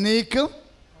എന്നേക്കും.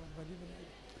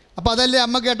 അപ്പം അതല്ലേ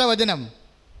അമ്മ കേട്ട വചനം?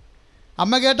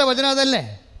 അമ്മ കേട്ട വചനം അതല്ലേ?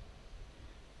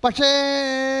 പക്ഷേ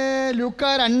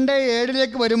ലൂക്കാ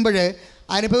 2:7 വരുമ്പോൾ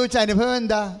അനുഭവിച്ച അനുഭവം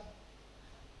എന്താ?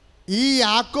 ഈ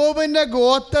യാക്കോബിൻ്റെ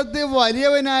ഗോത്രത്തിൽ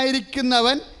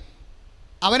വലിയവനായിരിക്കുന്നവൻ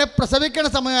അവനെ പ്രസവിക്കണ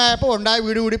സമയമായപ്പോൾ ഉണ്ടായ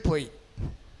വീട് കൂടി പോയി.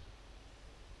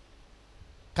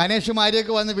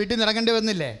 കനേഷുമാരിയൊക്കെ വന്ന് വീട്ടിൽ നിന്ന് ഇറങ്ങേണ്ടി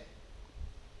വന്നില്ലേ?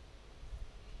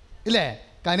 ഇല്ലേ?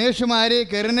 കനേഷുമാരി,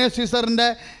 കെറിനേസ് സീസറിൻ്റെ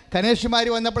കനേഷുമാരി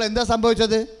വന്നപ്പോൾ എന്താ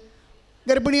സംഭവിച്ചത്?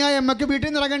 ഗർഭിണിയായ അമ്മയ്ക്ക് വീട്ടിൽ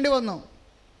നിന്ന് ഇറങ്ങേണ്ടി വന്നു.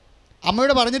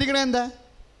 അമ്മയോട് പറഞ്ഞിരിക്കണേ എന്താ?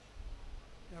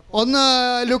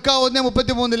 ലൂക്കാ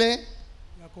 1:33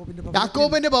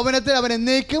 യാക്കോബിൻ്റെ ഭവനത്തിൽ അവൻ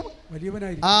എന്നേക്കും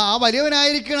ആ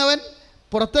വലിയവനായിരിക്കണവൻ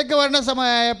പുറത്തേക്ക് വരേണ്ട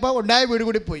സമയമായപ്പോൾ ഉണ്ടായ വീട്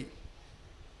കൂടി പോയി.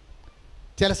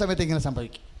 ചില സമയത്ത് ഇങ്ങനെ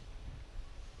സംഭവിക്കും.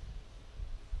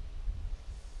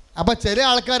 അപ്പം ചില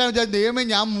ആൾക്കാരാണ് വിചാരിച്ചത്, ദൈവമേ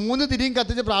ഞാൻ 3 തിരിയും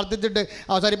കത്തിച്ച് പ്രാർത്ഥിച്ചിട്ട്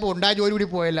അവസാനം ഇപ്പോൾ ഉണ്ടായ ജോലി കൂടി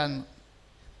പോയല്ല എന്ന്.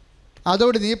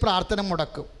 അതോട് നീ പ്രാർത്ഥന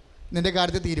മുടക്കും, നിൻ്റെ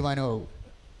കാര്യത്തിൽ തീരുമാനമാകും.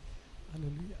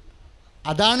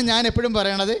 അതാണ് ഞാൻ എപ്പോഴും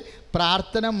പറയണത്,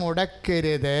 പ്രാർത്ഥന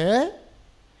മുടക്കരുത്,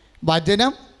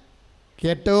 വചനം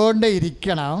കേട്ടോണ്ടേ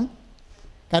ഇരിക്കണം.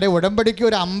 കാര്യം ഉടമ്പടിക്ക്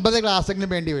ഒരു 50 ക്ലാസ്സെങ്കിലും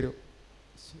വേണ്ടി വരും.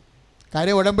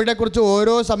 കാര്യം ഉടമ്പടിയെക്കുറിച്ച്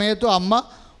ഓരോ സമയത്തും അമ്മ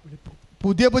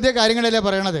പുതിയ പുതിയ കാര്യങ്ങളല്ലേ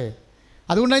പറയണത്.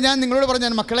 അതുകൊണ്ടാണ് ഞാൻ നിങ്ങളോട്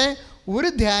പറഞ്ഞത്, മക്കളെ ഒരു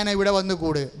ധ്യാനം ഇവിടെ വന്ന്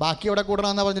കൂട്. ബാക്കി എവിടെ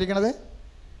കൂടണമെന്നാണ് പറഞ്ഞിരിക്കണത്?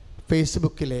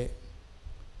 ഫേസ്ബുക്കിലെ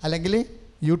അല്ലെങ്കിൽ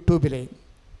യൂട്യൂബിലെ.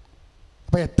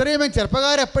 അപ്പോൾ എത്രയും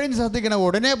ചെറുപ്പക്കാരെപ്പോഴും ശ്രദ്ധിക്കണം.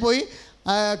 ഉടനെ പോയി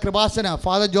കൃപാസന,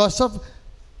 ഫാദർ ജോസഫ്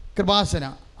കൃപാസന,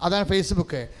 അതാണ്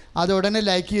ഫേസ്ബുക്ക്, അത് ഉടനെ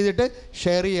ലൈക്ക് ചെയ്തിട്ട്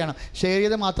ഷെയർ ചെയ്യണം. ഷെയർ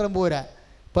ചെയ്ത് മാത്രം പോരാ.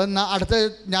 ഇപ്പം അടുത്ത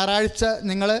ഞായറാഴ്ച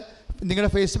നിങ്ങളുടെ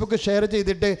ഫേസ്ബുക്ക് ഷെയർ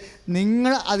ചെയ്തിട്ട്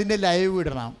നിങ്ങൾ അതിൻ്റെ ലൈവ്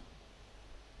ഇടണം.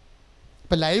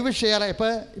 ഇപ്പം ലൈവ് ഷെയർ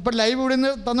ഇപ്പം ലൈവ് ഇവിടുന്ന്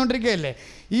തന്നുകൊണ്ടിരിക്കുകയല്ലേ,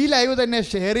 ഈ ലൈവ് തന്നെ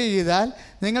ഷെയർ ചെയ്താൽ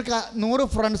നിങ്ങൾക്ക് 100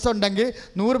 ഫ്രണ്ട്സ് ഉണ്ടെങ്കിൽ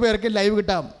 100 പേർക്ക് ലൈവ്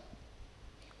കിട്ടാം.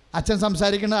 അച്ഛൻ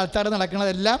സംസാരിക്കുന്നത്, ആൾക്കാർ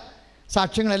നടക്കുന്നതെല്ലാം,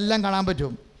 സാക്ഷ്യങ്ങളെല്ലാം കാണാൻ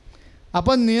പറ്റും.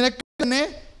 അപ്പം നിനക്ക് തന്നെ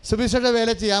സുവിശേഷ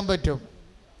വേല ചെയ്യാൻ പറ്റും.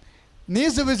 നീ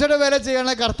സുവിശേഷ വേല ചെയ്യണ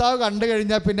കർത്താവ് കണ്ടു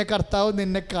കഴിഞ്ഞാൽ പിന്നെ കർത്താവ്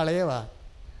നിന്നെ കളയവാ,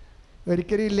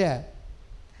 ഒരിക്കലും ഇല്ല.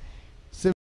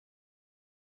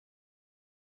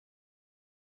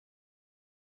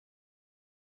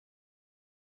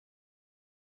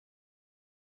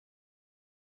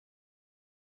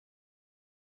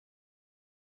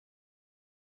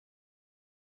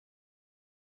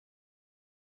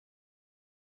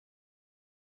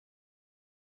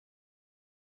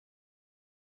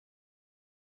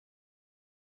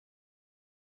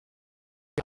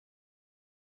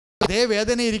 അതേ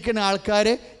വേദന ഇരിക്കുന്ന ആൾക്കാർ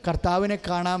കർത്താവിനെ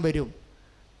കാണാൻ വരും.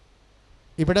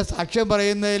 ഇവിടെ സാക്ഷ്യം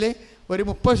പറയുന്നതിൽ ഒരു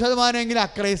 30%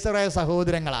 അക്രൈസ്തവരായ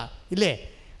സഹോദരങ്ങളാണ്, ഇല്ലേ?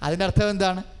 അതിൻ്റെ അർത്ഥം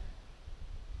എന്താണ്?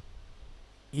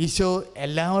 ഈശോ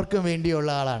എല്ലാവർക്കും വേണ്ടിയുള്ള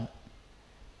ആളാണ്.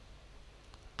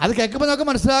 അത് കേൾക്കുമ്പോൾ നമുക്ക്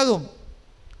മനസ്സിലാകും,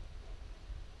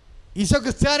 ഈശോ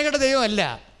ക്രിസ്ത്യാനികളുടെ ദൈവമല്ല,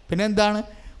 പിന്നെന്താണ്?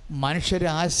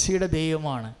 മനുഷ്യരാശിയുടെ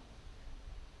ദൈവമാണ്.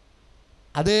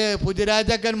 അത്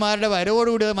പുതുരാജാക്കന്മാരുടെ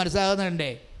വരവോടുകൂടി അത്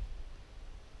മനസ്സിലാകുന്നുണ്ടേ.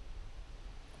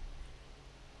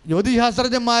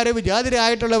 ജ്യോതിശാസ്ത്രജ്ഞന്മാർ,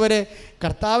 വിജാതിരായിട്ടുള്ളവർ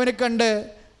കർത്താവിനെ കണ്ട്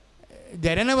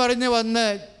ജനനം പറഞ്ഞ് വന്ന്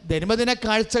ജന്മദിന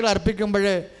കാഴ്ചകൾ അർപ്പിക്കുമ്പോൾ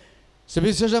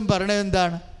സുവിശേഷം പറയണത്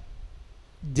എന്താണ്?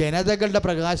 ജനതകളുടെ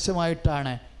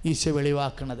പ്രകാശമായിട്ടാണ് ഈശോ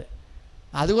വെളിവാക്കുന്നത്.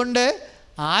 അതുകൊണ്ട്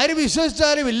ആര്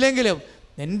വിശ്വസിച്ചാലും ഇല്ലെങ്കിലും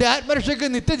നിൻ്റെ ആത്മരക്ഷയ്ക്ക്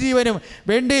നിത്യജീവനും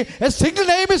വേണ്ടി A single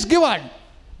name is given,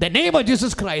 the name of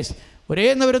Jesus Christ. ഒരേ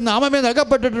ഒരു നാമമേ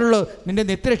നൽകപ്പെട്ടിട്ടുള്ളൂ നിന്റെ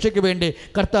നിത്യരക്ഷയ്ക്ക് വേണ്ടി,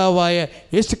 കർത്താവായ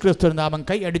യേശു ക്രിസ്തു നാമം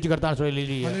കൈ അടിച്ച് കർത്താൻ.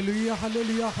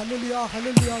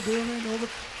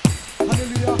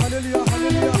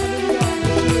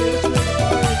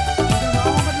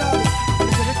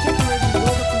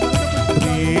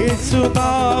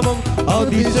 യേശുനാമം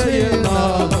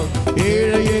അതിശയനാമം,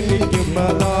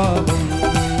 ഏഴയെനിക്കുമ്പനാമം.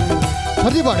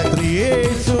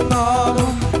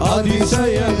 യേശുനാമം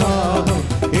അതിശയനാമം,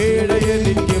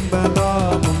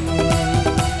 ഏഴയെനിക്കുമ്പനാമം.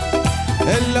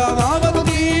 എല്ലാ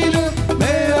നാമത്തിലും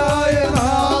നേരായ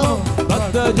നാമം,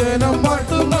 ഭക്തജനം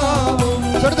പാട്ടുനാമം.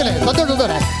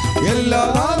 എല്ലാ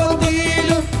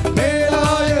നാമത്തിലും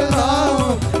മേലായ നാമം,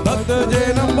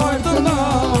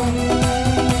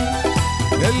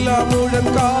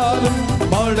 ഊഴക്കാലും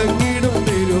മടങ്ങിടും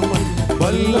തിരുമുൻ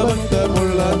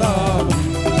വല്ലഭക്തമുള്ള നാമം.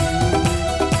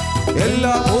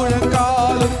 എല്ലാ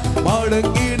ഊഴക്കാലും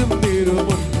മടങ്ങിടും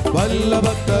തിരുമുൻ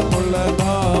വല്ലഭക്തമുള്ള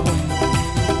നാമം.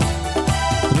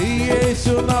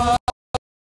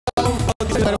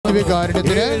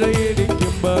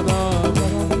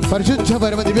 പരിശുദ്ധ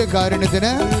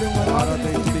പരമദിവ്യകാരുണ്യത്തിന്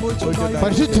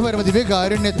പരിശുദ്ധ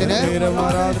പരമദിവ്യകാരുണ്യത്തിന്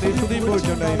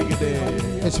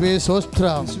യേശുവേ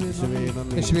സ്തോത്രം,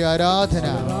 യേശുവേ ആരാധന.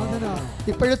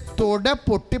 ഇപ്പോഴും തുട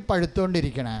പൊട്ടി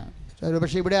പഴുത്തോണ്ടിരിക്കണേ.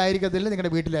 പക്ഷേ ഇവിടെ ആയിരിക്കത്തില്ല,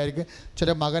 നിങ്ങളുടെ വീട്ടിലായിരിക്കും, ചില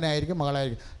മകനായിരിക്കും,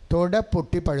 മകളായിരിക്കും. തുട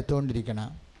പൊട്ടി പഴുത്തോണ്ടിരിക്കണം.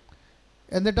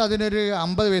 എന്നിട്ട് അതിനൊരു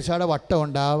 50 പൈസയുടെ വട്ടം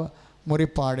ഉണ്ടാവും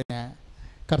മുറിപ്പാടിന്.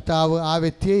 കർത്താവ് ആ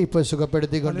വ്യക്തിയെ ഇപ്പോൾ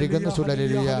സുഖപ്പെടുത്തിക്കൊണ്ടിരിക്കുന്നു.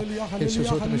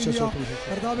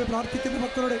 പ്രാർത്ഥിക്കുന്ന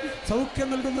മക്കളുടെ സൗഖ്യം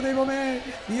നൽകുന്ന ദൈവമേ,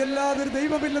 നീ അല്ലാതെ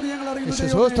ദൈവമില്ലെന്ന് ഞങ്ങൾ അറിയുന്നു.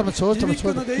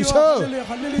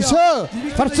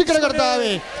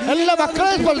 എല്ലാ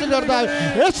മക്കളെ കർത്താവ്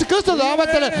യേശു ക്രിസ്തു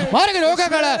നാമത്തിൽ മാരക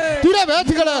രോഗങ്ങള്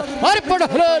ദുരവേദികള് മാറിപ്പോട്ടെ.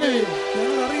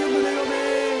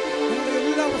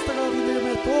 എല്ലാ അവസ്ഥകളും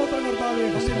ദൈവമേ സ്തോത്രം കർത്താവേ.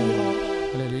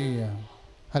 ഹല്ലേലൂയ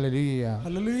ഹല്ലേലൂയ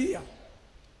ഹല്ലേലൂയ.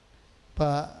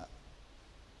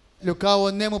 ലുക്കാ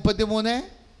 1:33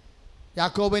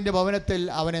 യാക്കോബിൻ്റെ ഭവനത്തിൽ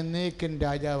അവൻ എന്നേക്കും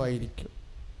രാജാവായിരിക്കും,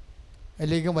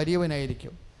 അല്ലെങ്കിൽ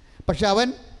വലിയവനായിരിക്കും. പക്ഷെ അവൻ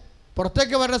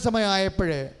പുറത്തേക്ക് വരുന്ന സമയമായപ്പോൾ,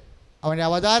 അവൻ്റെ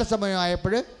അവതാര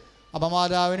സമയമായപ്പോൾ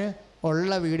അപമാതാവിന്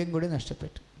ഉള്ള വീടും കൂടി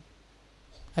നഷ്ടപ്പെട്ടു.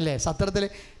 അല്ലേ? സത്രത്തിൽ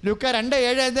ലുക്ക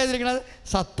 2:7 എന്താ ചെയ്തിരിക്കുന്നത്?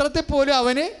 സത്രത്തിൽ പോലും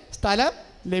അവന് സ്ഥലം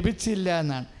ലഭിച്ചില്ല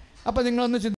എന്നാണ്. അപ്പോൾ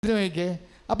നിങ്ങളൊന്ന് ചിന്തിച്ച് നോക്കിക്കേ.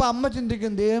 അപ്പോൾ അമ്മ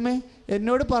ചിന്തിക്കും, ദൈവമേ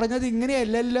എന്നോട് പറഞ്ഞത്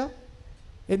ഇങ്ങനെയല്ലല്ലോ,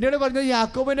 എന്നോട് പറഞ്ഞത്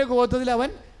യാക്കോബിൻ്റെ ഗോത്രത്തിൽ അവൻ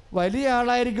വലിയ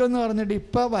ആളായിരിക്കും എന്ന് പറഞ്ഞിട്ട്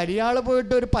ഇപ്പോൾ വലിയ ആൾ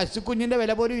പോയിട്ട് ഒരു പശുക്കുഞ്ഞിൻ്റെ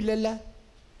വില പോലും ഇല്ലല്ലോ.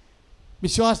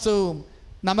 വിശ്വാസവും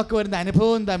നമുക്ക് വരുന്ന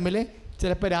അനുഭവവും തമ്മിൽ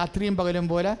ചിലപ്പോൾ രാത്രിയും പകലും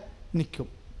പോലെ നിൽക്കും.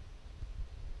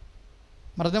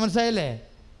 മനസ്സിലായില്ലേ?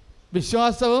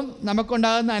 വിശ്വാസവും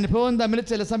നമുക്കുണ്ടാകുന്ന അനുഭവവും തമ്മിൽ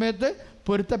ചില സമയത്ത്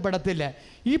പൊരുത്തപ്പെടത്തില്ല.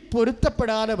 ഈ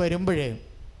പൊരുത്തപ്പെടാതെ വരുമ്പോഴേ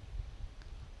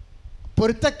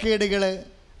പൊരുത്തക്കേടുകൾ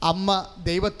അമ്മ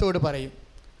ദൈവത്തോട് പറയും.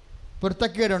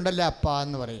 പൊരുത്തക്കേടുണ്ടല്ലോ അപ്പ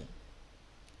എന്ന് പറയും.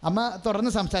 അമ്മ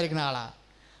തുറന്ന് സംസാരിക്കുന്ന ആളാണ്.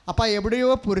 അപ്പം എവിടെയോ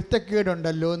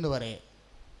പൊരുത്തക്കേടുണ്ടല്ലോ എന്ന് പറയും.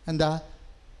 എന്താ?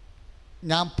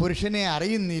 ഞാൻ പുരുഷനെ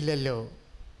അറിയുന്നില്ലല്ലോ,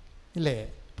 ഇല്ലേ?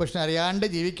 പുരുഷനെ അറിയാണ്ട്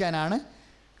ജീവിക്കാനാണ്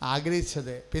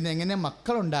ആഗ്രഹിച്ചത്, പിന്നെ എങ്ങനെ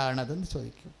മക്കളുണ്ടാകണതെന്ന്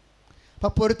ചോദിക്കും.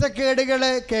 അപ്പോൾ പൊരുത്തക്കേടുകൾ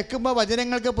കേൾക്കുമ്പോൾ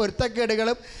വചനങ്ങൾക്ക്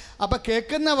പൊരുത്തക്കേടുകളും, അപ്പോൾ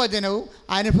കേൾക്കുന്ന വചനവും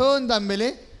അനുഭവവും തമ്മിൽ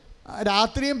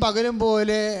രാത്രിയും പകലും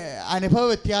പോലെ അനുഭവ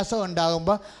വ്യത്യാസം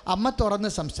ഉണ്ടാകുമ്പോൾ അമ്മ തുറന്ന്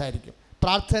സംസാരിക്കും.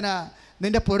 പ്രാർത്ഥന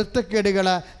നിൻ്റെ പൊരുത്തക്കേടുകൾ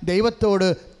ദൈവത്തോട്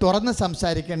തുറന്ന്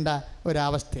സംസാരിക്കേണ്ട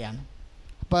ഒരവസ്ഥയാണ്.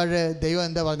 അപ്പോൾ ദൈവം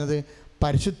എന്താ പറഞ്ഞത്?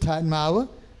 പരിശുദ്ധാത്മാവ്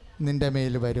നിൻ്റെ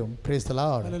മേൽ വരും. Price the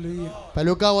Lord.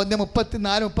 ലൂക്കാ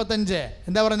 1:34-35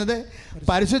 എന്താ പറഞ്ഞത്?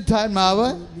 പരിശുദ്ധാത്മാവ്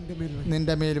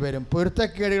നിൻ്റെ മേൽ വരും.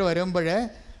 പൊരുത്തക്കേടുകൾ വരുമ്പോഴേ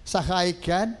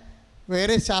സഹായിക്കാൻ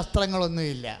വേറെ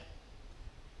ശാസ്ത്രങ്ങളൊന്നുമില്ല,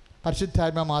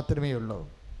 പരിശുദ്ധാത്മ മാത്രമേ ഉള്ളൂ.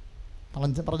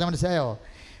 പറഞ്ഞ മനസ്സിലായോ?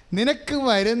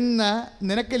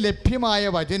 നിനക്ക് ലഭ്യമായ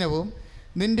വചനവും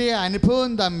നിൻ്റെ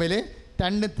അനുഭവവും തമ്മിൽ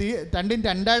രണ്ടും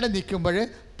രണ്ടായിട്ട് നിൽക്കുമ്പോൾ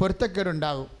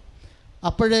പൊരുത്തക്കേടുണ്ടാകും.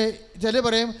 അപ്പോഴേ ചില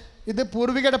പറയും ഇത്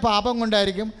പൂർവികയുടെ പാപം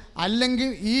കൊണ്ടായിരിക്കും, അല്ലെങ്കിൽ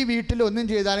ഈ വീട്ടിൽ ഒന്നും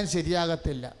ചെയ്താലും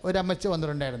ശരിയാകത്തില്ല. ഒരമ്മച്ചി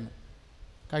വന്നിട്ടുണ്ടായിരുന്നു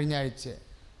കഴിഞ്ഞ ആഴ്ച.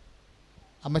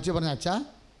 അമ്മച്ചി പറഞ്ഞു, അച്ഛാ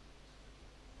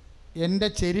എൻ്റെ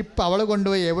ചെരുപ്പ് അവൾ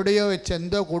കൊണ്ടുപോയി എവിടെയോ വെച്ച്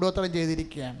എന്തോ കൂടോത്രം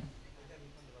ചെയ്തിരിക്കുകയാണ്.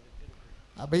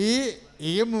 അപ്പം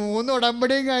ഈ 3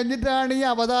 ഉടമ്പടിയും കഴിഞ്ഞിട്ടാണ് ഈ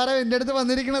അവതാരം എൻ്റെ അടുത്ത്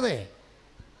വന്നിരിക്കണത്.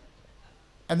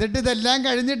 എന്നിട്ട് ഇതെല്ലാം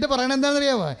കഴിഞ്ഞിട്ട് പറയണത്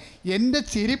എന്താണെന്നറിയാമോ? എൻ്റെ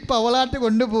ചെരുപ്പ് അവളായിട്ട്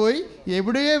കൊണ്ടുപോയി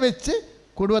എവിടെയോ വെച്ച്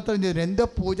കൂടോത്രം ചെയ്തിട്ടുണ്ട്, എന്തോ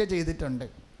പൂജ ചെയ്തിട്ടുണ്ട്.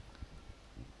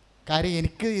 കാര്യം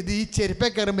എനിക്ക് ഈ ചെരുപ്പേ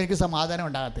കയറുമ്പോൾ എനിക്ക് സമാധാനം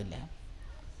ഉണ്ടാകത്തില്ല.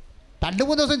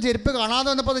 2-3 ദിവസം ചെരുപ്പ് കാണാതെ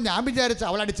വന്നപ്പോൾ ഞാൻ വിചാരിച്ചു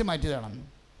അവളടിച്ച് മാറ്റിയതാണെന്ന്.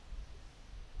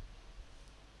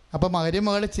 അപ്പോൾ മകരെ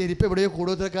ചെരുപ്പ് എവിടെയോ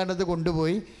കൂടോത്രക്കാരനത്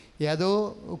കൊണ്ടുപോയി ഏതോ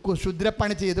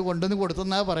ക്ഷുദ്രപ്പണി ചെയ്ത് കൊണ്ടുവന്ന്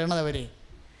കൊടുത്തെന്നാണ് പറയണത് അവർ.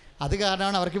 അത്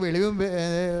കാരണമാണ് അവർക്ക് വെളിവും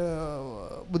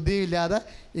ബുദ്ധിയും ഇല്ലാതെ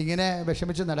ഇങ്ങനെ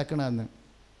വിഷമിച്ച് നടക്കണമെന്ന്.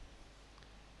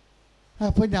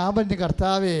 അപ്പോൾ ഞാൻ പറഞ്ഞു,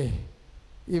 കർത്താവേ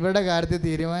ഇവരുടെ കാര്യത്തിൽ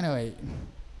തീരുമാനമായി.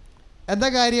 എന്താ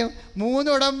കാര്യം? 3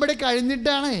 ഉടമ്പടി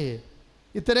കഴിഞ്ഞിട്ടാണ്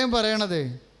ഇത്രയും പറയണത്.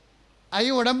 ഈ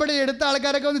ഉടമ്പടി എടുത്ത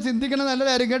ആൾക്കാരൊക്കെ ഒന്ന് ചിന്തിക്കണം,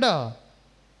 നല്ലതായിരിക്കും കേട്ടോ.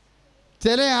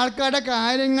 ചില ആൾക്കാരുടെ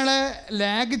കാര്യങ്ങൾ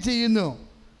ലാഗ് ചെയ്യുന്നു.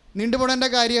 നീണ്ടുപോടേണ്ട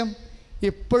കാര്യം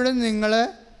ഇപ്പോഴും നിങ്ങൾ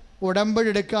ഉടമ്പടി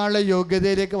എടുക്കാനുള്ള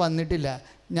യോഗ്യതയിലേക്ക് വന്നിട്ടില്ല.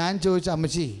 ഞാൻ ചോദിച്ച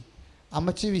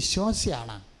അമ്മച്ചി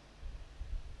വിശ്വാസിയാണ്,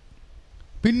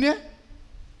 പിന്നെ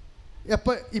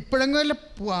ഇപ്പോഴെങ്കിലും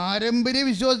പാരമ്പര്യ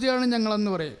വിശ്വാസിയാണ്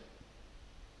ഞങ്ങളെന്ന് പറയും.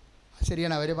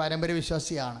 ശരിയാണ്, അവർ പാരമ്പര്യ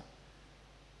വിശ്വാസിയാണ്.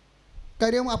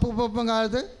 കാര്യം അപ്പൂപ്പം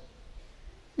കാലത്ത്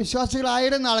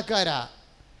വിശ്വാസികളായിരുന്ന ആൾക്കാരാ.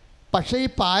 പക്ഷേ ഈ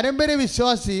പാരമ്പര്യ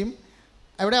വിശ്വാസിയും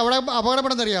അവിടെ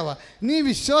അപകടപ്പെടുന്നറിയാവോ? നീ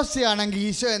വിശ്വാസിയാണെങ്കിൽ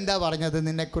ഈശോ എന്താ പറഞ്ഞത്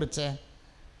നിന്നെക്കുറിച്ച്?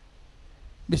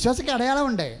 വിശ്വാസിക്ക്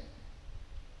അടയാളമുണ്ട്.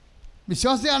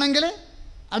 വിശ്വാസിയാണെങ്കിൽ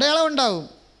അടയാളം ഉണ്ടാവും.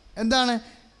 എന്താണ്?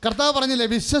 കർത്താവ് പറഞ്ഞില്ലേ,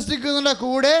 വിശ്വസിക്കുന്നതിൻ്റെ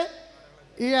കൂടെ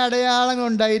ഈ അടയാളങ്ങൾ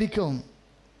ഉണ്ടായിരിക്കും.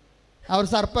 അവർ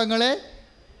സർപ്പങ്ങളെ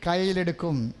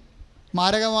കയ്യിലെടുക്കും,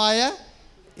 മാരകമായ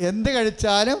എന്ത്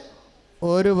കഴിച്ചാലും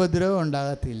ഒരു ഉപദ്രവം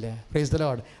ഉണ്ടാകത്തില്ല. Price the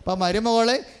Lord. അപ്പോൾ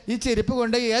മരുമകള് ഈ ചെരുപ്പ്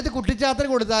കൊണ്ട് ഏത് കുട്ടിച്ചാത്തന്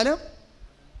കൊടുത്താലും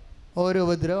ഒരു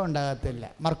ഉപദ്രവം ഉണ്ടാകത്തില്ല.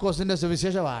 മർക്കോസിൻ്റെ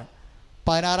സുവിശേഷമാണ്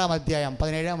 16-ാം അധ്യായം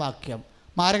 17-ാം വാക്യം.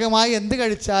 മാരകമായി എന്ത്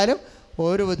കഴിച്ചാലും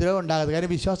ഒരു ഉപദ്രവം ഉണ്ടാകത്തില്ല.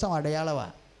 കാര്യം വിശ്വാസം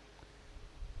അടയാളമാണ്.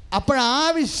 അപ്പോൾ ആ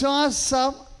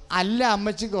വിശ്വാസം അല്ല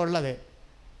അമ്മച്ചിക്കുള്ളത്.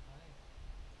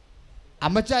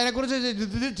 അമ്മച്ചി അതിനെക്കുറിച്ച്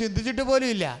ചിന്തിച്ചിട്ട് പോലും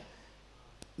ഇല്ല.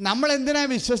 നമ്മളെന്തിനാണ്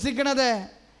വിശ്വസിക്കണത്?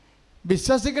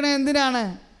 വിശ്വസിക്കണത് എന്തിനാണ്?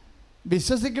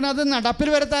 വിശ്വസിക്കണത് നടപ്പിൽ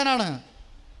വരുത്താനാണ്,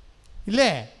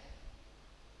 ഇല്ലേ?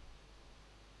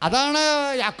 അതാണ്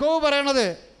യാക്കോബ് പറയണത്.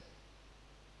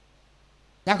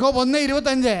 യാക്കോബ്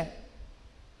 1:25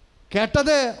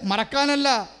 കേട്ടത് മറക്കാനല്ല,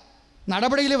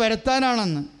 നടപടിയിൽ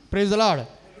വരുത്താനാണെന്ന്. Price the Lord.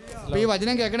 അപ്പോൾ ഈ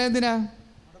വചനം കേൾക്കണത് എന്തിനാ?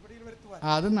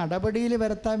 അത് നടപടിയിൽ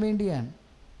വരുത്താൻ വേണ്ടിയാണ്.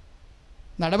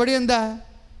 നടപടി എന്താ?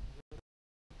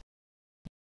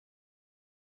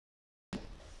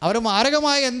 അവർ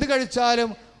മാരകമായി എന്ത് കഴിച്ചാലും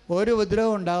ഒരു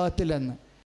ഉപദ്രവം ഉണ്ടാകത്തില്ലെന്ന്.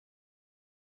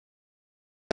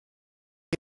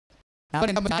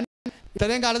 ഞാൻ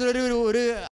ഇത്രയും കാലത്തിൽ ഒരു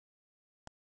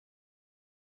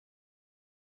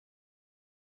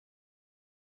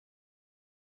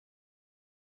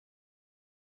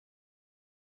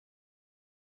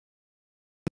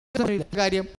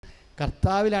കാര്യം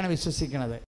കർത്താവിലാണ്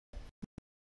വിശ്വസിക്കുന്നത്.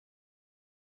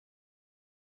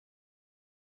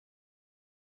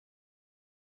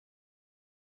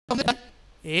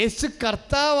 യേശു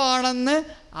കർത്താവാണെന്ന്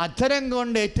അധരം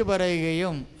കൊണ്ട്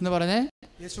ഏറ്റുപറയുകയും എന്ന് പറഞ്ഞേ,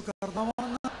 യേശു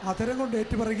കർത്താവാണെന്ന് അധരം കൊണ്ട്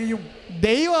ഏറ്റുപറയുകയും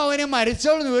ദൈവം അവനെ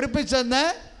മരിച്ചവരിൽ നിന്ന് ഉയർപ്പിച്ചെന്ന്,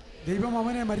 ദൈവം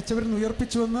അവനെ മരിച്ചവരിൽ നിന്ന്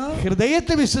ഉയർപ്പിച്ചുവെന്ന്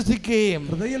ഹൃദയത്തിൽ വിശ്വസിക്കുകയും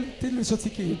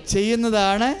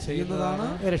ചെയ്യുന്നതാണ്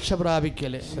രക്ഷ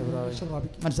പ്രാപിക്കൽ.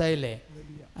 മനസ്സിലായില്ലേ?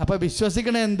 അപ്പൊ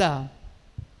വിശ്വസിക്കണത് എന്താ?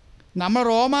 നമ്മൾ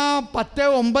റോമ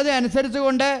 10:9 അനുസരിച്ച്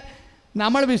കൊണ്ട്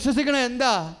നമ്മൾ വിശ്വസിക്കണത്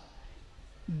എന്താ?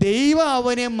 ദൈവം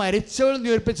അവനെ മരിച്ചവൾ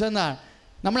ഉയർപ്പിച്ചെന്നാണ്.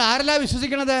 നമ്മൾ ആരല്ല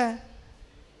വിശ്വസിക്കണത്?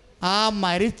 ആ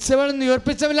മരിച്ചവൾ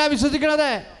ഉയർപ്പിച്ചവല്ല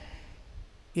വിശ്വസിക്കണത്.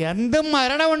 എന്ത്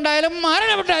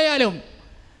മരണമുണ്ടായാലും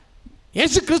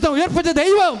യേശു ക്രിസ്തു ഉയർപ്പിച്ച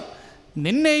ദൈവം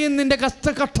നിന്നെയും നിന്റെ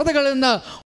കഷ്ടതകളിൽ നിന്ന്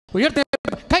ഉയർത്തി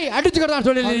കൈ അടിച്ചു കിടന്നാണ്.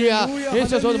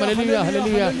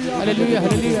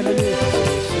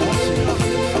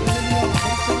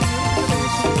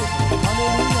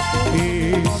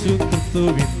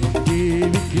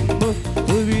 ജീവിക്കുന്നു,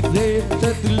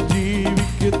 വിദേശത്തിൽ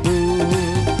ജീവിക്കുന്നു.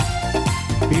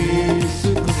 യേശു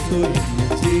ക്രിസ്തു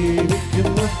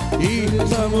ജീവിക്കുന്നു, ഈ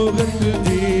സമൂഹത്തിൽ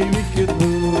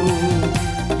ജീവിക്കുന്നു.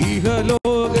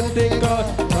 ഇഹലോകത്തേക്കാൾ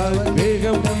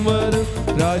വേഗം വരും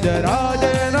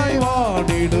രാജരാജനായി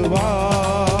വാണിടുവാ.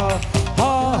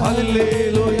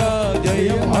 ഹല്ലേലൂയ,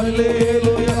 ജയം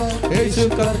ഹല്ലേലൂയ, യേശു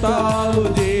കർത്താവ്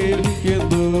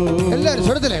ജീവിക്കുന്നു. എല്ലാവരും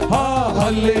സ്വരത്തിലെ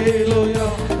ഹല്ലേലൂയ,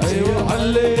 ജയം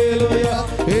ഹല്ലേലൂയ,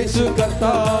 യേശു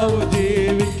കർത്താവ്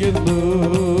ജീവിക്കുന്നു.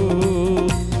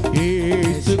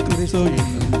 യേശു ക്രിസ്തു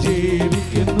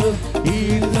ജീവിക്കുന്നു, ഈ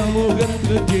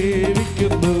സമൂഹത്തിൽ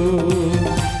ജീവിക്കുന്നു.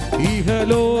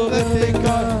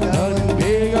 ഇഹലോകത്തേക്കാൾ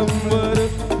വേഗം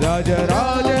വരും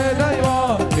രാജരാജനായി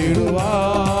വാണിടുവാ.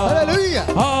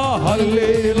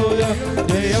 ഹല്ലേലൂയ,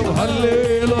 ജയം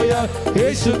ഹല്ലേലൂയ,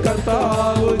 യേശു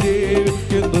കർത്താവ്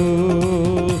ജീവിക്കുന്നു.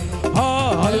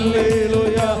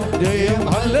 ഹല്ലേലൂയ, ജയം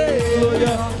ഹല്ലേലൂയ,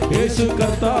 യേശു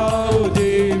കർത്താവ്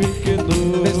ജീവിക്കുന്നു.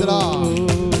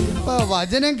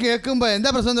 വചനം കേൾക്കുമ്പോൾ എന്താ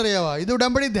പ്രശ്നം അറിയാവോ? ഇത്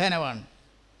ഉടമ്പടി ധ്യാനമാണ്.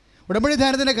 ഉടമ്പടി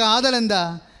ധ്യാനത്തിൻ്റെ കാതൽ എന്താ?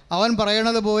 അവൻ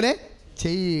പറയണത് പോലെ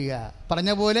ചെയ്യുക.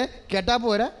 പറഞ്ഞ പോലെ കേട്ടാൽ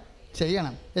പോരാ,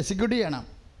 ചെയ്യണം, എക്സിക്യൂട്ട് ചെയ്യണം.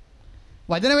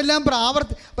 വചനമെല്ലാം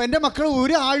അപ്പം എൻ്റെ മക്കൾ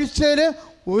ഒരു ആഴ്ചയിൽ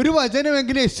ഒരു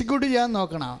വചനമെങ്കിലും എക്സിക്യൂട്ട് ചെയ്യാൻ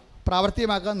നോക്കണം,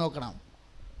 പ്രാവർത്തികമാക്കാൻ നോക്കണം.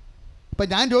 ഇപ്പം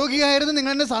ഞാൻ രോഗിയായിരുന്നു,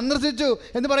 നിങ്ങൾ എന്നെ സന്ദർശിച്ചു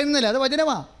എന്ന് പറയുന്നില്ല, അത്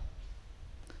വചനമാണ്.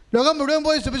 ലോകം മുഴുവൻ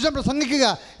പോയി സുവിശേഷം പ്രസംഗിക്കുക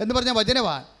എന്ന് പറഞ്ഞ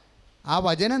വചനമാണ്. ആ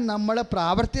വചനം നമ്മൾ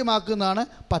പ്രാവർത്തികമാക്കുന്നതാണ്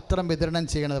പത്രം വിതരണം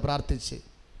ചെയ്യണത് പ്രാർത്ഥിച്ച്.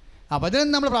 ആ വചനം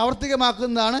നമ്മൾ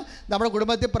പ്രാവർത്തികമാക്കുന്നതാണ് നമ്മുടെ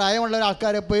കുടുംബത്തിൽ പ്രായമുള്ള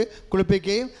ആൾക്കാരെ പോയി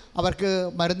കുളിപ്പിക്കുകയും അവർക്ക്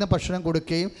മരുന്ന് ഭക്ഷണം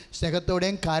കൊടുക്കുകയും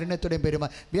സ്നേഹത്തോടെയും കാരുണ്യത്തോടെയും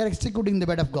പെരുമാറുക. We are executing the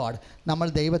word of God. നമ്മൾ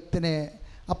ദൈവത്തിന്,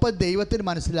 അപ്പോൾ ദൈവത്തിന്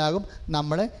മനസ്സിലാകും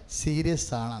നമ്മൾ സീരിയസ്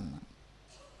ആണെന്ന്.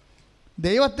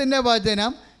 ദൈവത്തിൻ്റെ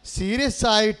വചനം സീരിയസ്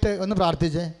ആയിട്ട് ഒന്ന്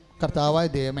പ്രാർത്ഥിച്ചേ. കർത്താവായ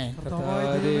ദൈവമേ,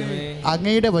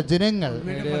 അങ്ങയുടെ വചനങ്ങൾ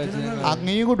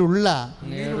അങ്ങയോടുള്ള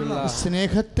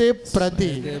സ്നേഹത്തെ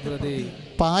പ്രതി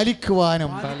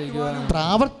പാലിക്കുവാനും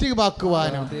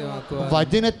പ്രാവർത്തികമാക്കുവാനും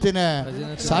വചനത്തിന്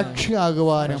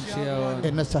സാക്ഷിയാകുവാനും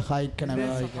എന്നെ സഹായിക്കണമേ.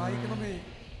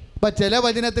 അപ്പം ചില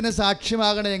വചനത്തിന്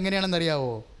സാക്ഷ്യമാകണത്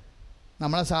എങ്ങനെയാണെന്നറിയാവോ?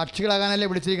 നമ്മളെ സാക്ഷികളാകാനല്ലേ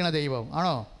വിളിച്ചിരിക്കണ ദൈവം,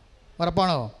 ആണോ?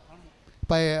 ഉറപ്പാണോ?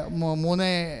 ഇപ്പം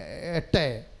 3:8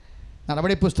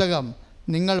 നടപടി പുസ്തകം,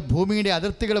 നിങ്ങൾ ഭൂമിയുടെ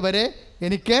അതിർത്തികൾ വരെ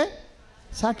എനിക്ക്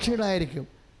സാക്ഷികളായിരിക്കും.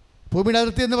 ഭൂമിയുടെ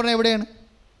അതിർത്തി എന്ന് പറഞ്ഞാൽ എവിടെയാണ്?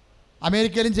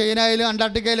 അമേരിക്കയിലും ചൈനയിലും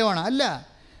അന്റാർട്ടിക്കയിലുമാണ്? അല്ല,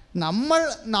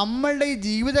 നമ്മളുടെ ഈ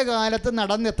ജീവിതകാലത്ത്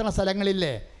നടന്നെത്തുന്ന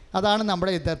സ്ഥലങ്ങളില്ലേ, അതാണ്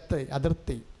നമ്മുടെ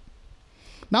അതിർത്തി.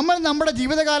 നമ്മുടെ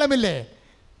ജീവിതകാലമില്ലേ,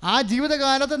 ആ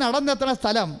ജീവിതകാലത്ത് നടന്നെത്തുന്ന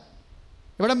സ്ഥലം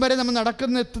എവിടം വരെ നമ്മൾ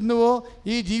നടക്കുന്നെത്തുന്നുവോ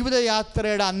ഈ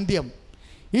ജീവിതയാത്രയുടെ അന്ത്യം.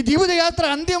 ഈ ജീവിതയാത്ര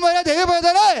അന്ത്യം വരെ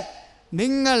ദൈവവേദനെ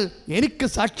നിങ്ങൾ എനിക്ക്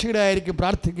സാക്ഷികളായിരിക്കും.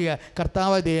 പ്രാർത്ഥിക്കുക,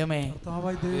 കർത്താവ് ദൈവമേ,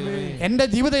 എൻ്റെ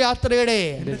ജീവിതയാത്രയുടെ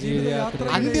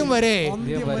അന്ത്യം വരെ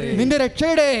നിന്റെ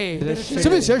രക്ഷയുടെ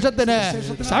സുവിശേഷത്തിന്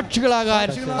സാക്ഷികളാകാൻ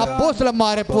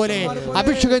അപ്പോസ്തലന്മാരെ പോലെ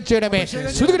അഭിഷേകം ചെയ്യണമേ.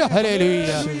 ഹല്ലേലൂയ,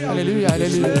 ഹല്ലേലൂയ,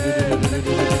 ഹല്ലേലൂയ.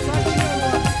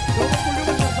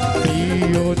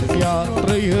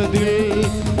 യാത്രയതിൽ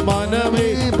മനമേ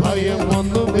ഭയം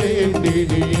ഒന്നും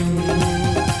വേണ്ടിയും,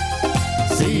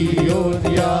 സിയോൻ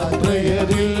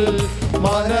യാത്രയതിൽ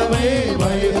മനമേ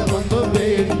ഭയം ഒന്നും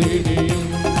വേണ്ടിയും.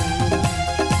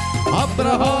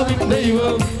 അബ്രഹാമിൻ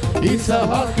ദൈവം,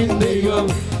 ഇസഹാക്കിൻ ദൈവം,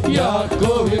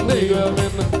 യാക്കോബിൻ ദൈവം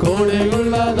എന്ന്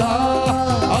കൂടെയുള്ളതാ.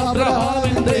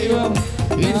 അബ്രഹാമിൻ ദൈവം,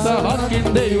 ഇസഹാക്കിൻ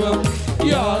ദൈവം,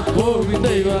 യാക്കോബിൻ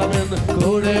ദൈവം എന്ന്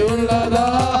കൂടെയുള്ളതാ.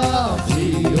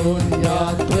 സിയോൻ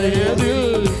യാത്രയതിൽ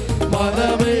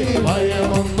മനമേ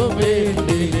ഭയമൊന്നും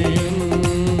വേണ്ടിയും.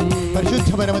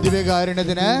 പരിശുദ്ധ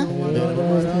പരമദിവ്യകാരുണ്യത്തിന്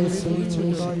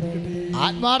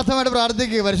ആത്മാർത്ഥമായിട്ട്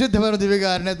പ്രാർത്ഥിക്കുക. പരിശുദ്ധ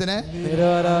പരമദിവ്യകാരുണ്യത്തിന്.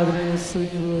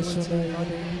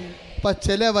 ഇപ്പം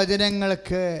ചില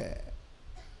വചനങ്ങൾക്ക്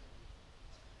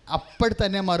അപ്പോൾ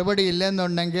തന്നെ മറുപടി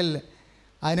ഇല്ലെന്നുണ്ടെങ്കിൽ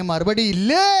അതിന് മറുപടി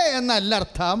ഇല്ലേ എന്നല്ല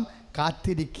അർത്ഥം,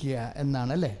 കാത്തിരിക്കുക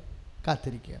എന്നാണ്, അല്ലേ?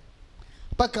 കാത്തിരിക്കുക.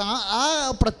 അപ്പം ആ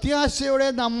പ്രത്യാശയോടെ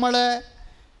നമ്മൾ,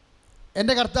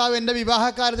 എൻ്റെ കർത്താവ് എൻ്റെ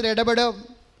വിവാഹകാര്യത്തിൽ ഇടപെടും,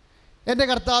 എൻ്റെ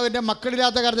കർത്താവ് എൻ്റെ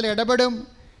മക്കളില്ലാത്ത കാര്യത്തിൽ ഇടപെടും,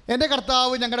 എൻ്റെ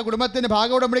കർത്താവ് ഞങ്ങളുടെ കുടുംബത്തിൻ്റെ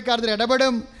ഭാഗോടമ്പടിക്കാര്യത്തിൽ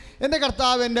ഇടപെടും, എൻ്റെ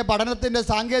കർത്താവ് എൻ്റെ പഠനത്തിൻ്റെ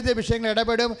സാങ്കേതിക വിഷയങ്ങൾ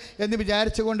ഇടപെടും എന്ന്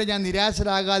വിചാരിച്ചുകൊണ്ട് ഞാൻ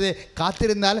നിരാശരാകാതെ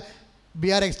കാത്തിരുന്നാൽ V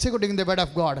are executing the word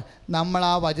of God. നമ്മൾ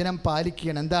ആ വചനം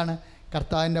പാലിക്കുകയാണ്. എന്താണ്?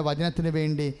 കർത്താവിൻ്റെ വചനത്തിന്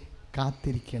വേണ്ടി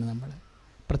കാത്തിരിക്കുകയാണ് നമ്മൾ.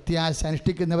 പ്രത്യാശ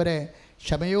അനുഷ്ഠിക്കുന്നവരെ,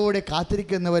 ക്ഷമയോടെ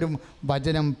കാത്തിരിക്കുന്നവരും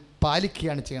വചനം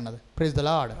പാലിക്കുകയാണ് ചെയ്യണത്. പ്രൈസ് ദി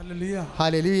ലോർഡ്,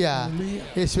 ഹല്ലേലൂയ,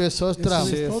 യേശുവേ സ്തോത്രം,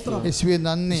 യേശുവേ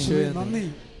നന്ദി.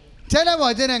 ചില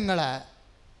വചനങ്ങൾ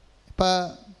ഇപ്പം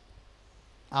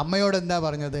അമ്മയോട് എന്താ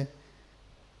പറഞ്ഞത്?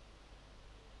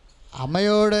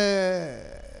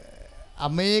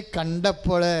 അമ്മയെ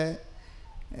കണ്ടപ്പോൾ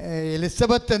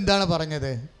എലിസബത്ത് എന്താണ്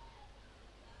പറഞ്ഞത്?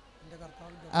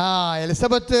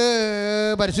 എലിസബത്ത്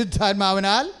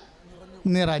പരിശുദ്ധാത്മാവിനാൽ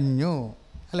നിറഞ്ഞു,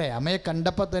 അല്ലേ? അമ്മയെ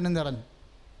കണ്ടപ്പോൾ തന്നെ നിറഞ്ഞു.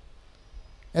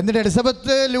 എന്നിട്ട്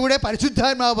എലിസബത്തിലൂടെ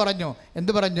പരിശുദ്ധാത്മാവ് പറഞ്ഞു.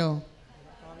 എന്ത് പറഞ്ഞു?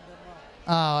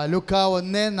 ലൂക്ക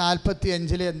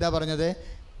 1:45 എന്താ പറഞ്ഞത്?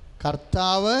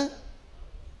 കർത്താവ്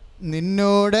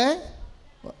നിന്നോട്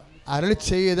അരുളി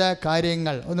ചെയ്ത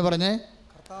കാര്യങ്ങൾ, ഒന്ന് പറഞ്ഞേ.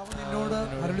 കർത്താവ് നിന്നോട്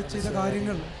അരുളി ചെയ്ത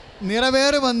കാര്യങ്ങൾ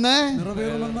നിറവേറുമെന്ന്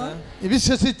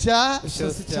വിശ്വസിച്ച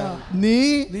നീ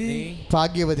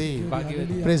ഭാഗ്യവതി.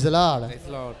 Praise the Lord.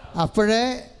 അപ്പോഴേ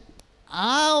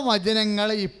ആ വചനങ്ങൾ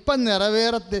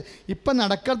ഇപ്പം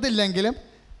നടക്കത്തില്ലെങ്കിലും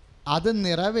അത്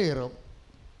നിറവേറും.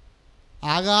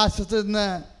 ആകാശത്ത് നിന്ന്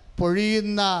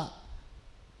പൊഴിയുന്ന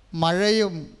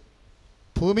മഴയും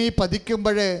ഭൂമി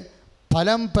പതിക്കുമ്പോൾ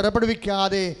ഫലം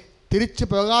പുറപ്പെടുവിക്കാതെ തിരിച്ചു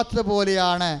പോകാത്തത്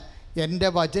പോലെയാണ് എൻ്റെ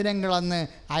വചനങ്ങളെന്ന്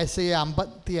ഐസയ്യ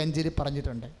 55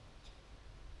 പറഞ്ഞിട്ടുണ്ട്.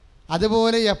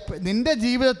 അതുപോലെ നിൻ്റെ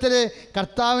ജീവിതത്തിൽ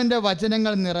കർത്താവിൻ്റെ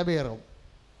വചനങ്ങൾ നിറവേറും.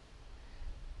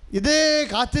 ഇത്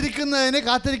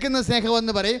കാത്തിരിക്കുന്ന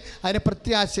സ്നേഹമെന്ന് പറയും, അതിന്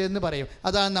പ്രത്യാശ എന്ന് പറയും.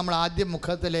 അതാണ് നമ്മൾ ആദ്യം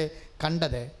മുഖത്തിൽ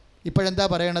കണ്ടത്. ഇപ്പോഴെന്താ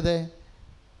പറയണത്?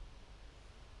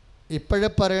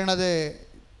 പറയണത്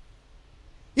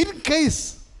ഇൻ കേസ്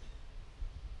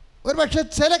ഒരു പക്ഷേ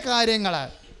ചില കാര്യങ്ങൾ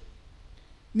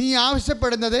നീ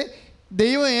ആവശ്യപ്പെടുന്നത്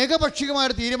ദൈവം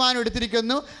ഏകപക്ഷീയമായൊരു തീരുമാനം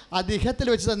എടുത്തിരിക്കുന്നു, അദ്ദേഹത്തിൽ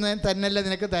വെച്ച് തന്നെയല്ല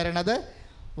നിനക്ക് തരണത്,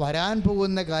 വരാൻ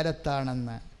പോകുന്ന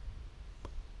കാലത്താണെന്ന്.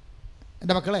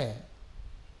 എൻ്റെ മക്കളെ,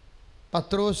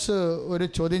 പത്രോസ് ഒരു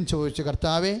ചോദ്യം ചോദിച്ചു,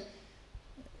 കർത്താവേ,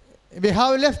 വി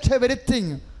ഹാവ് ലെഫ്റ്റ്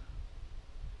എവരിത്തിങ്,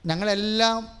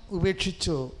 ഞങ്ങളെല്ലാം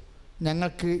ഉപേക്ഷിച്ചു,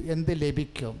 ഞങ്ങൾക്ക് എന്ത്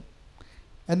ലഭിക്കും?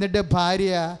 എന്നിട്ട്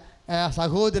ഭാര്യ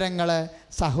സഹോദരങ്ങൾ,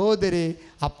 സഹോദരി,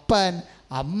 അപ്പൻ,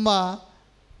 അമ്മ,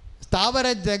 സ്ഥാവര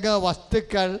ജഗ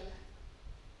വസ്തുക്കൾ,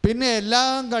 പിന്നെ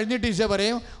എല്ലാം കഴിഞ്ഞിട്ട് ഈശോ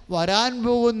പറയും വരാൻ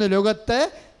പോകുന്ന ലോകത്തെ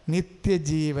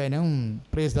നിത്യജീവനും.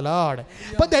 Price the Lord.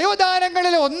 അപ്പോൾ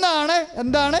ദൈവദാനങ്ങളിൽ ഒന്നാണ്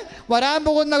എന്താണ്? വരാൻ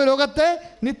പോകുന്ന ലോകത്തെ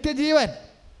നിത്യജീവൻ.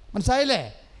 മനസ്സിലായില്ലേ?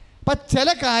 അപ്പം ചില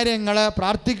കാര്യങ്ങൾ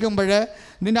പ്രാർത്ഥിക്കുമ്പോൾ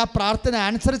നിന്നെ ആ പ്രാർത്ഥന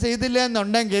ആൻസർ ചെയ്തില്ല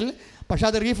എന്നുണ്ടെങ്കിൽ പക്ഷെ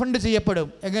അത് റീഫണ്ട് ചെയ്യപ്പെടും.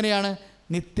 എങ്ങനെയാണ്?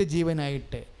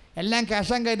 നിത്യജീവനായിട്ട്. എല്ലാം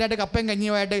ക്യാഷ് ആൻഡ് കൈൻഡായിട്ട് കപ്പയും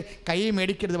കഞ്ഞിയുമായിട്ട് കൈ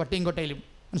മേടിക്കരുത് വട്ടിയും കൊട്ടയിലും.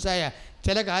 മനസ്സിലായ?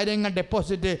 ചില കാര്യങ്ങൾ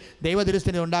ഡെപ്പോസിറ്റ്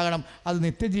ദൈവദൃഷ്ടിയിൽ ഉണ്ടാകണം. അത്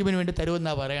നിത്യജീവന് വേണ്ടി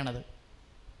തരുമെന്നാണ് പറയണത്.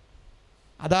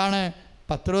 അതാണ്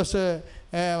പത്രോസ്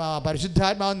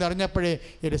പരിശുദ്ധാത്മാവ് നിറഞ്ഞപ്പോഴേ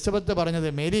എലിസബത്ത് പറഞ്ഞത്,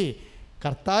 മേരി,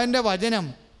 കർത്താവിൻ്റെ വചനം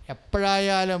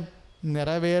എപ്പോഴായാലും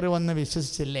നിറവേറുമെന്ന്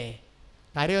വിശ്വസിച്ചില്ലേ?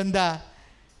 കാര്യം എന്താ?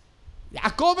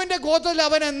 യാക്കോബിൻ്റെ ഗോത്രത്തിൽ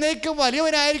അവൻ എന്നേക്കും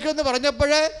വലിയവനായിരിക്കും എന്ന്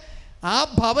പറഞ്ഞപ്പോൾ ആ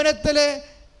ഭവനത്തിൽ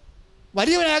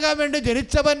വലിയവനാകാൻ വേണ്ടി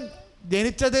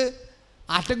ജനിച്ചത്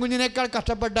ആട്ടിൻകുഞ്ഞിനേക്കാൾ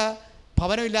കഷ്ടപ്പെട്ട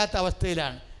ഭവനമില്ലാത്ത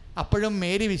അവസ്ഥയിലാണ്. അപ്പോഴും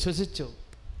മേരി വിശ്വസിച്ചു.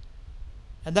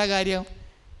 എന്താ കാര്യം?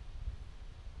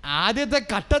 ആദ്യത്തെ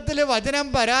ഘട്ടത്തിൽ വചനം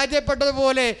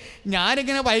പരാജയപ്പെട്ടതുപോലെ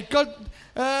ഞാനിങ്ങനെ വൈക്കോൽ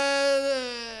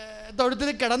തൊഴുത്തിൽ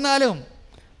കിടന്നാലും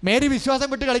മേരി വിശ്വാസം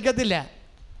വിട്ട് കളിക്കത്തില്ല.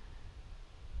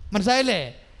 മനസ്സിലായില്ലേ?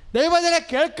 ദൈവവചനം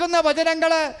കേൾക്കുന്ന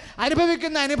വചനങ്ങൾ,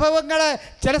 അനുഭവിക്കുന്ന അനുഭവങ്ങൾ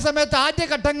ചില സമയത്ത്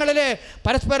ആദ്യഘട്ടങ്ങളിൽ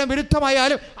പരസ്പരം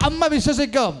വിരുദ്ധമായാലും അമ്മ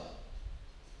വിശ്വസിക്കും.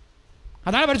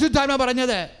 അതാണ് പരിശുദ്ധാത്മാവ്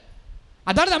പറഞ്ഞത്.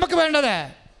 അതാണ് നമുക്ക് വേണ്ടത്.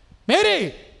 മേരി,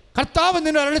 കർത്താവ്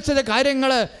നിന്നെ അരുളിച്ചത്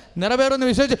കാര്യങ്ങൾ നിറവേറുമെന്ന്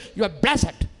വിശ്വസിച്ച് യു ആർ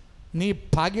ബ്ലെസ്ഡ്. നീ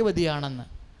ഭാഗ്യവതിയാണെന്ന്.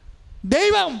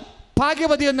 ദൈവം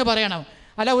ഭാഗ്യവതി എന്ന് പറയണം.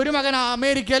 അല്ല ഒരു മകൻ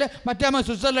അമേരിക്കയിൽ, മറ്റേ മകൻ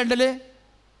സ്വിറ്റ്സർലൻഡിൽ.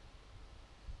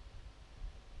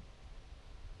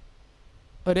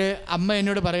 ഒരു അമ്മ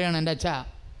എന്നോട് പറയാണ്, എൻ്റെ അച്ഛാ,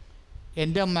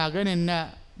 എൻ്റെ മകൻ എന്നെ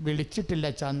വിളിച്ചിട്ടില്ല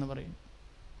അച്ഛാ എന്ന് പറയും.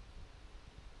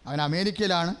 അവൻ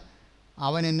അമേരിക്കയിലാണ്,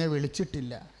 അവൻ എന്നെ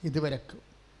വിളിച്ചിട്ടില്ല ഇതുവരെക്കും.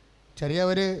 ചെറിയ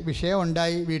ഒരു വിഷയം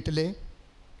ഉണ്ടായി വീട്ടിൽ.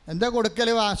 എന്താ കൊടുക്കൽ,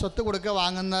 സ്വത്ത് കൊടുക്കുക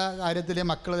വാങ്ങുന്ന കാര്യത്തിൽ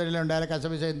മക്കളെല്ലാം ഉണ്ടായാലും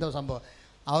കശപിശ എന്തോ സംഭവം.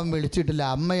 അവൻ വിളിച്ചിട്ടില്ല.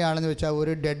 അമ്മയാണെന്ന് വെച്ചാൽ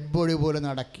ഒരു ഡെഡ് ബോഡി പോലെ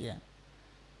നടക്കുക.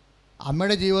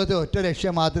 അമ്മയുടെ ജീവിതത്തിൽ ഒറ്റ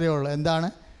ലക്ഷ്യം മാത്രമേ ഉള്ളൂ. എന്താണ്?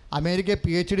 അമേരിക്ക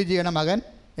PhD ചെയ്യണ മകൻ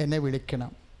എന്നെ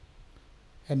വിളിക്കണം.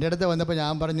 എൻ്റെ അടുത്ത് വന്നപ്പോൾ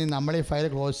ഞാൻ പറഞ്ഞു നമ്മൾ ഈ ഫയൽ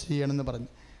ക്ലോസ് ചെയ്യണമെന്ന് പറഞ്ഞു.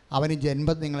 അവൻ ഈ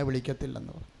ജന്മത്തിൽ നിങ്ങളെ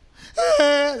വിളിക്കത്തില്ലെന്ന് പറഞ്ഞു.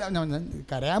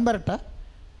 കരയാൻ വരട്ടെ.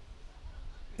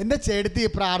 എൻ്റെ ചേട്ടത്തി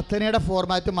പ്രാർത്ഥനയുടെ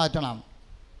ഫോർമാറ്റ് മാറ്റണം.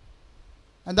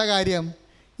 എന്താ കാര്യം?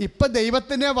 ഇപ്പം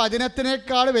ദൈവത്തിൻ്റെ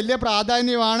വചനത്തിനേക്കാൾ വലിയ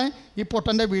പ്രാധാന്യമാണ് ഈ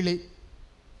പൊട്ടൻ്റെ വിളി,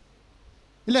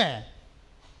 ഇല്ലേ?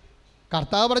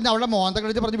 കർത്താവ് പറഞ്ഞ് അവളുടെ മോന്ത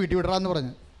കഴിച്ച് പറഞ്ഞ് വീട്ടിൽ വിടറാന്ന്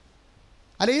പറഞ്ഞു.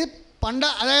 അല്ല ഈ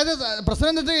അതായത് പ്രശ്നം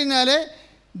എന്താ വെച്ച് കഴിഞ്ഞാൽ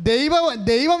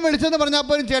ദൈവം വിളിച്ചെന്ന് പറഞ്ഞാൽ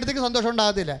പോലും ചേട്ടത്തിക്ക് സന്തോഷം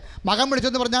ഉണ്ടാകത്തില്ല. മകൻ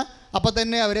വിളിച്ചെന്ന് പറഞ്ഞാൽ അപ്പം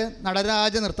തന്നെ അവർ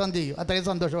നടരാജ നൃത്തം ചെയ്യും. അത്രയും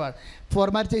സന്തോഷമാണ്.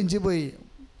 ഫോർമാറ്റ് ചേഞ്ച് പോയി.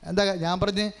 എന്താ ഞാൻ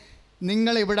പറഞ്ഞ്,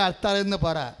 നിങ്ങൾ ഇവിടെ അൾത്താറെന്ന്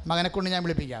പറ, മകനെ കൊണ്ട് ഞാൻ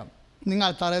വിളിപ്പിക്കാം. നിങ്ങൾ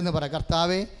അൾത്താറെന്ന് പറ,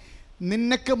 കർത്താവേ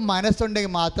നിനക്ക്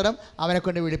മനസ്സുണ്ടെങ്കിൽ മാത്രം അവനെ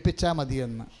കൊണ്ട് വിളിപ്പിച്ചാൽ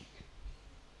മതിയെന്ന്.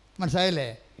 മനസ്സിലായില്ലേ?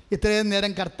 ഇത്രയും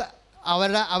നേരം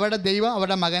അവരുടെ ദൈവം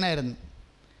അവരുടെ മകനായിരുന്നു.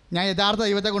 ഞാൻ യഥാർത്ഥ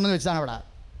ദൈവത്തെ കൊണ്ടുവന്ന് വെച്ചാണ് അവിടെ.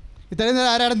 ഇത്രയും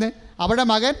നേരം ആരായിരുന്നു? അവരുടെ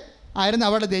മകൻ ആയിരുന്നു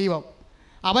അവരുടെ ദൈവം.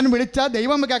 അവൻ വിളിച്ചാൽ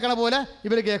ദൈവം കേൾക്കണ പോലെ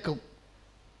ഇവർ കേൾക്കും.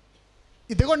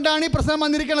 ഇതുകൊണ്ടാണ് ഈ പ്രശ്നം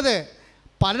വന്നിരിക്കുന്നത്.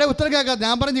 പല ഉത്തരം കേൾക്കാം.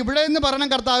 ഞാൻ പറഞ്ഞു ഇവിടെ നിന്ന് പറയണം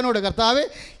കർത്താവിനോട്, കർത്താവ്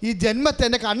ഈ ജന്മത്തെ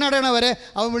എൻ്റെ കണ്ണടയണ വരെ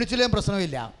അവൻ വിളിച്ചില്ലെങ്കിൽ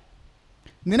പ്രശ്നമില്ല.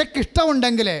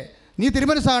 നിനക്കിഷ്ടമുണ്ടെങ്കിൽ നീ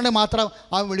തിരുമനസ്സാണ്ട് മാത്രം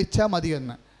അവൻ വിളിച്ചാൽ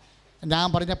മതിയെന്ന് ഞാൻ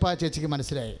പറഞ്ഞപ്പോൾ ചേച്ചിക്ക്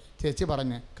മനസ്സിലായി. ചേച്ചി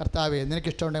പറഞ്ഞ്, കർത്താവേ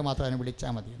നിനക്കിഷ്ടമുണ്ടെങ്കിൽ മാത്രം അവനെ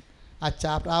വിളിച്ചാൽ മതിയെന്ന്.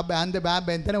 ആ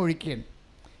ബന്ധനം ഒഴിക്കുകയാണ്.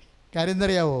 കാര്യം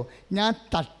എന്തറിയാവോ? ഞാൻ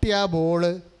തട്ടിയ ബോള്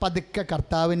പതുക്കെ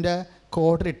കർത്താവിൻ്റെ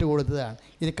കോട്ടറിട്ട് കൊടുത്തതാണ്.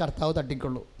 ഇനി കർത്താവ്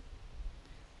തട്ടിക്കൊള്ളൂ.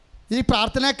 ഈ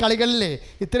പ്രാർത്ഥനാ കളികളിൽ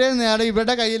ഇത്രയും നേരം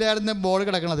ഇവരുടെ കയ്യിലായിരുന്നു ബോൾ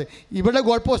കിടക്കുന്നത്. ഇവിടെ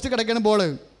ഗോൾ പോസ്റ്റ് കിടക്കുന്ന ബോൾ,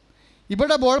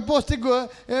 ഇവിടെ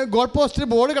ഗോൾ പോസ്റ്റിൽ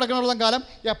ബോൾ കിടക്കണുള്ള കാലം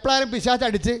എപ്പോഴായാലും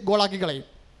പിശാചടിച്ച് ഗോളാക്കി കളയും.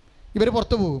 ഇവർ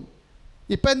പുറത്തു പോകും.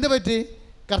 ഇപ്പം എന്ത് പറ്റി?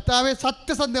 കർത്താവെ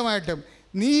സത്യസന്ധമായിട്ടും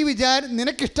നീ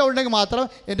നിനക്കിഷ്ടമുണ്ടെങ്കിൽ മാത്രം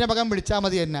എൻ്റെ മകൻ വിളിച്ചാൽ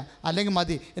മതി എന്നെ, അല്ലെങ്കിൽ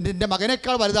മതി. എൻ്റെ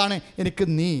മകനേക്കാൾ വലുതാണ് എനിക്ക്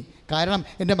നീ. കാരണം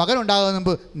എൻ്റെ മകൻ ഉണ്ടാകുന്ന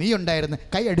മുമ്പ് നീ ഉണ്ടായിരുന്നു.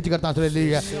 കൈ അടിച്ച് കർത്താൻ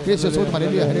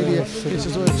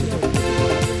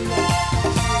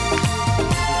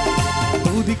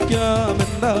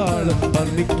സ്തുതിക്കാമെന്നാളും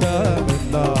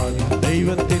വർണ്ണിക്കാമെന്നാളും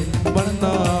ദൈവത്തിൻ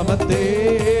മന്നാമത്തെ.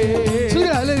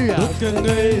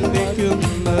 ദുഃഖങ്ങൾ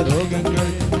നീക്കുന്ന രോഗങ്ങൾ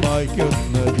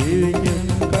മായ്ക്കുന്ന ജീവിക്കും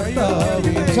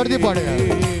കർത്താവിനെ.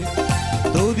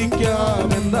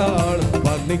 സ്തുതിക്കാമെന്നാളും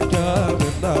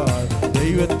വർണ്ണിക്കാമെന്നാൾ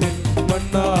ദൈവത്തിൻ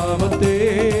മന്നാമത്തെ.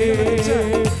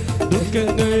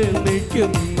 ദുഃഖങ്ങൾ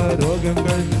നീക്കുന്ന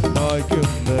രോഗങ്ങൾ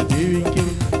മായ്ക്കുന്ന ജീവിക്കും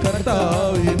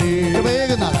കർത്താവിനെ.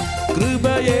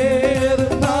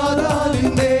 കൃപയേറും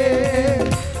നാഥാവിന്റെ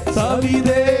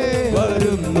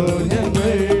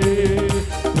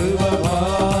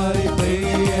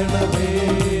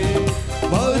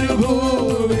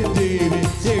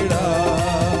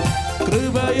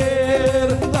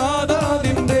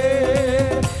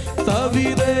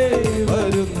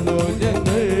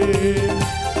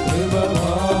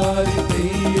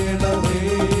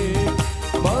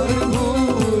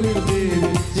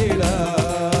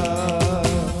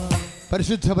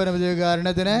പരിശുദ്ധ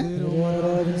പരമദിവ്യകാരുണ്യത്തിന്,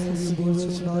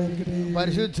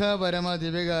 പരിശുദ്ധ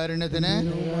പരമദിവ്യകാരുണ്യത്തിന്,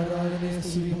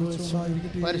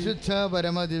 പരിശുദ്ധ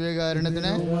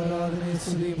പരമദിവ്യകാരുണ്യത്തിന്.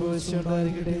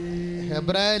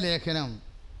 ഹെബ്രായ ലേഖനം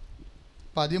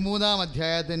 13-ാം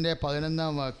അധ്യായത്തിൻ്റെ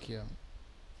 11-ാം വാക്യം.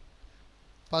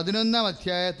 11-ാം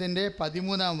അധ്യായത്തിൻ്റെ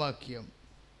 13-ാം വാക്യം.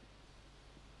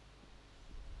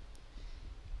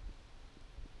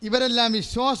 ഇവരെല്ലാം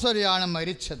വിശ്വാസത്തോടെയാണ്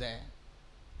മരിച്ചത്.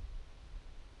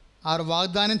 അവർ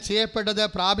വാഗ്ദാനം ചെയ്യപ്പെട്ടത്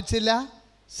പ്രാപിച്ചില്ല.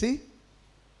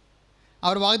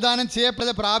 അവർ വാഗ്ദാനം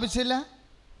ചെയ്യപ്പെട്ടത് പ്രാപിച്ചില്ല,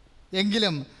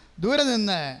 എങ്കിലും ദൂരെ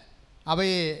നിന്ന്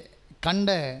അവയെ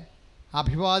കണ്ട്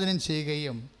അഭിവാദനം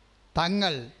ചെയ്യുകയും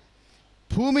തങ്ങൾ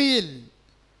ഭൂമിയിൽ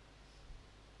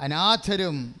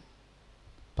അനാഥരും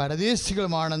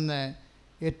പരദേശികളുമാണെന്ന്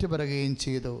ഏറ്റുപറയുകയും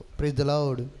ചെയ്തു. Praise the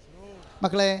Lord.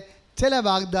 മക്കളെ, ചില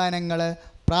വാഗ്ദാനങ്ങൾ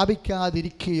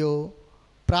പ്രാപിക്കാതിരിക്കുകയോ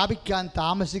പ്രാപിക്കാൻ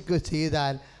താമസിക്കുകയോ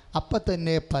ചെയ്താൽ അപ്പം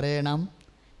തന്നെ പറയണം,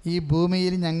 ഈ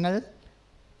ഭൂമിയിൽ ഞങ്ങൾ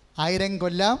 1000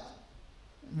 കൊല്ലം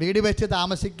വീട് വെച്ച്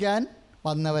താമസിക്കാൻ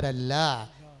വന്നവരല്ല,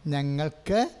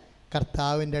 ഞങ്ങൾക്ക്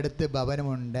കർത്താവിൻ്റെ അടുത്ത്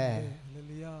ഭവനമുണ്ട്.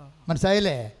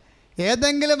 മനസ്സിലായില്ലേ?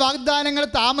 ഏതെങ്കിലും വാഗ്ദാനങ്ങൾ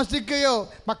താമസിക്കുകയോ,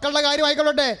 മക്കളുടെ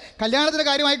കാര്യമായിക്കൊള്ളട്ടെ, കല്യാണത്തിൻ്റെ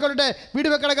കാര്യമായിക്കൊള്ളട്ടെ, വീട്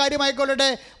വെക്കയുടെ കാര്യമായിക്കൊള്ളട്ടെ,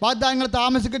 വാഗ്ദാനങ്ങൾ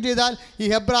താമസിക്കുകയും ചെയ്താൽ ഈ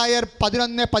ഹെബ്രായർ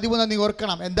 11:13 നീ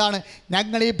ഓർക്കണം. എന്താണ്?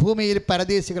 ഞങ്ങൾ ഈ ഭൂമിയിൽ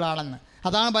പരദേശികളാണെന്ന്.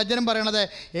 അതാണ് വചനം പറയണത്.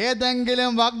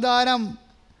 ഏതെങ്കിലും വാഗ്ദാനം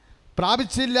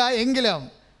പ്രാപിച്ചില്ല എങ്കിലും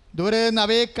ദൂരെ നിന്ന്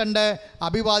അവയെ കണ്ട്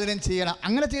അഭിവാദനം ചെയ്യണം.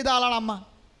 അങ്ങനെ ചെയ്ത ആളാണ് അമ്മ.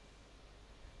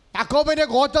 യാക്കോബിൻ്റെ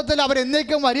ഗോത്രത്തിൽ അവൻ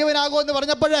എന്നേക്കും വലിയവനാകുമെന്ന്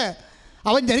പറഞ്ഞപ്പോൾ,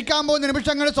 അവൻ ജനിക്കാൻ പോകുന്ന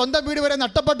നിമിഷങ്ങളിൽ സ്വന്തം വീട് വരെ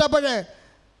നഷ്ടപ്പെട്ടപ്പോൾ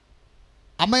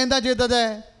അമ്മ എന്താ ചെയ്തത്?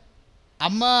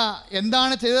 അമ്മ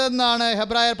എന്താണ് ചെയ്തതെന്നാണ്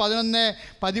ഹെബ്രായർ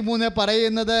 11:13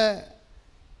 പറയുന്നത്.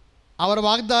 അവർ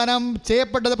വാഗ്ദാനം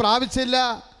ചെയ്യപ്പെട്ടത് പ്രാപിച്ചില്ല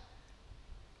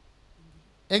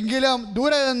എങ്കിലും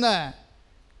ദൂരെ നിന്ന്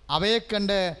അവയെ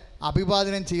കണ്ട്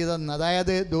അഭിവാദനം ചെയ്തെന്ന്.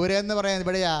 അതായത് ദൂരെ എന്ന് പറയുന്നത്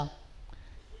ഇവിടെയാ.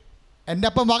 എൻ്റെ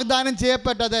അപ്പം വാഗ്ദാനം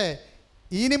ചെയ്യപ്പെട്ടത്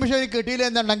ഈ നിമിഷം എനിക്ക് കിട്ടിയില്ല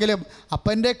എന്നുണ്ടെങ്കിലും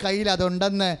അപ്പൻ്റെ കയ്യിൽ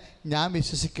അതുണ്ടെന്ന് ഞാൻ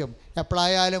വിശ്വസിക്കും.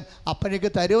 എപ്പോഴായാലും അപ്പനേക്ക്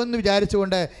തരുമെന്ന്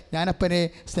വിചാരിച്ചുകൊണ്ട് ഞാനപ്പനെ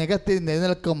സ്നേഹത്തിൽ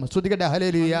നിലനിൽക്കും. ശ്രുതികട്ടെ.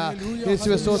 ഹല്ലേലൂയ,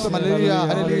 യേശുവേ സ്തോത്രം. ഹല്ലേലൂയ,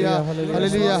 ഹല്ലേലൂയ,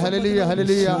 ഹല്ലേലൂയ, ഹല്ലേലൂയ,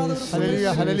 ഹല്ലേലൂയ, ഹല്ലേലൂയ,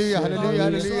 ഹല്ലേലൂയ, ഹല്ലേലൂയ,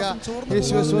 ഹല്ലേലൂയ.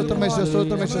 യേശുവേ സ്തോത്രം, യേശുവേ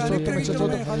സ്തോത്രം, യേശുവേ സ്തോത്രം, യേശുവേ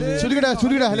സ്തോത്രം. ശ്രുതികട്ടെ,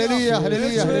 ശ്രുതികട്ടെ. ഹല്ലേലൂയ,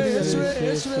 ഹല്ലേലൂയ, ഹല്ലേലൂയ.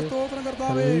 യേശുവേ സ്തോത്രം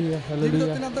കർത്താവേ.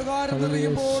 ജീവിതത്തിൽ അന്ധകാരം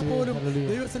നിറയുമ്പോൾ പോലും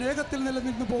ദൈവ സ്നേഹത്തിൽ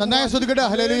നിലനിന്ന് പോകും. നന്നായി ശ്രുതികട്ടെ.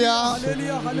 ഹല്ലേലൂയ,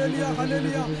 ഹല്ലേലൂയ, ഹല്ലേലൂയ,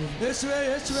 ഹല്ലേലൂയ. യേശുവേ,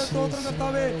 യേശുവേ സ്തോത്രം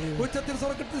കർത്താവേ. ഉച്ചത്തിൽ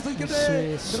സ്വർഗ്ഗത്തിൽ സ്തുതിക്കട്ടെ.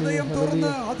 ഹൃദയം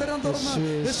തുറന്ന്, അതരം തുറന്ന്,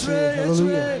 യേശുവേ,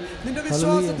 യേശുവേ, നിന്റെ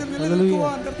വിശ്വാസത്തിൽ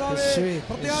നിലനിൽക്കുവാൻ കർത്താവേ,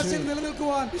 പ്രത്യാശയിൽ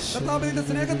നിലനിൽക്കുവാൻ കർത്താവേ, നിന്റെ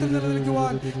സ്നേഹത്തിൽ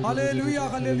നിലനിൽക്കുവാൻ. Hallelujah,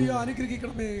 hallelujah.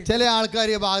 അനുഗ്രഹിക്കണമേ. ചില ആൾക്കാർ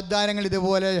വാഗ്ദാനങ്ങൾ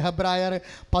ഇതുപോലെ ഹെബ്രായർ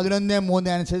 11:3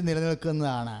 അനുസരിച്ച്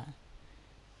നിലനിൽക്കുന്നതാണ്.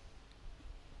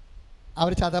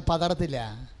 അവർ പതറത്തില്ല.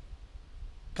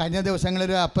 കഴിഞ്ഞ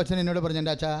ദിവസങ്ങളിൽ അപ്പച്ചൻ എന്നോട് പറഞ്ഞു,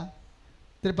 എൻ്റെ അച്ഛാ,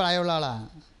 ഇത്തിരി പ്രായമുള്ള ആളാണ്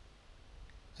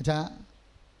അച്ഛാ,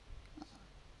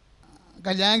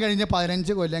 കല്യാണം കഴിഞ്ഞ്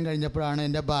 15 കൊല്ലം കഴിഞ്ഞപ്പോഴാണ്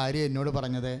എൻ്റെ ഭാര്യ എന്നോട്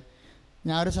പറഞ്ഞത്,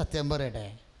 ഞാനൊരു സത്യം പറയട്ടെ,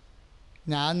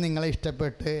 ഞാൻ നിങ്ങളെ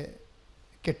ഇഷ്ടപ്പെട്ട്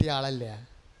കെട്ടിയ ആളല്ല.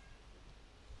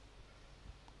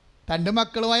 2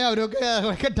 മക്കളുമായി അവരൊക്കെ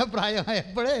കെട്ട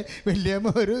പ്രായമായപ്പോഴേ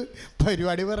വലിയമ്മ ഒരു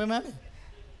പരിപാടി പറയണാണ്.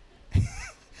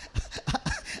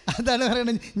 അതാണ്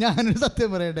പറയണത്. ഞാനൊരു സത്യം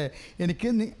പറയട്ടെ, എനിക്ക്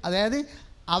അതായത്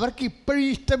അവർക്ക് ഇപ്പോഴും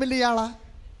ഇഷ്ടമില്ല ഇയാളാ.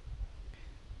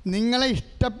 നിങ്ങളെ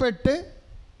ഇഷ്ടപ്പെട്ട്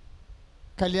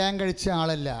കല്യാണം കഴിച്ച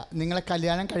ആളല്ല, നിങ്ങളെ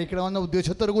കല്യാണം കഴിക്കണമെന്ന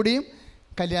ഉദ്ദേശത്തോടു കൂടിയും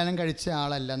കല്യാണം കഴിച്ച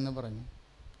ആളല്ല എന്ന് പറഞ്ഞു.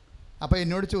 അപ്പോൾ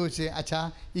എന്നോട് ചോദിച്ച്, അച്ഛാ,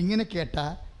 ഇങ്ങനെ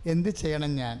കേട്ടാൽ എന്ത്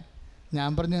ചെയ്യണം ഞാൻ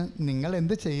പറഞ്ഞു, നിങ്ങൾ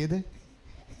എന്ത് ചെയ്ത്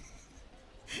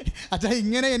അച്ഛാ,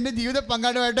 ഇങ്ങനെ എൻ്റെ ജീവിത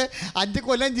പങ്കാളിയുമായിട്ട് 5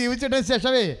 കൊല്ലം ജീവിച്ചിട്ടതിന്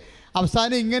ശേഷമേ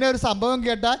അവസാനം ഇങ്ങനെ ഒരു സംഭവം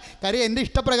കേട്ടാൽ, കാര്യം എൻ്റെ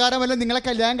ഇഷ്ടപ്രകാരമല്ല നിങ്ങളെ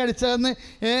കല്യാണം കഴിച്ചതെന്ന്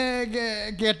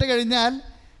കേട്ട് കഴിഞ്ഞാൽ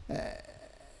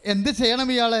എന്ത് ചെയ്യണം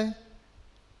ഇയാൾ?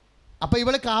 അപ്പോൾ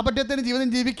ഇവൾ കാപട്യത്തിന് ജീവിതം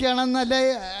ജീവിക്കുകയാണെന്നല്ലേ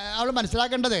അവൾ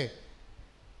മനസ്സിലാക്കേണ്ടത്.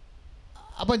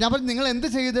 അപ്പോൾ ഞാൻ പറഞ്ഞു, നിങ്ങൾ എന്ത്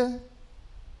ചെയ്ത്?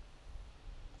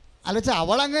 അല്ലച്ചാ,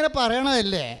 അവളങ്ങനെ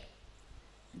പറയണതല്ലേ,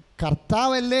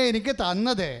 കർത്താവല്ലേ എനിക്ക്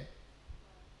തന്നത്.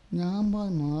 ഞാൻ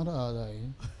മാറാതായി.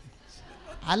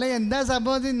 അല്ല, എന്താ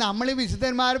സംഭവം? നമ്മൾ ഈ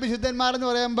വിശുദ്ധന്മാരെന്ന്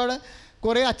പറയുമ്പോൾ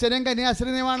കുറേ അച്ഛനെയും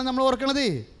കന്യാസ്ത്രീയുമാണ് നമ്മൾ ഓർക്കണത്.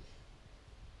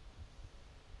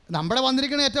 നമ്മുടെ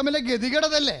വന്നിരിക്കുന്ന ഏറ്റവും വലിയ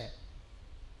ഗതികേടതല്ലേ.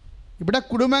 ഇവിടെ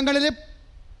കുടുംബങ്ങളിൽ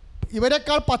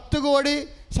ഇവരെക്കാൾ 10 കോടി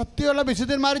ശക്തിയുള്ള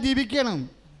വിശുദ്ധന്മാർ ജീവിക്കണം.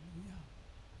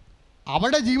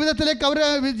 അവരുടെ ജീവിതത്തിലേക്ക് അവർ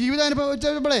ജീവിതം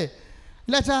അനുഭവിച്ചപ്പോഴേ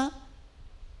ഇല്ല അച്ഛാ,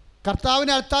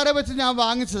 കർത്താവിൻ്റെ അൾത്താരെ വെച്ച് ഞാൻ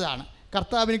വാങ്ങിച്ചതാണ്,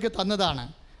 കർത്താവ് എനിക്ക് തന്നതാണ്,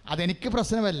 അതെനിക്ക്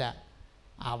പ്രശ്നമല്ല.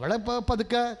 അവളെ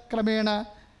പതുക്കെ ക്രമേണ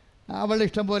അവളുടെ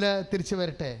ഇഷ്ടം പോലെ തിരിച്ചു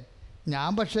വരട്ടെ. ഞാൻ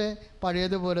പക്ഷേ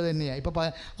പഴയതുപോലെ തന്നെയാണ്. ഇപ്പോൾ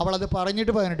അവളത്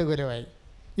പറഞ്ഞിട്ട് 18 കൊല്ലമായി.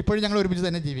 ഇപ്പോഴും ഞങ്ങൾ ഒരുമിച്ച്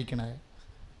തന്നെ ജീവിക്കണത്,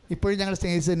 ഇപ്പോഴും ഞങ്ങൾ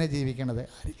സ്നേഹിച്ച് തന്നെ ജീവിക്കണത്.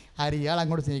 ഇയാൾ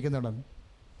അങ്ങോട്ട് സ്നേഹിക്കുന്നുണ്ടെന്ന്.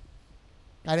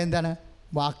 കാര്യം എന്താണ്?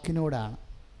 വാക്കിനോടാണ്.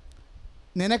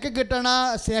 നിനക്ക് കിട്ടണ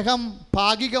സ്നേഹം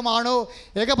ഭാഗികമാണോ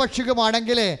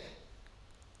ഏകപക്ഷികമാണെങ്കിൽ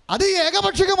അത്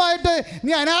ഏകപക്ഷികമായിട്ട്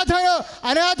നീ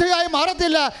അനാഥയായി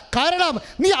മാറത്തില്ല. കാരണം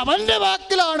നീ അവൻ്റെ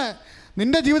വാക്കിലാണ്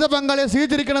നിൻ്റെ ജീവിത പങ്കാളിയെ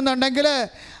സ്വീകരിക്കണമെന്നുണ്ടെങ്കിൽ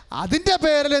അതിൻ്റെ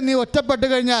പേരിൽ നീ ഒറ്റപ്പെട്ട്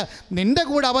കഴിഞ്ഞാൽ നിൻ്റെ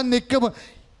കൂടെ അവൻ നിൽക്കും.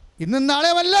 ഇന്നും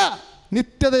നാളെയുമല്ല,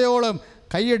 നിത്യതയോളം.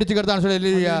 കൈയടിച്ച് കിടത്താണ്.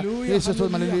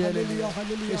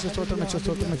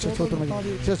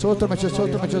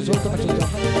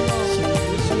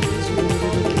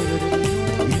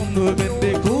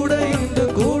 ഇന്നുമെന്റെ കൂടെയുണ്ട്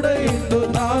കൂടെയുണ്ട്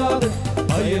നാഥൻ,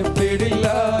 ഭയപ്പെടില്ല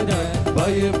ഞാൻ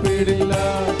ഭയപ്പെടില്ല.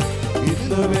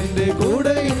 ഇന്നുമെന്റെ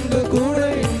കൂടെയുണ്ട്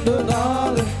കൂടെയുണ്ട്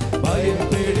നാഥൻ,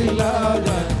 ഭയപ്പെടില്ല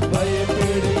ഞാൻ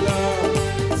ഭയപ്പെടില്ല.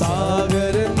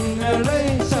 സാഗരങ്ങളെ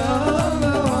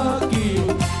ശാന്തമാക്കി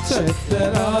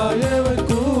ശക്തനായവൻ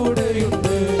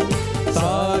കൂടെയുണ്ട്.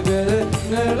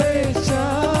 സാഗരങ്ങളെ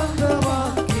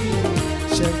ശാന്തമാക്കി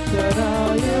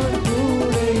ശക്തനായവൻ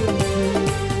കൂടെയുണ്ട്.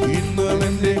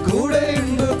 ഇന്നുമെന്റെ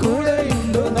കൂടെയുണ്ട്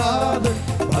കൂടെയുണ്ട് നാഥൻ,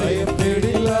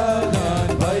 ഭയപ്പെടില്ല ഞാൻ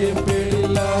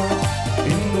ഭയപ്പെടില്ല.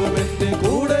 ഇന്നുമെന്റെ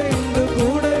കൂടെയുണ്ട്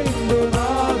കൂടെയുണ്ട്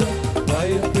നാഥൻ,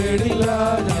 ഭയപ്പെടില്ല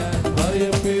ഞാൻ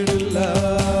ഭയപ്പെടില്ല.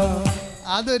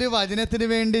 അതൊരു വചനത്തിന്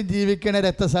വേണ്ടി ജീവിക്കണ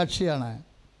രക്തസാക്ഷിയാണ്.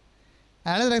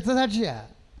 അയാൾ രക്തസാക്ഷിയാണ്.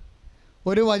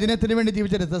 ഒരു വചനത്തിന് വേണ്ടി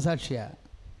ജീവിച്ച രക്തസാക്ഷിയാണ്.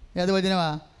 ഏത്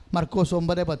വചനമാണ്? മർക്കോസ്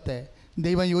 9:10.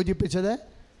 ദൈവം യോജിപ്പിച്ചത്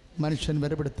മനുഷ്യൻ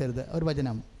വേർപെടുത്തരുത്. ഒരു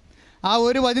വചനം. ആ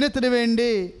ഒരു വചനത്തിന് വേണ്ടി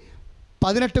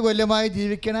 18 കൊല്ലമായി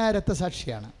ജീവിക്കണ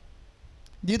രക്തസാക്ഷിയാണ്.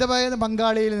 ജീവിത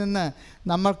പങ്കാളിയിൽ നിന്ന്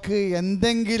നമ്മൾക്ക്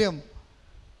എന്തെങ്കിലും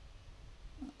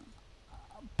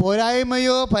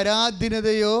പോരായ്മയോ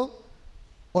പരാധീനതയോ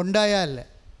ഉണ്ടായാൽ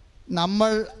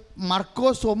നമ്മൾ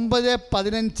മർക്കോസ്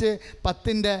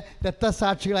 9:15-10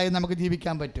 രക്തസാക്ഷികളായി നമുക്ക്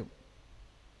ജീവിക്കാൻ പറ്റും.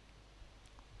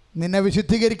 നിന്നെ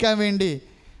വിശുദ്ധീകരിക്കാൻ വേണ്ടി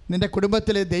നിൻ്റെ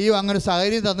കുടുംബത്തിൽ ദൈവം അങ്ങനെ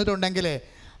സാഹചര്യം തന്നിട്ടുണ്ടെങ്കിൽ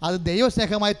അത്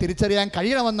ദൈവസ്നേഹമായി തിരിച്ചറിയാൻ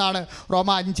കഴിയണമെന്നാണ് റോമ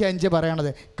 5:5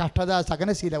 പറയണത്. കഷ്ടത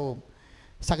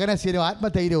സഹനശീലവും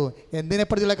ആത്മധൈര്യവും എന്തിനെ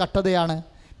പ്രതിയുള്ള കഷ്ടതയാണ്?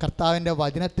 കർത്താവിൻ്റെ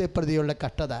വചനത്തെ പ്രതിയുള്ള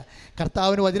കഷ്ടത.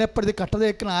 കർത്താവിന് വചനപ്രതി കഷ്ടത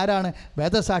വയ്ക്കുന്ന ആരാണ്?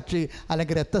 വേദസാക്ഷി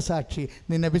അല്ലെങ്കിൽ രക്തസാക്ഷി.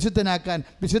 നിന്നെ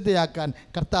വിശുദ്ധയാക്കാൻ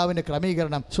കർത്താവിൻ്റെ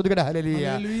ക്രമീകരണം. ശ്രുതികട ഹല്ലേലൂയ.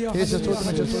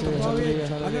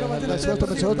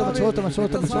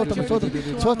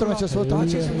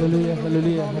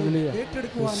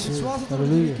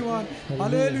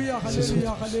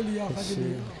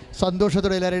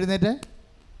 സന്തോഷത്തോടെ എല്ലാവരും എഴുന്നേറ്റ്.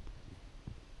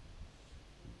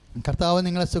 കർത്താവ്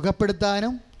നിങ്ങളെ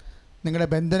സുഖപ്പെടുത്താനും നിങ്ങളുടെ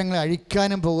ബന്ധനങ്ങളെ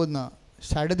അഴിക്കാനും പോകുന്ന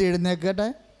സടുതി എഴുന്നേക്കട്ടെ.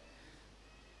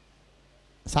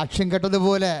 സാക്ഷ്യം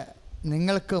കേട്ടതുപോലെ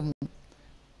നിങ്ങൾക്കും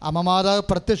അമ്മമാതാവ്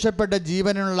പ്രത്യക്ഷപ്പെട്ട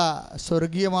ജീവനുള്ള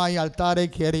സ്വർഗീയമായി അൾത്താരെ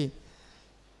കയറി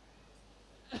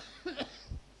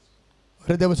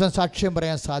ഒരു ദിവസം സാക്ഷ്യം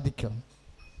പറയാൻ സാധിക്കും.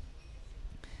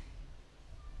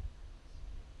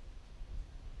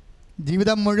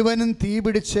 ജീവിതം മുഴുവനും തീ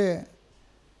പിടിച്ച്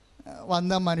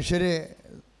വന്ന മനുഷ്യർ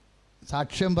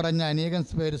സാക്ഷ്യം പറഞ്ഞ അനേകം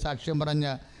പേര് സാക്ഷ്യം പറഞ്ഞ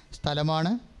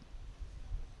സ്ഥലമാണ്.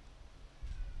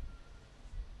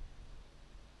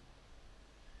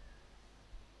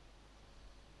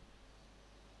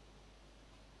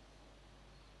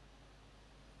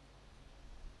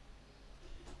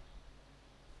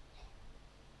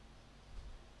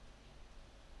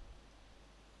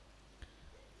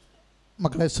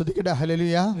 മക്കളെ സ്തുതിക്കട്ടെ.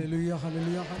 ഹല്ലേലൂയ. ഹല്ലേലൂയ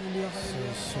ഹല്ലേലൂയ ഹല്ലേലൂയ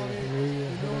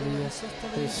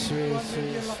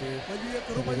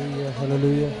ഹല്ലേലൂയ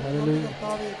ഹല്ലേലൂയ ഹല്ലേലൂയ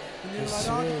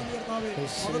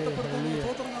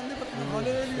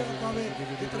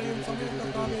ഇത്രയും സമയം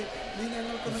കർത്താവേ നീ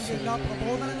ഞങ്ങൾക്ക് നൽകിയ എല്ലാ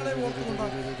പ്രബോധനങ്ങളെ ഓർത്തുകൊണ്ട്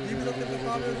ജീവിതത്തിൽ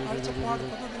കർത്താവേ ഒരു കാഴ്ചപ്പാട്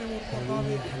തന്നതിനെ ഓർത്ത്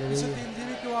കർത്താവേ വിശുദ്ധിയിൽ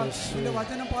ജീവിക്കുവാൻ നിന്റെ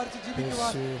വചനം പാലിച്ച്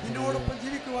ജീവിക്കുവാൻ നിന്നോടൊപ്പം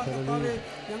ജീവിക്കുവാൻ കർത്താവേ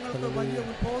ഞങ്ങൾക്ക് വലിയ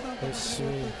ഉത്ബോധനം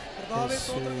കർത്താവേ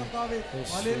സ്തോത്രം കർത്താവേ.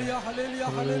 ഹല്ലേലൂയ ഹല്ലേലൂയ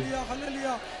ഹല്ലേലൂയ ഹല്ലേലൂയ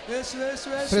യേശുവേ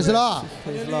യേശുവേ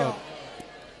ഹല്ലേലൂയ.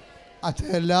 അച്ഛൻ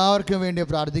എല്ലാവർക്കും വേണ്ടി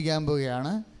പ്രാർത്ഥിക്കാൻ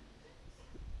പോവുകയാണ്.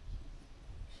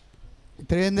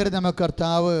 ഇത്രയും നേരം നമുക്ക്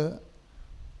കർത്താവ്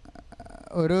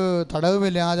ഒരു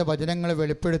തടവുമില്ലാതെ വചനങ്ങൾ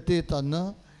വെളിപ്പെടുത്തി തന്നു.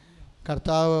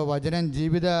 കർത്താവ് വചനം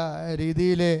ജീവിത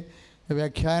രീതിയിൽ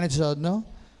വ്യാഖ്യാനിച്ച് തന്നു.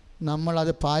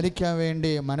 നമ്മളത് പാലിക്കാൻ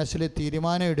വേണ്ടി മനസ്സിൽ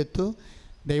തീരുമാനം എടുത്തു.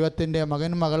 ദൈവത്തിൻ്റെ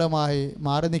മകൻ മകളുമായി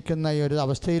മാറി നിൽക്കുന്ന ഈ ഒരു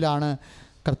അവസ്ഥയിലാണ്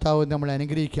കർത്താവ് നമ്മൾ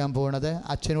അനുഗ്രഹിക്കാൻ പോകുന്നത്.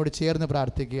 അച്ഛനോട് ചേർന്ന്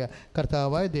പ്രാർത്ഥിക്കുക.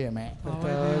 കർത്താവായ ദൈവമേ,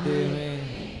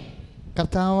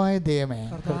 കർത്താവായ ദൈവമേ,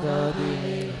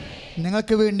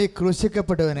 ഞങ്ങൾക്ക് വേണ്ടി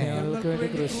ക്രൂശിക്കപ്പെട്ടവനെ, ഞങ്ങൾക്ക് വേണ്ടി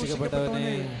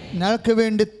ക്രൂശിക്കപ്പെട്ടവനെ, ഞങ്ങൾക്ക്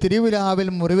വേണ്ടി തിരുവിലാവിൽ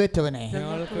മുറിവേറ്റവനെ,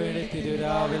 ഞങ്ങൾക്ക് വേണ്ടി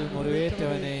തിരുവിലാവിൽ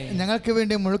മുറിവേറ്റവനെ, ഞങ്ങൾക്ക്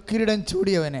വേണ്ടി മുൾക്കിരീടം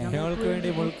ചൂടിയവനെ, ഞങ്ങൾക്ക് വേണ്ടി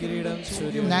മുൾക്കിരീടം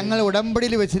ചൂടിയവനെ, ഞങ്ങൾ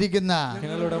ഉടമ്പടിയിൽ വെച്ചിരിക്കുന്ന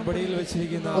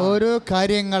ഓരോ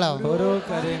കാര്യങ്ങളും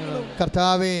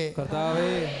കർത്താവേ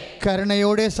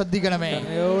കരുണയോടെ ശ്രദ്ധിക്കണമേ.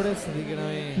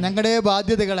 ഞങ്ങളുടെ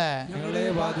ബാധ്യതകള്,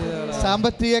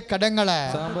 സാമ്പത്തിക കടങ്ങള്,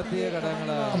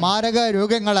 മാരക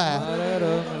രോഗങ്ങള്,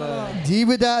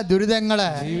 ജീവിത ദുരിതങ്ങള്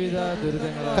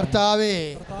കർത്താവേ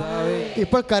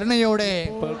ഇപ്പോൾ കരുണയോടെ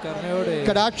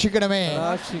കടാക്ഷിക്കണമേ.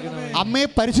 അമ്മേ,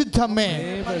 പരിശുദ്ധ അമ്മേ,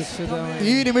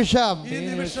 ഈ നിമിഷം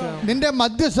നിന്റെ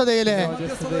മധ്യസ്ഥതയില്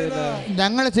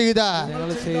ഞങ്ങൾ ചെയ്ത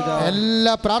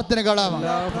എല്ലാ പ്രാർത്ഥനകളും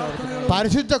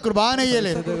പരിശുദ്ധ കുർബാനയിൽ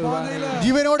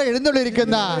ജീവനോടെ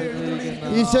എഴുന്നള്ളിരിക്കുന്ന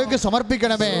ഈശോയ്ക്ക്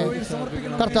സമർപ്പിക്കണമേ.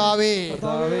 കർത്താവേ,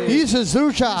 ഈ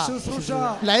ശുശ്രൂഷ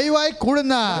ലൈവായി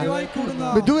കൂടുന്ന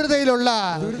വിദൂരതയിലുള്ള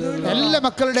എല്ലാ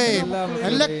മക്കളുടെയും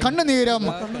എല്ലാ കണ്ണുനീരും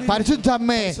പരിശുദ്ധ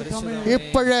അമ്മേ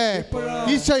ഇപ്പോഴേ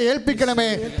ഈശോ ഏൽപ്പിക്കണമേ.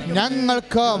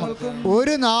 ഞങ്ങൾക്കും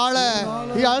ഒരു നാള്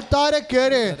ഈ ആൾത്താരെ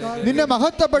കയറി നിന്നെ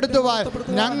മഹത്വപ്പെടുത്തുവാൻ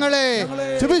ഞങ്ങളെ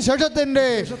സുവിശേഷത്തിന്റെ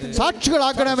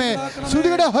സാക്ഷികളാക്കണമേ.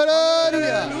 സ്തുതിയുടെ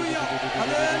ഹല്ലേലൂയ.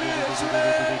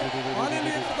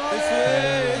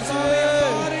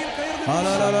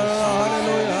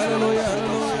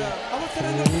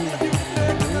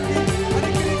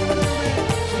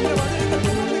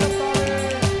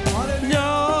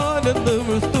 ഞാനെന്നും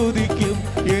സ്തുതിക്കും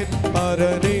എൻ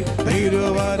പരനെ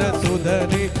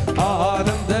തിരുവരസുധനെ,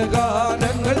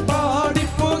 ആനന്ദഗാനങ്ങൾ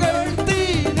പാടിപ്പുകഴ്ത്തി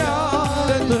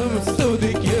ഞാനെന്നും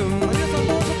സ്തുതിക്കും,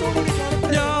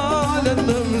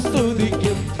 ഞാനെന്നും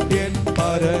സ്തുതിക്കും എൻ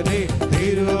പരനെ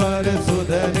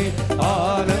തിരുവരസുധനെ,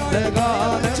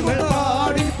 ആനന്ദഗാനങ്ങൾ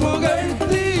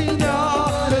പാടിപ്പുകഴ്ത്തി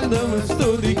ഞാനെന്നും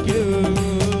സ്തുതിക്കും.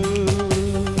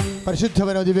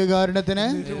 പരിശുദ്ധവന ദിവ്യകാരുണ്യത്തിന്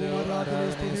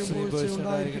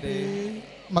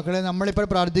മക്കളെ, നമ്മളിപ്പോൾ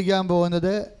പ്രാർത്ഥിക്കാൻ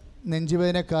പോകുന്നത്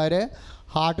നെഞ്ചുവേദനക്കാർ,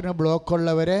 ഹാർട്ടിന്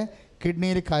ബ്ലോക്കുള്ളവർ,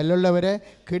 കിഡ്നിയിൽ കല്ലുള്ളവർ,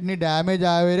 കിഡ്നി ഡാമേജ്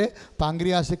ആയവർ,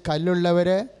 പാങ്ക്രിയാസിൽ കല്ലുള്ളവർ,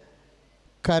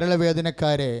 കരൾ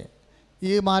വേദനക്കാർ,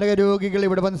 ഈ മാരക രോഗികൾ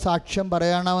ഇവിടെ വന്ന് സാക്ഷ്യം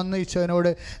പറയണമെന്ന്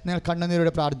ഈശോനോട് നിങ്ങൾ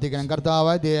കണ്ണുനീരോടെ പ്രാർത്ഥിക്കണം.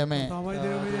 കർത്താവായ ദൈവമേ,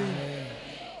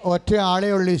 ഒറ്റ ആളെ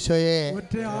ഉള്ളു ഈശോയെ,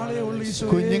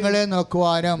 കുഞ്ഞുങ്ങളെ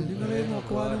നോക്കുവാനും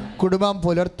കുടുംബം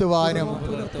പുലർത്തുവാനും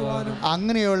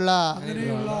അങ്ങനെയുള്ള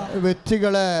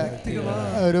വ്യക്തികള്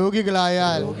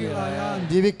രോഗികളായാൽ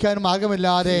ജീവിക്കാൻ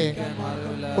മാർഗമില്ലാതെ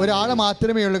ഒരാൾ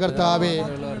മാത്രമേ ഉള്ളൂ കർത്താവേ.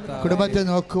 കുടുംബത്തെ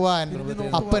നോക്കുവാൻ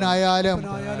അപ്പനായാലും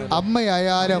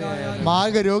അമ്മയായാലും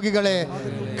മാർഗരോഗികളെ,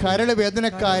 കരൾ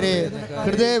വേദനക്കാരെ,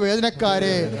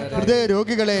 ഹൃദയവേദനക്കാരെ, ഹൃദയ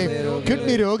രോഗികളെ,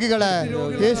 കിഡ്നി രോഗികളെ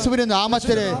യേശുവിന്റെ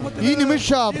നാമത്തില് ഈ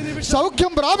നിമിഷം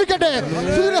സൗഖ്യം പ്രാപിക്കട്ടെ.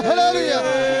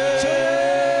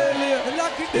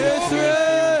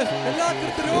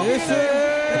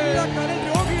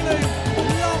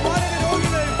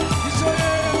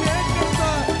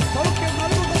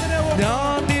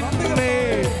 ഞാൻ നിന്നെ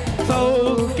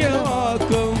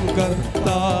സൗഖ്യമാക്കും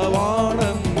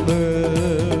കർത്താവാണെന്ന്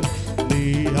നീ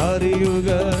അറിയുക,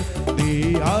 നീ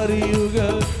അറിയുക,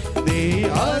 നീ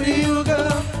അറിയുക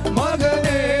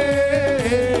മകനേ.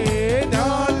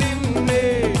 ഞാൻ നിന്നെ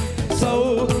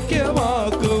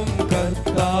സൗഖ്യമാക്കും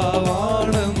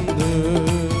കർത്താവാണെന്ന്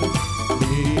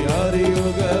നീ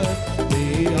അറിയുക, നീ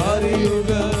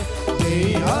അറിയുക, നീ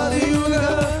അറിയുക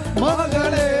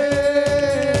മകളേ.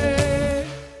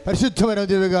 പരിശുദ്ധവന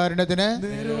ദിവ്യകാരുണ്യത്തിന്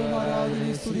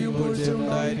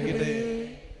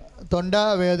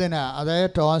തൊണ്ടവേദന,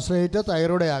 അതായത് ടോൺസിലൈറ്റ്,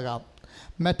 തൈറോയ്ഡ് ആകാം.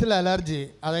 മെറ്റൽ അലർജി,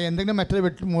 അതായത് എന്തെങ്കിലും മെറ്റൽ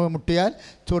മുട്ടിയാൽ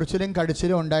ചൊറിച്ചിലും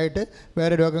കടിച്ചിലും ഉണ്ടായിട്ട്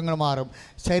വേറെ രോഗങ്ങൾ മാറും.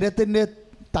 ശരീരത്തിൻ്റെ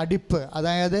തടിപ്പ്,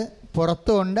 അതായത്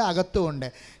പുറത്തുമുണ്ട് അകത്തുമുണ്ട്.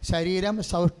 ശരീരം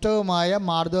സൗഷ്ഠവമായ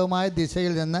മാർദ്ദവമായ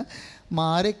ദിശയിൽ നിന്ന്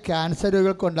മാറി ക്യാൻസർ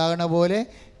രോഗികൾക്കുണ്ടാകുന്ന പോലെ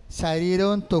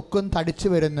ശരീരവും ത്വക്കും തടിച്ചു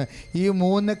വരുന്നു. ഈ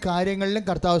മൂന്ന് കാര്യങ്ങളിലും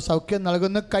കർത്താവ് സൗഖ്യം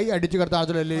നൽകുന്നു. കൈ അടിച്ച്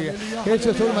കർത്താവ്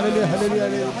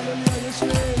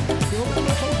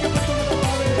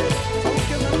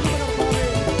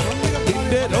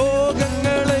നിന്റെ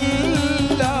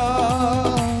രോഗങ്ങളെല്ലാം,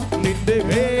 നിന്റെ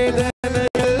വേദനയെല്ലാം,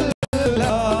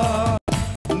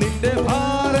 നിന്റെ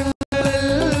ഭാരങ്ങളെല്ലാം,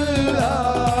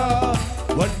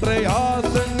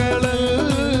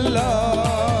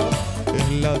 വൻപ്രയാസങ്ങളെല്ലാം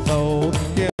എല്ലാം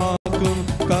സൗഖ്യമാക്കും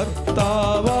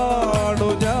കർത്താവാണു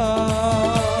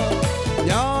ഞാൻ.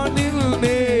 ഞാൻ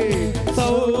നിന്നെ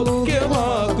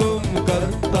സൗഖ്യമാക്കും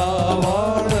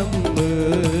കർത്താവാണെന്ന്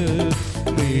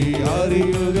നീ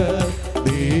അറിയുക,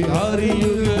 നീ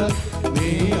അറിയുക, നീ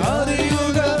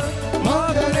അറിയുക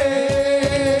മകനേ.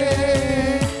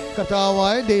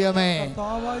 കർത്താവായ ദൈവമേ,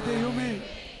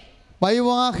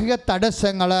 വൈവാഹിക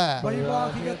തടസ്സങ്ങള്,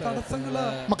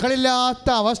 മക്കളില്ലാത്ത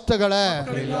അവസ്ഥകള്,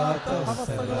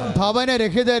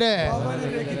 ഭവനരഹിതര്,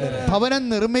 ഭവനം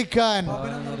നിർമ്മിക്കാൻ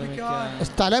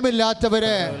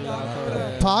സ്ഥലമില്ലാത്തവര്,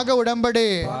 ഭാഗ ഉടമ്പടി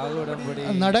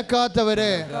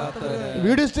നടക്കാത്തവര്,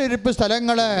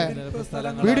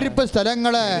 വീടിരിപ്പ്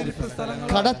സ്ഥലങ്ങള്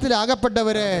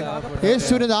കടത്തിലാകപ്പെട്ടവര്,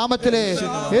 യേശുവിന്റെ നാമത്തില്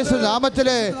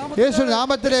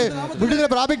വിടുതൽ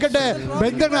പ്രാപിക്കട്ടെ,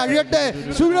 ബന്ധങ്ങൾ അഴിയട്ടെ.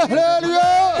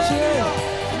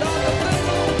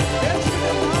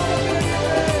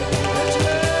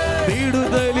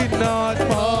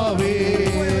 വിടുതലിനാത്മാവേ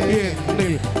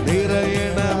എന്നിൽ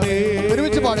നിറയണമേ.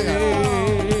 ഒരുമിച്ച് പാടുക.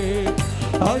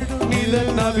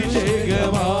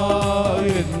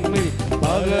 അഗ്നിതന്നഭിഷേകമായി എന്നിൽ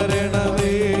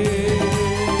പകരണമേ.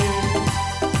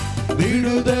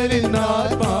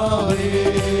 വിടുതലിനാത്മാവേ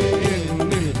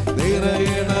എന്നിൽ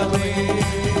നിറയണമേ.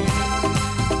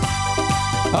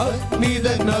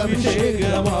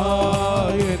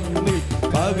 അഗ്നിതന്നഭിഷേകമായി എന്നിൽ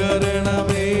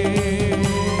പകരണമേ.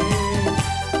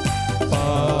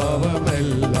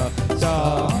 പാവമെല്ലാം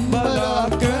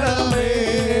ചാമ്പലാക്കണമേ.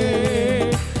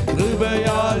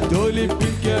 കൃപയാൽ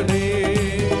ജ്വലിപ്പിക്കണേ.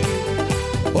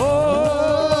 ഓ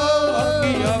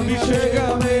അഗ്നി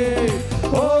അഭിഷേകമേ,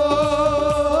 ഓ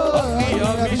അഗ്നി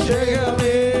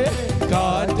അഭിഷേകമേ,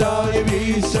 കാറ്റായി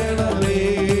വീശണമേ,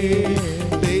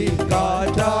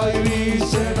 കാറ്റായി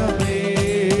വീശണമേ.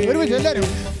 എല്ലാവരും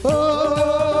ഓ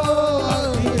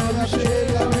അഗ്നി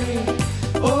അഭിഷേകമേ,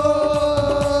 ഓ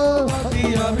അഗ്നി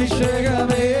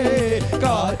അഭിഷേകമേ,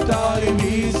 കാറ്റായി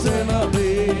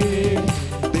വീശണമേ,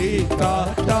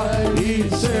 കാറ്റായി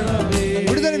വീശണമേ.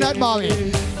 വിടുതലിനാത്മാവേ,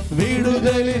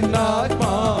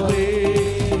 വിടുതലിനാത്മാവേ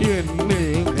എന്നിൽ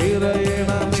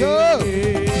നിറയണമേ.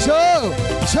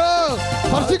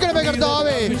 സ്പർശിക്കണമേ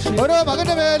കർത്താവേ. ഓരോ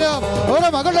മകന്റെ മേലും ഓരോ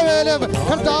മകളുടെ മേലും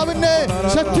കർത്താവിന്റെ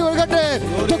ശക്തി ഒഴുകട്ടെ.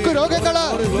 ത്വക്ക് രോഗങ്ങള്,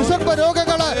 നിസർപ്പ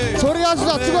രോഗങ്ങള്,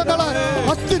 സോറിയാസിസ് അസുഖങ്ങള്,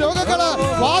 അസ്ഥി രോഗങ്ങള്,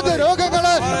 വാത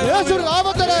രോഗങ്ങള് യേശുവിന്റെ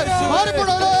നാമത്തില്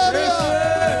മാറിപ്പോണേ.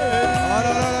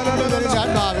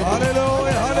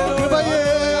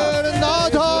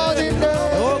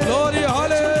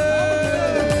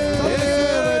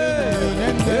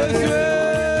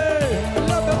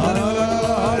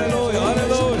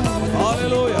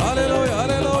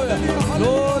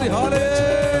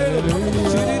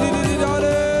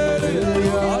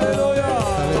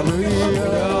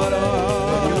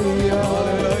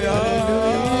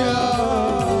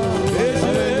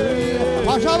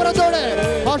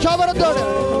 ഭാഷാപരത്തോടെ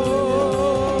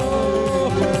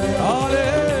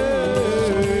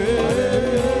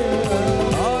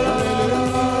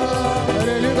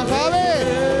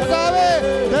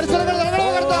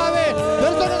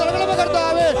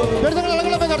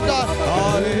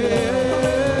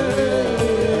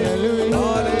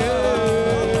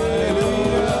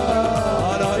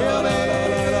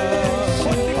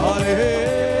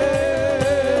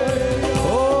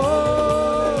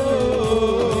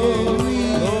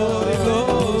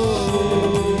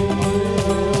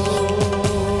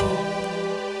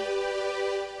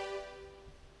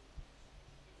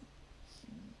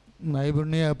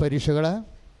നൈപുണ്യ പരീക്ഷകൾ,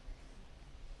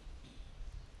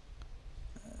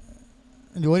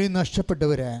 ജോലി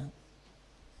നഷ്ടപ്പെട്ടവർ,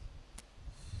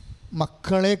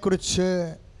 മക്കളെക്കുറിച്ച്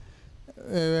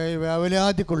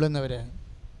വേവലാതി കൊള്ളുന്നവർ,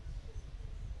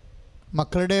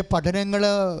 മക്കളുടെ പഠനങ്ങൾ,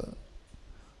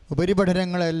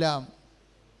 ഉപരിപഠനങ്ങളെല്ലാം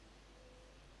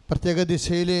പ്രത്യേക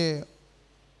ദിശയിൽ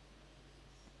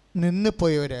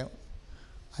നിന്നുപോയവർ,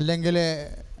 അല്ലെങ്കിൽ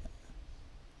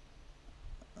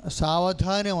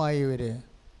സാവധാനമായവർ,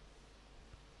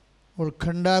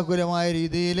 ഉത്കണ്ഠാകുലമായ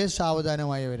രീതിയിൽ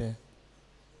സാവധാനമായവർ,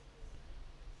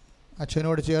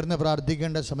 അച്ഛനോട് ചേർന്ന്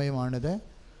പ്രാർത്ഥിക്കേണ്ട സമയമാണിത്.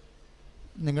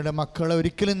 നിങ്ങളുടെ മക്കളെ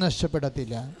ഒരിക്കലും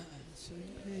നഷ്ടപ്പെടത്തില്ല.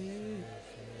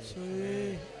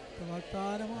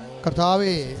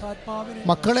 കർത്താവേ,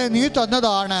 മക്കളെ നീ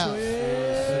തന്നതാണ്,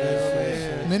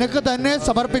 നിനക്ക് തന്നെ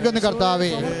സമർപ്പിക്കുന്നു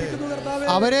കർത്താവേ.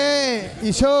 അവരെ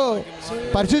ഈശോ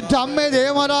പരിശുദ്ധ അമ്മേ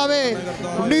ദേവമാതാവേ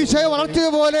ഉണ്ണീശോയെ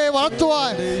വളർത്തിയതുപോലെ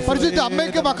വളർത്തുവാൻ പരിശുദ്ധ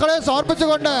അമ്മയ്ക്ക് മക്കളെ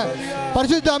സമർപ്പിച്ചുകൊണ്ട്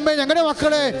പരിശുദ്ധ അമ്മേ ഞങ്ങളുടെ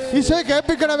മക്കളെ ഈശോയെ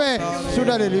കേൾപ്പിക്കണമേ.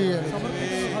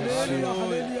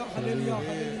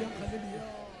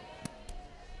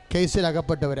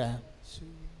 കേസിലകപ്പെട്ടവര്,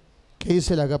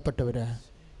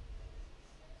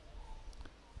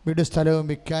 വീട് സ്ഥലവും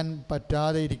വിൽക്കാൻ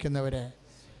പറ്റാതെ ഇരിക്കുന്നവരെ,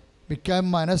 വിൽക്കാൻ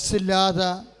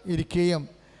മനസ്സില്ലാതെ ഇരിക്കുകയും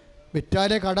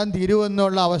വിറ്റാലെ കടം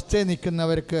തീരുമെന്നുള്ള അവസ്ഥയിൽ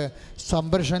നിൽക്കുന്നവർക്ക്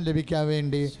സംരക്ഷണം ലഭിക്കാൻ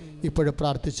വേണ്ടി ഇപ്പോഴും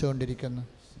പ്രാർത്ഥിച്ചുകൊണ്ടിരിക്കുന്നു.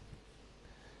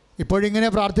 ഇപ്പോഴിങ്ങനെ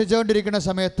പ്രാർത്ഥിച്ചുകൊണ്ടിരിക്കുന്ന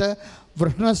സമയത്ത്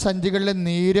വൃഷ്ണസഞ്ചികളിലെ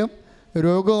നീരും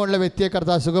രോഗമുള്ള വ്യക്തിയെ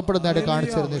കർത്താവ് സുഖപ്പെടുന്നതായിട്ട്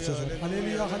കാണിച്ചു തരുന്നു.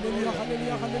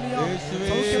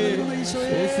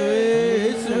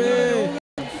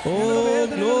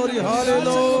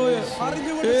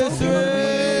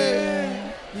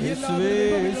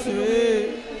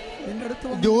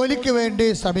 ജോലിക്ക് വേണ്ടി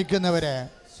ശ്രമിക്കുന്നവരെ,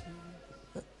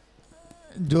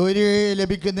 ജോലി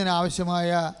ലഭിക്കുന്നതിന് ആവശ്യമായ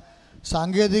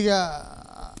സാങ്കേതിക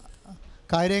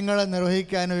കാര്യങ്ങൾ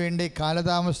നിർവഹിക്കാൻ വേണ്ടി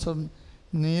കാലതാമസം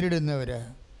നേരിടുന്നവർ,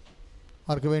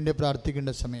 അവർക്ക് വേണ്ടി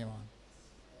പ്രാർത്ഥിക്കേണ്ട സമയമാണ്.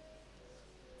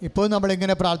 ഇപ്പോൾ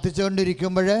നമ്മളിങ്ങനെ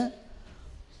പ്രാർത്ഥിച്ചുകൊണ്ടിരിക്കുമ്പോൾ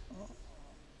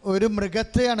ഒരു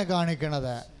മൃഗത്തെയാണ്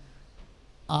കാണിക്കണത്.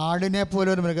 ആടിനെ പോലെ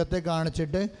ഒരു മൃഗത്തെ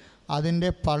കാണിച്ചിട്ട് അതിൻ്റെ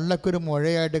പള്ളക്കൊരു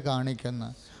മുഴയായിട്ട് കാണിക്കുന്നു.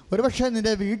 ഒരുപക്ഷെ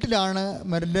നിൻ്റെ വീട്ടിലാണ്,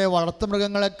 നിൻ്റെ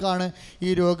വളർത്തുമൃഗങ്ങളെക്കാണ് ഈ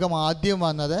രോഗം ആദ്യം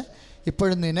വന്നത്.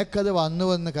 ഇപ്പോഴും നിനക്കത്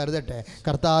വന്നുവെന്ന് കരുതട്ടെ.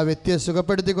 കർത്താവ് വ്യക്തിയെ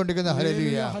സുഖപ്പെടുത്തിക്കൊണ്ടിരിക്കുന്ന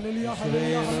ഹല്ലേലൂയ.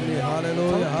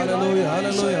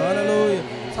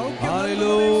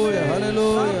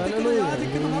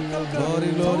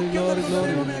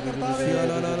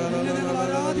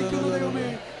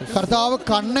 കർത്താവ്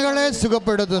കണ്ണുകളെ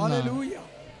സുഖപ്പെടുത്തുന്നു.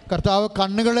 കർത്താവ്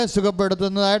കണ്ണുകളെ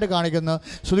സുഖപ്പെടുത്തുന്നതായിട്ട് കാണിക്കുന്നു.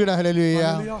 സ്തുതിയുടെ ഹല്ലേലൂയ.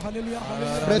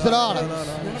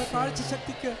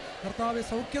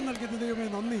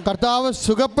 കർത്താവ്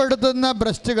സുഖപ്പെടുത്തുന്ന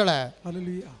ബ്രസ്റ്റുകളെ,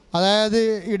 അതായത്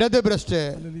ഇടത് ബ്രസ്റ്റ്,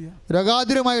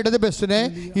 രോഗാതുരമായ ഇടത് ബ്രസ്റ്റിനെ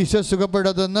ഈശോ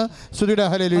സുഖപ്പെടുത്തുന്നു. സ്തുതിയുടെ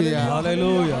ഹല്ലേലൂയ.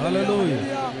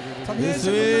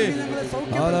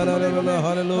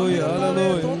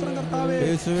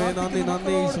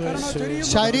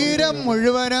 ശരീരം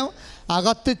മുഴുവനും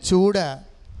അകത്ത് ചൂട്,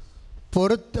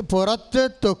 പുറത്ത്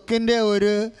ത്വക്കിൻ്റെ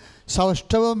ഒരു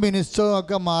സൗഷ്ഠവും മിനുസവും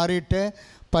ഒക്കെ മാറിയിട്ട്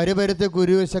പരുപരുത്ത്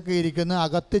കുരുവശൊക്കെ ഇരിക്കുന്ന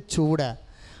അകത്ത് ചൂട്.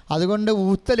 അതുകൊണ്ട്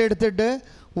ഊത്തലെടുത്തിട്ട്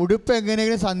ഉടുപ്പ്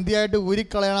എങ്ങനെയെങ്കിലും സന്ധ്യയായിട്ട്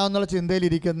ഊരിക്കളയണമെന്നുള്ള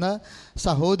ചിന്തയിലിരിക്കുന്ന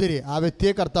സഹോദരി, ആ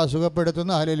വ്യക്തിയെ കർത്താവ്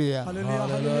സുഖപ്പെടുത്തുന്നു. ഹല്ലേലൂയ.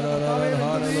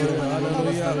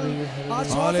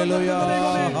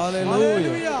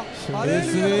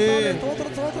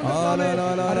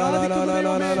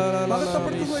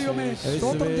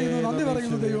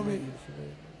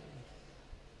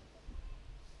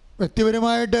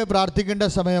 വ്യക്തിപരമായിട്ട് പ്രാർത്ഥിക്കേണ്ട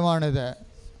സമയമാണിത്.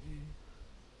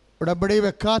 ഉടമ്പടി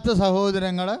വെക്കാത്ത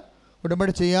സഹോദരങ്ങൾ,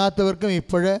 ഉടമ്പടി ചെയ്യാത്തവർക്കും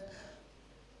ഇപ്പോഴ്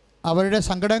അവരുടെ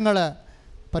സങ്കടങ്ങൾ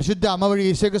പരിശുദ്ധ അമ്മ വഴി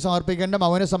ഈശോയ്ക്ക് സമർപ്പിക്കേണ്ട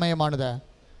മൗന സമയമാണിത്.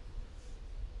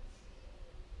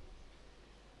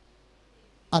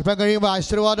 അല്പം കഴിയുമ്പോൾ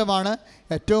ആശീർവാദമാണ്.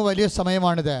 ഏറ്റവും വലിയ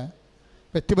സമയമാണിത്.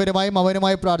 വ്യക്തിപരമായും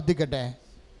മൗനമായി പ്രാർത്ഥിക്കട്ടെ.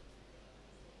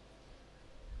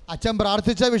 അച്ഛൻ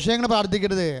പ്രാർത്ഥിച്ച വിഷയങ്ങൾ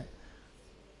പ്രാർത്ഥിക്കരുത്.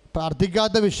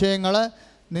 പ്രാർത്ഥിക്കാത്ത വിഷയങ്ങൾ,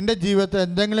 നിൻ്റെ ജീവിതത്തിൽ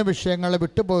എന്തെങ്കിലും വിഷയങ്ങൾ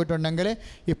വിട്ടുപോയിട്ടുണ്ടെങ്കിൽ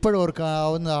ഇപ്പോഴും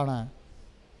ഓർക്കാവുന്നതാണ്.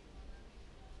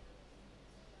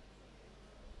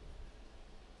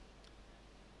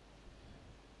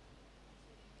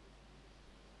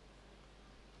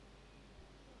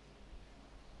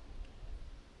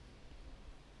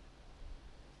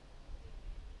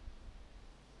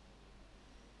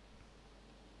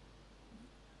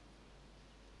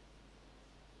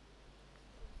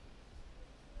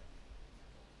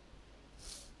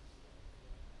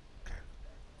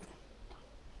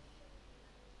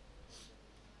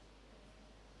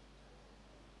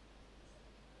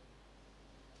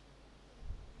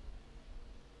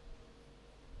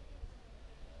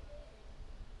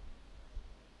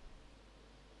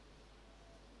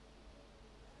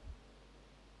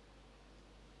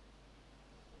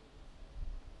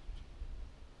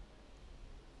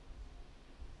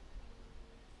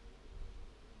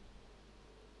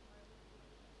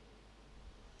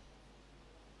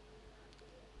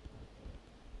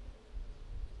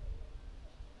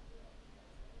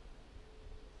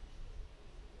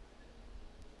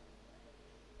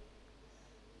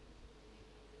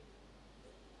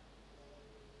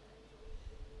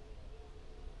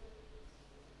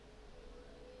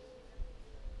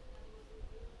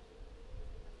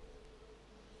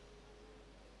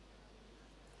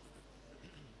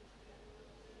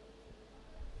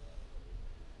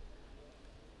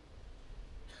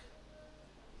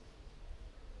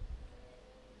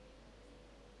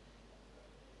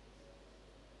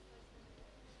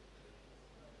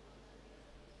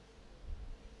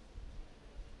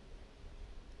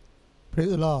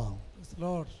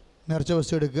 നേർച്ച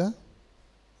വസ്തു എടുക്കുക.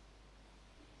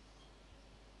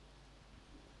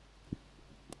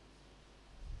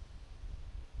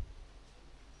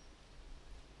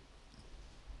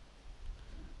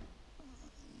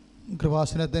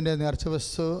 കൃപാസനത്തിൻ്റെ നേർച്ച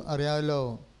വസ്തു അറിയാമല്ലോ.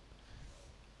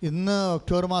 ഇന്ന്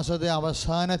ഒക്ടോബർ മാസത്തെ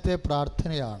അവസാനത്തെ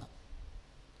പ്രാർത്ഥനയാണ്.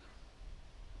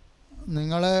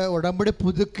 നിങ്ങൾ ഉടമ്പടി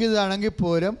പുതുക്കിയതാണെങ്കിൽ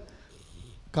പോലും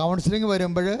കൗൺസിലിംഗ്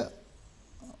വരുമ്പോൾ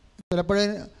ചിലപ്പോൾ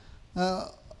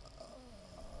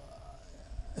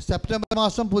സെപ്റ്റംബർ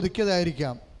മാസം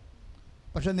പുതുക്കിയതായിരിക്കാം.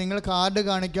 പക്ഷേ നിങ്ങൾ കാർഡ്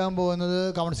കാണിക്കാൻ പോകുന്നത്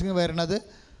കൗൺസിലിംഗ് വരുന്നത്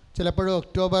ചിലപ്പോഴും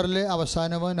ഒക്ടോബറിൽ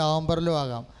അവസാനമോ നവംബറിലോ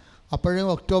ആകാം. അപ്പോഴും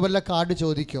ഒക്ടോബറിലെ കാർഡ്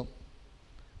ചോദിക്കും.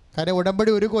 കാര്യം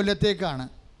ഉടമ്പടി 1 കൊല്ലത്തേക്കാണ്,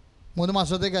 3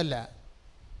 മാസത്തേക്കല്ല.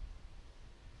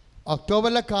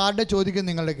 ഒക്ടോബറിലെ കാർഡ് ചോദിക്കും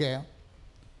നിങ്ങളുടെയൊക്കെ.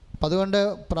 അപ്പം അതുകൊണ്ട്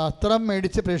പത്രം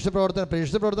മേടിച്ച് പ്രേക്ഷിത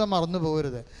പ്രവർത്തനം മറന്നു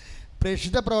പോകരുത്.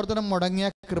 പ്രേക്ഷിത പ്രവർത്തനം മുടങ്ങിയ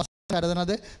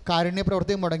കരുതുന്നത് കാരുണ്യ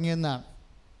പ്രവൃത്തി മുടങ്ങിയെന്നാണ്.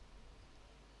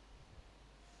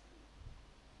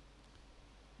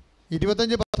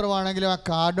 25 പത്രമാണെങ്കിലും ആ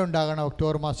കാർഡ് ഉണ്ടാകണം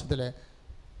ഒക്ടോബർ മാസത്തിൽ.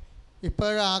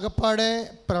 ഇപ്പോഴാകപ്പാടെ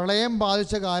പ്രളയം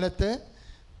ബാധിച്ച കാലത്ത്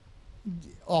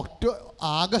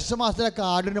ആഗസ്റ്റ് മാസത്തിലെ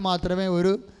കാർഡിന് മാത്രമേ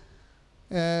ഒരു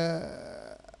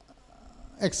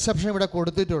എക്സെപ്ഷൻ ഇവിടെ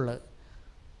കൊടുത്തിട്ടുള്ളൂ.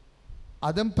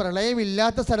 അതും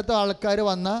പ്രളയമില്ലാത്ത സ്ഥലത്ത് ആൾക്കാർ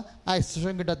വന്ന ആ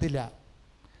എക്സെപ്ഷൻ കിട്ടത്തില്ല.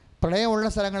 പ്രളയമുള്ള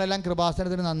സ്ഥലങ്ങളെല്ലാം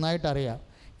കൃപാസനത്തിന് നന്നായിട്ട് അറിയാം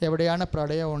എവിടെയാണ്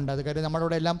പ്രളയമുണ്ട്. അത് കാര്യം നമ്മുടെ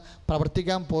ഇവിടെ എല്ലാം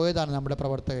പ്രവർത്തിക്കാൻ പോയതാണ് നമ്മുടെ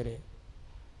പ്രവർത്തകർ.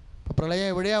 അപ്പോൾ പ്രളയം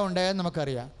എവിടെയാണ് ഉണ്ടായതെന്ന്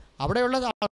നമുക്കറിയാം. അവിടെയുള്ള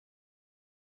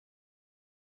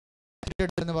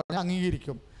എന്ന് പറഞ്ഞാൽ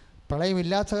അംഗീകരിക്കും.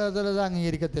 പ്രളയമില്ലാത്ത സ്ഥലത്തിൽ അത്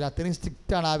അംഗീകരിക്കത്തില്ല. അത്രയും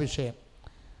സ്ട്രിക്റ്റാണ് ആ വിഷയം.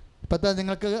 ഇപ്പോഴത്തെ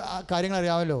നിങ്ങൾക്ക് കാര്യങ്ങൾ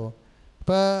അറിയാമല്ലോ.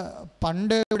 ഇപ്പോൾ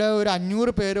പണ്ട് ഇവിടെ ഒരു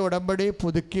 500 പേര് ഉടമ്പടി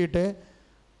പുതുക്കിയിട്ട്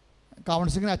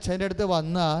കൗൺസിലിംഗ് അച്ഛൻ്റെ അടുത്ത്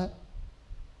വന്നാൽ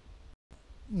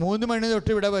 3 മണി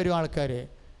തൊട്ട് ഇവിടെ വരും ആൾക്കാർ.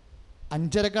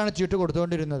 5:30ക്കാണ് ചീട്ട്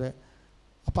കൊടുത്തുകൊണ്ടിരുന്നത്.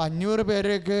 അപ്പോൾ 500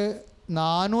 പേരേക്ക്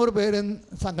 400 പേരും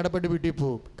സങ്കടപ്പെട്ട് വീട്ടിൽ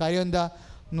പോകും. കാര്യം എന്താ?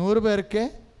 100 പേർക്ക്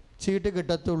ചീട്ട്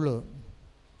കിട്ടത്തുള്ളൂ.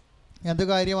 എന്ത്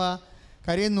കാര്യമാണ്?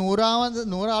 കാര്യം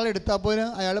 100 ആൾ എടുത്താൽ പോലും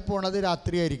അയാൾ പോണത്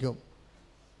രാത്രിയായിരിക്കും.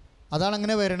 അതാണ്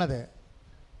അങ്ങനെ വരണത്.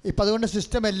 ഇപ്പം അതുകൊണ്ട്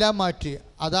സിസ്റ്റം എല്ലാം മാറ്റി.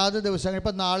 അതാത് ദിവസങ്ങൾ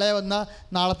ഇപ്പം നാളെ വന്നാൽ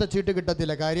നാളത്തെ ചീട്ട്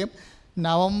കിട്ടത്തില്ല. കാര്യം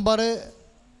നവംബർ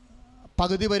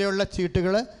പകുതി വരെയുള്ള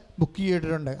ചീട്ടുകൾ ബുക്ക്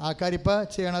ചെയ്തിട്ടുണ്ട്. ആൾക്കാരിപ്പോൾ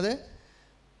ചെയ്യണത്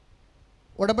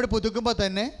ഉടമ്പടി പുതുക്കുമ്പോൾ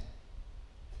തന്നെ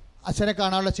അച്ഛനെ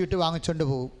കാണാനുള്ള ചീട്ട് വാങ്ങിച്ചുകൊണ്ട്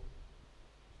പോകും.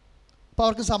 അപ്പോൾ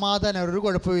അവർക്ക് സമാധാനം, ഒരു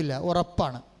കുഴപ്പമില്ല,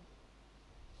 ഉറപ്പാണ്.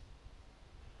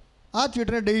 ആ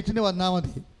ചീട്ടിൻ്റെ ഡേറ്റിന് വന്നാൽ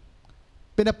മതി.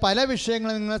 പിന്നെ പല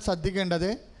വിഷയങ്ങളും നിങ്ങൾ ശ്രദ്ധിക്കേണ്ടത്,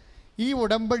 ഈ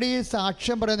ഉടമ്പടി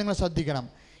സാക്ഷ്യം പറയാൻ നിങ്ങൾ ശ്രദ്ധിക്കണം.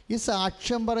 ഈ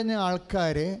സാക്ഷ്യം പറഞ്ഞ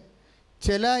ആൾക്കാർ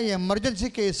ചില എമർജൻസി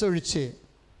കേസ് ഒഴിച്ച്,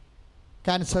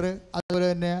 ക്യാൻസർ, അതുപോലെ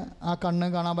തന്നെ ആ കണ്ണ്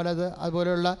കാണാൻ പറ്റാതെ,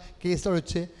 അതുപോലെയുള്ള കേസ്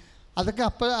ഒഴിച്ച് അതൊക്കെ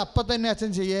അപ്പം തന്നെ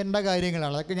അച്ഛൻ ചെയ്യേണ്ട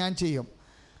കാര്യങ്ങളാണ്. അതൊക്കെ ഞാൻ ചെയ്യും.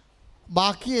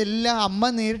 ബാക്കി എല്ലാം അമ്മ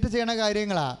നേരിട്ട് ചെയ്യണ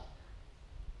കാര്യങ്ങളാണ്.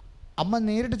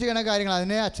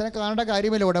 അതിനെ അച്ഛനെ കാണേണ്ട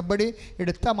കാര്യമില്ല. ഉടമ്പടി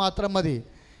എടുത്താൽ മാത്രം മതി.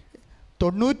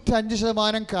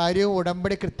 95% കാര്യവും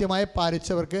ഉടമ്പടി കൃത്യമായി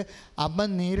പാലിച്ചവർക്ക് അമ്മ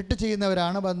നേരിട്ട്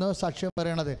ചെയ്യുന്നവരാണ് വന്ന് സാക്ഷ്യം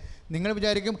പറയണത്. നിങ്ങൾ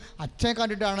വിചാരിക്കും അച്ഛനെ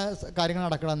കണ്ടിട്ടാണ് കാര്യങ്ങൾ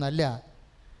നടക്കണമെന്നല്ല.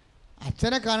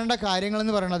 അച്ഛനെ കാണേണ്ട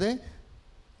കാര്യങ്ങളെന്ന് പറയണത്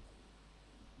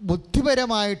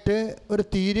ബുദ്ധിപരമായിട്ട് ഒരു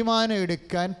തീരുമാനം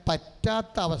എടുക്കാൻ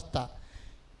പറ്റാത്ത അവസ്ഥ.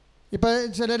 ഇപ്പോൾ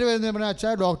ചിലർ വരുന്ന പറഞ്ഞാൽ അച്ഛാ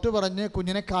ഡോക്ടർ പറഞ്ഞ്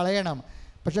കുഞ്ഞിനെ കളയണം,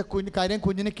 പക്ഷേ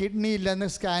കുഞ്ഞിന് കിഡ്നി ഇല്ലെന്ന്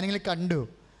സ്കാനിങ്ങിൽ കണ്ടു.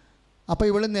 അപ്പോൾ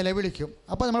ഇവൾ നിലവിളിക്കും.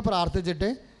 അപ്പോൾ നമ്മൾ പ്രാർത്ഥിച്ചിട്ട്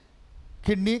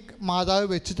കിഡ്നി മാതാവ്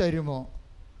വെച്ച് തരുമോ?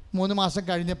 3 മാസം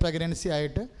കഴിഞ്ഞ് പ്രഗ്നൻസി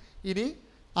ആയിട്ട് ഇനി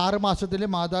 6 മാസത്തിൽ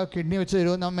മാതാവ് കിഡ്നി വെച്ച്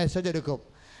തരുമെന്ന് നമ്മൾ മെസ്സേജ് എടുക്കും.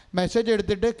 മെസ്സേജ്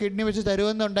എടുത്തിട്ട് കിഡ്നി വെച്ച്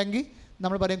തരുമെന്നുണ്ടെങ്കിൽ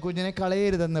നമ്മൾ പറയും കുഞ്ഞിനെ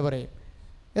കളയരുതെന്ന് പറയും.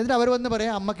 എന്നിട്ട് അവർ വന്ന്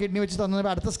പറയും അമ്മ കിഡ്നി വെച്ച് തന്നത്.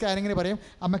 അടുത്ത സ്കാനിങ്ങിന് പറയും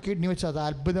അമ്മ കിഡ്നി വെച്ച് അത്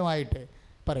അത്ഭുതമായിട്ട്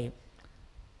പറയും.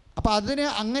 അപ്പോൾ അതിന്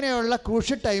അങ്ങനെയുള്ള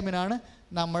ക്രൂഷ്യൽ ടൈമിനാണ്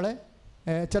നമ്മൾ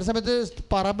ചില സമയത്ത്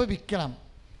പറമ്പ് വിൽക്കണം.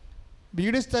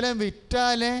 വീട് സ്ഥലം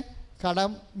വിറ്റാലേ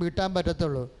കടം വീട്ടാൻ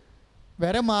പറ്റത്തുള്ളൂ.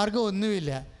 വേറെ മാർഗ്ഗം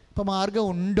ഒന്നുമില്ല. ഇപ്പോൾ മാർഗ്ഗം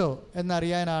ഉണ്ടോ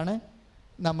എന്നറിയാനാണ്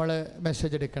നമ്മൾ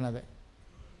മെസ്സേജ് എടുക്കുന്നത്.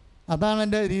 അതാണ്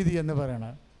എൻ്റെ രീതി എന്ന്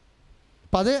പറയണത്.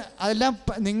 അപ്പം അതെല്ലാം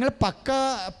നിങ്ങൾ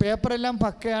പേപ്പറെല്ലാം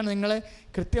പക്കയാണ്. നിങ്ങൾ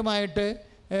കൃത്യമായിട്ട്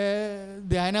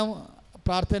ധ്യാനം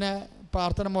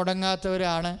പ്രാർത്ഥന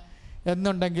മുടങ്ങാത്തവരാണ്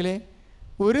എന്നുണ്ടെങ്കിൽ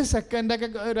 1 സെക്കൻഡൊക്കെ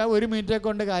 1 മിനിറ്റൊക്കെ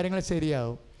കൊണ്ട് കാര്യങ്ങൾ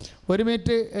ശരിയാവും. 1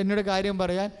 മിനിറ്റ് എന്നോട് കാര്യം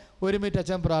പറയാൻ, 1 മിനിറ്റ്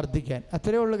അച്ഛൻ പ്രാർത്ഥിക്കാൻ,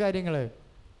 അത്രയേ ഉള്ളൂ കാര്യങ്ങൾ.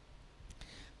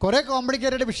 കുറേ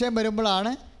കോംപ്ലിക്കേറ്റഡ് വിഷയം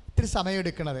വരുമ്പോഴാണ് ഇത്തിരി സമയം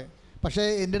എടുക്കുന്നത്. പക്ഷേ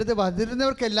എൻ്റെ അടുത്ത്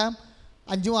വന്നിരുന്നവർക്കെല്ലാം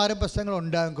 5-6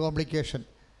 പ്രശ്നങ്ങളുണ്ടാകും കോംപ്ലിക്കേഷൻ.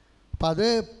 അപ്പം അത്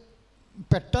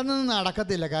പെട്ടെന്നൊന്നും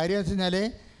നടക്കത്തില്ല. കാര്യം എന്ന് വെച്ച് കഴിഞ്ഞാൽ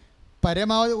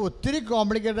പരമാവധി ഒത്തിരി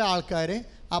കോംപ്ലിക്കേറ്റഡ് ആൾക്കാർ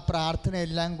ആ പ്രാർത്ഥന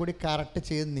എല്ലാം കൂടി കറക്റ്റ്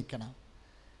ചെയ്ത് നിൽക്കണം.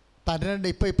 തന്നെ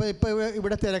ഇപ്പോൾ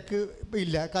ഇവിടെ തിരക്ക്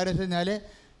ഇല്ല. കാര്യം വെച്ച് കഴിഞ്ഞാൽ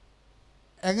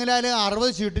എങ്ങനെയായാലും 60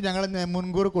 ചീട്ട് ഞങ്ങൾ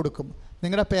മുൻകൂർ കൊടുക്കും.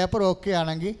 നിങ്ങളുടെ പേപ്പർ ഓക്കെ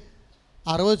ആണെങ്കിൽ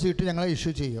 60 ചീട്ട് ഞങ്ങൾ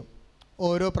ഇഷ്യൂ ചെയ്യും.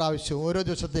 ഓരോ പ്രാവശ്യവും ഓരോ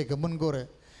ദിവസത്തേക്ക് മുൻകൂർ.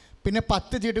 പിന്നെ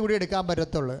 10 ചീട്ട് കൂടി എടുക്കാൻ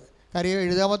പറ്റത്തുള്ളൂ. കാര്യം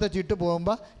 70ാമത്തെ ചീട്ട്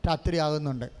പോകുമ്പോൾ രാത്രി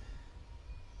ആകുന്നുണ്ട്.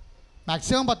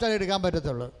 മാക്സിമം 10 എടുക്കാൻ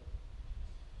പറ്റത്തുള്ളൂ.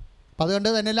 അപ്പം അതുകൊണ്ട്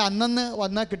തന്നെ അന്നന്ന്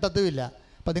വന്നാൽ കിട്ടത്തുമില്ല.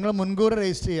 അപ്പം നിങ്ങൾ മുൻകൂർ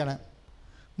രജിസ്റ്റർ ചെയ്യണം.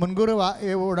 മുൻകൂർ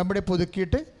ഉടമ്പടി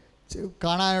പുതുക്കിയിട്ട്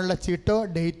കാണാനുള്ള ചീട്ടോ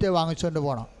ഡേറ്റ് വാങ്ങിച്ചുകൊണ്ട്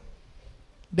പോകണം.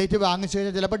 ഡേറ്റ് വാങ്ങിച്ചു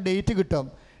കഴിഞ്ഞാൽ ചിലപ്പോൾ ഡേറ്റ് കിട്ടും.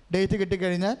 ഡേറ്റ്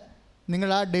കിട്ടിക്കഴിഞ്ഞാൽ നിങ്ങൾ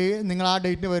ആ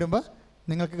ഡേറ്റിന് വരുമ്പോൾ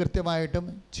നിങ്ങൾക്ക് കൃത്യമായിട്ടും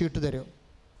ചീട്ട് തരും.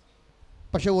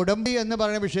 പക്ഷേ ഉടമ്പടി എന്ന്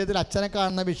പറയുന്ന വിഷയത്തിൽ അച്ഛനെ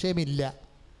കാണുന്ന വിഷയമില്ല.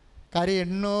 കാര്യം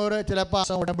 800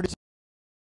 ചിലപ്പോൾ ഉടമ്പടി.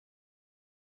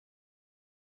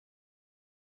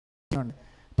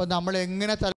 അപ്പം നമ്മൾ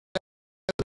എങ്ങനെ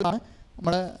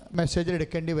നമ്മൾ മെസ്സേജിൽ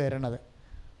എടുക്കേണ്ടി വരണത്.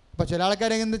 അപ്പോൾ ചില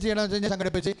ആൾക്കാരെ എന്ത് ചെയ്യണമെന്ന് വെച്ച് കഴിഞ്ഞാൽ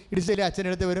സംഘടിപ്പിച്ച് ഇടിച്ചതിൽ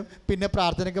അച്ഛനടുത്ത് വരും, പിന്നെ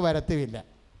പ്രാർത്ഥനയ്ക്ക് വരത്തുമില്ല.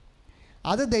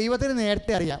 അത് ദൈവത്തിന്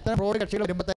നേരത്തെ അറിയാം. റോഡ് കക്ഷികൾ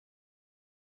വരുമ്പോൾ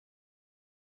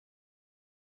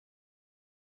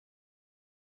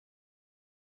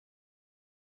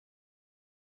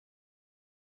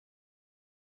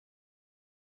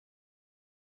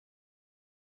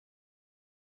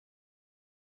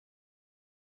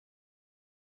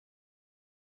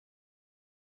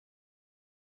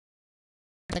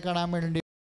കാണാൻ വേണ്ടി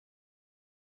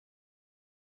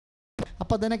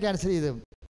അപ്പം തന്നെ ക്യാൻസൽ ചെയ്തു.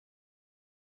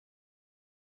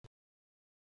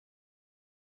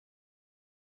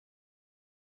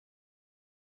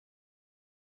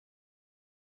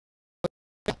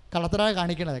 കള്ളത്തരാണ്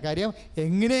കാണിക്കണത്. കാര്യം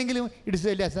എങ്ങനെയെങ്കിലും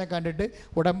ഇടിച്ചതല്ലേ അച്ഛനെ കണ്ടിട്ട്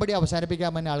ഉടമ്പടി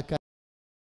അവസാനിപ്പിക്കാൻ തന്നെ ആൾക്കാർ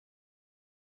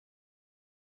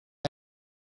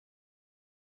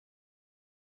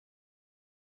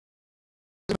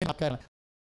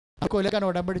കൊല്ലക്കാണ്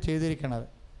ഉടമ്പടി ചെയ്തിരിക്കണത്.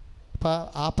 അപ്പം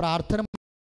ആ പ്രാർത്ഥന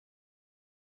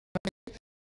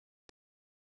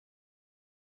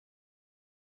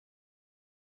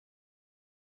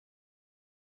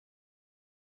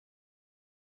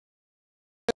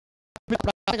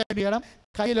ചെയ്യണം,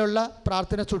 കയ്യിലുള്ള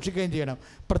പ്രാർത്ഥന സൂക്ഷിക്കുകയും ചെയ്യണം.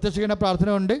 പ്രത്യക്ഷിക്കുന്ന പ്രാർത്ഥന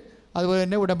ഉണ്ട്, അതുപോലെ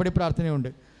തന്നെ ഉടമ്പടി പ്രാർത്ഥനയുണ്ട്.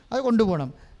 അത് കൊണ്ടുപോകണം,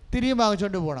 തിരിയും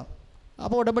വാങ്ങിച്ചുകൊണ്ട് പോകണം.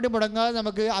 അപ്പോൾ ഉടമ്പടി മുടങ്ങാതെ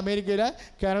നമുക്ക് അമേരിക്കയിൽ,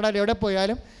 കാനഡയിൽ എവിടെ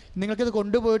പോയാലും നിങ്ങൾക്കിത്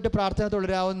കൊണ്ടുപോയിട്ട് പ്രാർത്ഥന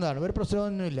തുടരാവുന്നതാണ്. ഒരു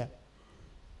പ്രശ്നമൊന്നുമില്ല.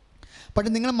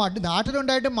 പക്ഷേ നിങ്ങൾ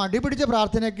നാട്ടിലുണ്ടായിട്ട് മടി പിടിച്ച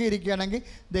പ്രാർത്ഥനയൊക്കെ ഇരിക്കുകയാണെങ്കിൽ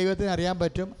ദൈവത്തിന് അറിയാൻ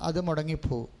പറ്റും, അത്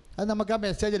മുടങ്ങിപ്പോവും. അത് നമുക്ക് ആ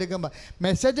മെസ്സേജ് എടുക്കുമ്പോൾ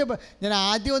ഞാൻ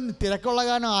ആദ്യമൊന്നും തിരക്കുള്ള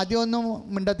കാരണം ആദ്യമൊന്നും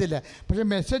മിണ്ടത്തില്ല. പക്ഷേ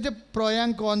മെസ്സേജ് പ്രോയാൻ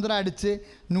കോന്ത്ര അടിച്ച്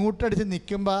ന്യൂട്ടടിച്ച്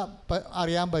നിൽക്കുമ്പോൾ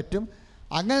അറിയാൻ പറ്റും.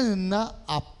 അങ്ങനെ നിന്ന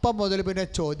അപ്പം മുതൽ പിന്നെ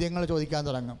ചോദ്യങ്ങൾ ചോദിക്കാൻ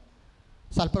തുടങ്ങും.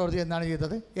 സൽപ്രവൃത്തി എന്താണ്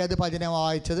ചെയ്തത്, ഏത് വചനം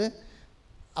വായിച്ചത്.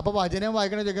 അപ്പോൾ വചനം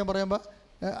വായിക്കണമെന്ന് ചോദിക്കാൻ പറയുമ്പോൾ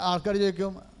ആൾക്കാർ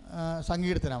ചോദിക്കും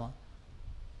സങ്കീർത്തനമാണ്.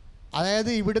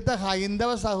 അതായത് ഇവിടുത്തെ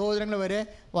ഹൈന്ദവ സഹോദരങ്ങൾ വരെ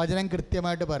വചനം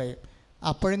കൃത്യമായിട്ട് പറയും.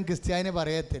 അപ്പോഴും ക്രിസ്ത്യാനി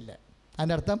പറയത്തില്ല.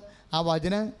 അതിൻ്റെ അർത്ഥം ആ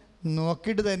വചനം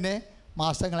നോക്കിയിട്ട് തന്നെ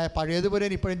മാസങ്ങളായി പഴയതുപോലെ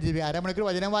ഇപ്പോഴും അരമണിക്കൂർ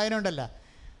വചനം വായന ഉണ്ടല്ലോ.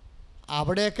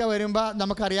 അവിടെയൊക്കെ വരുമ്പോൾ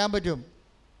നമുക്കറിയാൻ പറ്റും.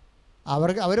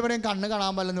 അവർ പറയും കണ്ണ്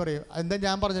കാണാൻ പാടില്ലെന്ന് പറയും. എന്താ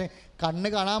ഞാൻ പറഞ്ഞത്, കണ്ണ്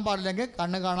കാണാൻ പാടില്ലെങ്കിൽ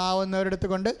കണ്ണ് കാണാവുന്നവരെടുത്ത്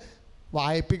കൊണ്ട്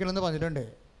വായിപ്പിക്കണമെന്ന് പറഞ്ഞിട്ടുണ്ട്.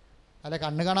 അല്ല,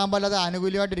 കണ്ണ് കാണാൻ പാടില്ലാതെ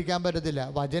ആനുകൂല്യമായിട്ടിരിക്കാൻ പറ്റത്തില്ല.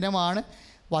 വചനമാണ്.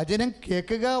 വചനം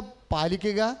കേൾക്കുക,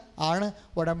 പാലിക്കുക ആണ്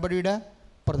ഉടമ്പടിയുടെ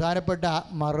പ്രധാനപ്പെട്ട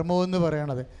മർമ്മമെന്ന്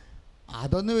പറയണത്.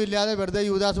 അതൊന്നുമില്ലാതെ വെറുതെ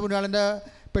യൂദാസ് പുണ്യാളൻ്റെ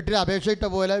പെട്ടിൽ അപേക്ഷ ഇട്ട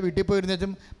പോലെ വീട്ടിൽ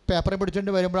പോയിരുന്നേച്ചും പേപ്പർ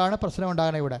പിടിച്ചുകൊണ്ട് വരുമ്പോഴാണ് പ്രശ്നം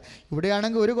ഉണ്ടാകുന്നത്.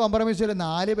 ഇവിടെയാണെങ്കിൽ ഒരു കോംപ്രമൈസില്ല,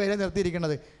 4 പേരെ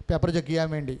നിർത്തിയിരിക്കുന്നത് പേപ്പർ ചെക്ക് ചെയ്യാൻ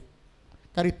വേണ്ടി.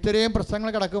 കാരണം ഇത്രയും പ്രശ്നങ്ങൾ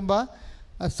കിടക്കുമ്പോൾ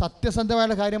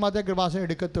സത്യസന്ധമായ കാര്യം മാത്രമേ കൃപാസനം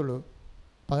എടുക്കത്തുള്ളൂ.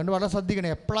 അപ്പം അതുകൊണ്ട് വളരെ ശ്രദ്ധിക്കണം.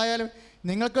 എപ്പോഴായാലും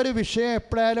നിങ്ങൾക്കൊരു വിഷയം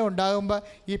എപ്പോഴായാലും ഉണ്ടാകുമ്പോൾ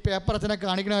ഈ പേപ്പർ അച്ഛനെ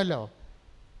കാണിക്കണമല്ലോ.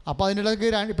 അപ്പോൾ അതിനിടയ്ക്ക്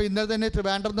ഇപ്പോൾ ഇന്നലെ തന്നെ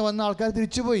ട്രിവാൻഡ്രത്ത് വന്ന ആൾക്കാർ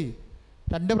തിരിച്ചുപോയി.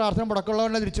 2 പ്രാർത്ഥന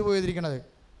മുടക്കമുള്ളവരാണ് തിരിച്ചു പോയിരിക്കുന്നത്.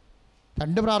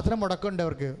 2 പ്രാർത്ഥന മുടക്കമുണ്ട്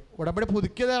അവർക്ക്. ഉടമ്പടി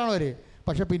പുതുക്കിയതാണ് അവർ,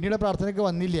 പക്ഷേ പിന്നീട് പ്രാർത്ഥനയ്ക്ക്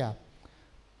വന്നില്ല.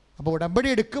 അപ്പോൾ ഉടമ്പടി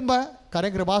എടുക്കുമ്പോൾ,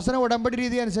 കാരണം കൃപാസന ഉടമ്പടി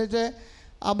രീതി അനുസരിച്ച്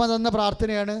അമ്മ തന്ന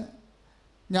പ്രാർത്ഥനയാണ്.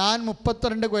 ഞാൻ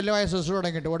 32 കൊല്ലമായ ശുശ്രൂഷ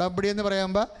തുടങ്ങിയിട്ട് ഉടമ്പടി എന്ന്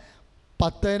പറയുമ്പോൾ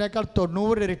 10നേക്കാൾ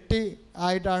 90 ഇരട്ടി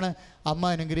ആയിട്ടാണ് അമ്മ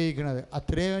അനുഗ്രഹിക്കുന്നത്.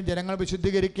 അത്രയും ജനങ്ങൾ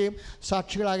വിശുദ്ധീകരിക്കുകയും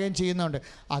സാക്ഷികളാകുകയും ചെയ്യുന്നുണ്ട്.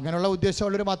 അങ്ങനെയുള്ള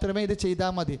ഉദ്ദേശമുള്ളവർ മാത്രമേ ഇത്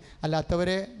ചെയ്താൽ മതി.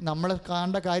 അല്ലാത്തവരെ നമ്മൾ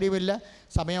കാണേണ്ട കാര്യമില്ല,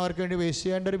 സമയം അവർക്ക് വേണ്ടി വേസ്റ്റ്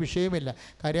ചെയ്യേണ്ട ഒരു വിഷയമില്ല.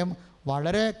 കാര്യം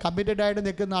വളരെ കമ്മിറ്റഡായിട്ട്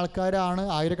നിൽക്കുന്ന ആൾക്കാരാണ്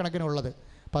ആയിരക്കണക്കിനുള്ളത്.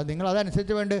 അപ്പോൾ നിങ്ങൾ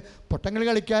അതനുസരിച്ച് വേണ്ടി പൊട്ടങ്ങൾ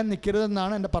കളിക്കാൻ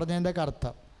നിൽക്കരുതെന്നാണ് എൻ്റെ പറഞ്ഞതിൻ്റെ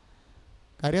അർത്ഥം.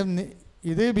 കാര്യം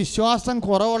ഇത് വിശ്വാസം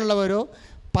കുറവുള്ളവരോ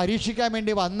പരീക്ഷിക്കാൻ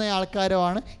വേണ്ടി വന്ന ആൾക്കാരോ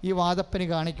ആണ് ഈ വാദപ്പനി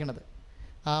കാണിക്കുന്നത്.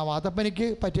 ആ വാദപ്പനിക്ക്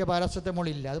പറ്റിയ പാരാസെറ്റമോൾ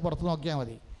ഇല്ല, അത് പുറത്ത് നോക്കിയാൽ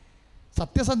മതി.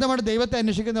 സത്യസന്ധമായിട്ട് ദൈവത്തെ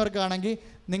അന്വേഷിക്കുന്നവർക്കാണെങ്കിൽ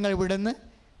നിങ്ങൾ ഇവിടുന്ന്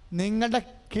നിങ്ങളുടെ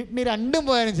കിഡ്നി 2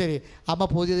 പോയാലും ശരി അമ്മ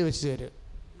പുതിയത് വെച്ച് തരും.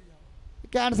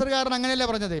 ക്യാൻസർകാരൻ അങ്ങനെയല്ലേ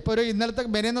പറഞ്ഞത്. ഇപ്പോൾ ഒരു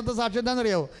ഇന്നത്തെ സാക്ഷി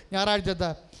എന്താണെന്നറിയാമോ? ഞായറാഴ്ചത്തെ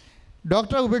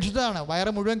ഡോക്ടറെ ഉപേക്ഷിച്ചതാണ്.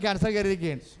 വയറ് മുഴുവൻ ക്യാൻസർ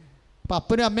കയറിയിരിക്കുകയാണ്. അപ്പോൾ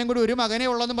അപ്പനും അമ്മയും കൂടി ഒരു മകനേ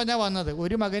ഉള്ളതെന്ന് പറഞ്ഞാൽ വന്നത്.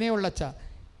 ഒരു മകനേ ഉള്ളച്ച,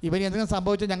 ഇവന് എന്തെങ്കിലും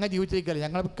സംഭവിച്ചാൽ ഞങ്ങൾ ജീവിച്ചിരിക്കില്ല,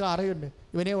 ഞങ്ങൾക്ക് അറിയുണ്ട്,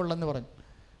 ഇവനേ ഉള്ളെന്ന് പറഞ്ഞു.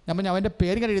 ഞാൻ അവൻ്റെ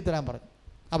പേര് ഇങ്ങനെ എഴുതി തരാൻ പറഞ്ഞു.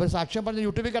 അവർ സാക്ഷ്യം പറഞ്ഞ്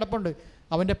യൂട്യൂബിൽ കിടപ്പുണ്ട്.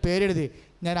 അവൻ്റെ പേരെഴുതി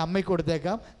ഞാൻ അമ്മയ്ക്ക്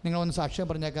കൊടുത്തേക്കാം, നിങ്ങളൊന്ന് സാക്ഷ്യം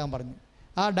പറഞ്ഞേക്കാൻ പറഞ്ഞു.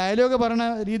 ആ ഡയലോഗ് പറഞ്ഞ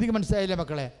രീതിക്ക് മനസ്സിലായില്ലേ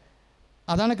മക്കളെ?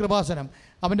 അതാണ് കൃപാസനം.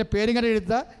 അവൻ്റെ പേരിങ്ങനെ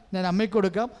എഴുതാൽ ഞാൻ അമ്മയ്ക്ക്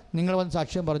കൊടുക്കാം, നിങ്ങൾ വന്ന്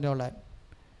സാക്ഷ്യം പറഞ്ഞോളാൻ.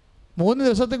 3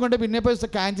 ദിവസത്തെ കൊണ്ട് പിന്നെ ഇപ്പോൾ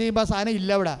സ്കാൻ ചെയ്യുമ്പോൾ ആ സാധനം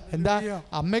ഇല്ല അവിടെ. എന്താ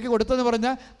അമ്മയ്ക്ക് കൊടുത്തതെന്ന്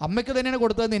പറഞ്ഞാൽ അമ്മയ്ക്ക് തന്നെയാണ്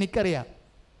കൊടുത്തതെന്ന് എനിക്കറിയാം.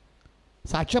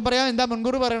 സാക്ഷ്യം പറയാൻ എന്താ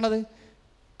മുൻകൂർ പറയണത്?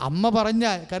 അമ്മ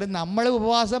പറഞ്ഞാൽ. കാര്യം നമ്മൾ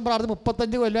ഉപവാസം പ്രാർത്ഥന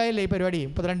 35 കൊല്ലമായില്ലേ ഈ പരിപാടി,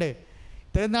 32.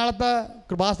 ഇത്രയും നാളത്തെ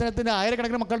കൃപാസനത്തിന്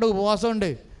ആയിരക്കണക്കിന് മക്കളുടെ ഉപവാസമുണ്ട്.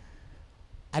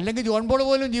 അല്ലെങ്കിൽ ജോൺ പോൾ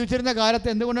പോലും ജീവിച്ചിരുന്ന കാലത്ത്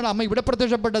എന്തുകൊണ്ടാണ് അമ്മ ഇവിടെ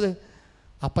പ്രത്യക്ഷപ്പെട്ടത്?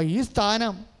 അപ്പം ഈ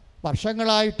സ്ഥാനം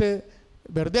വർഷങ്ങളായിട്ട്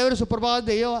വെറുതെ ഒരു സുപ്രഭാത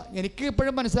ദൈവം. എനിക്ക്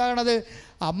ഇപ്പോഴും മനസ്സിലാകണത്,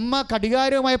 അമ്മ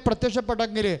കടികാരവുമായി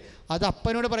പ്രത്യക്ഷപ്പെട്ടെങ്കിൽ അത്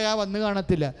അപ്പനോട് പറയാതെ വന്നു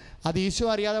കാണത്തില്ല, അത് ഈശോ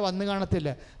അറിയാതെ വന്നു കാണത്തില്ല,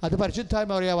 അത്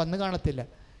പരിശുദ്ധാത്മ അറിയാതെ വന്നു കാണത്തില്ല.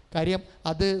 കാര്യം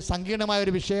അത്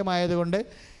സങ്കീർണമായൊരു വിഷയമായതുകൊണ്ട്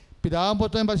പിതാവും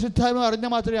പുത്രനും പരിശുദ്ധാത്മ അറിഞ്ഞ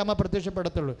മാത്രമേ അമ്മ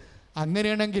പ്രത്യക്ഷപ്പെടത്തുള്ളൂ.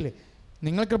 അങ്ങനെയാണെങ്കിൽ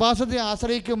നിങ്ങൾ കൃപാസനത്തെ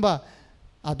ആശ്രയിക്കുമ്പോൾ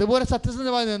അതുപോലെ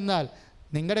സത്യസന്ധമായി നിന്നാൽ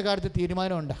നിങ്ങളുടെ കാര്യത്തിൽ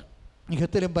തീരുമാനം ഉണ്ടാകും.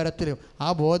 ഇഹത്തിലും പരത്തിലും ആ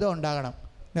ബോധം ഉണ്ടാകണം.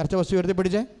 നേർച്ച വസ്തു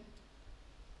ഉയർത്തിപ്പിടിച്ചേ,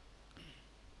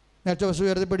 നേർച്ച വസ്തു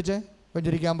ഉയർത്തിപ്പിടിച്ചേ.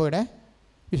 വെഞ്ചരിക്കാൻ പോയിടേ.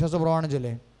 വിശ്വാസ പ്രമാണം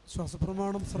ചൊല്ലേ.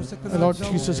 Lord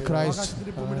Jesus Christ,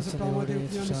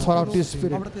 pour out His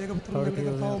Spirit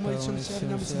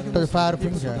to the fire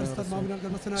finger,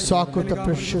 soak with the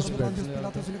precious blood.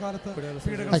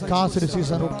 I cast the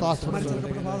disease and root cast from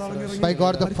me. By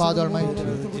God the Father Almighty,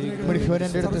 may heaven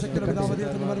and earth contain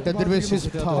that there is His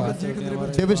power,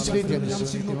 devastating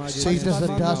Satan's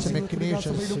attacks and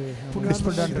machinations,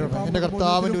 whispered under me. എൻ്റെ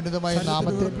കർത്താവിൻ്റെ ഉന്നതമായ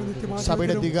നാമത്തിൽ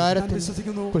സഭയുടെ അധികാരത്തിൽ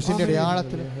ക്രിസ്തുവിൻ്റെ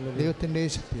അടയാളത്തിൽ ദൈവത്തിൻ്റെ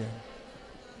ശക്തിയാണ്.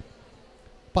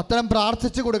 പത്രം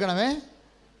പ്രാർത്ഥിച്ച് കൊടുക്കണമേ.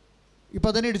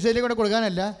 ഇപ്പം തന്നെ ഇടിച്ചതിലേക്ക് കൂടെ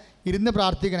കൊടുക്കാനല്ല, ഇരുന്ന്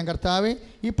പ്രാർത്ഥിക്കണം. കർത്താവേ,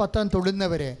 ഈ പത്രം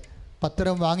തൊടുന്നവരെ,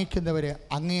 പത്രം വാങ്ങിക്കുന്നവരെ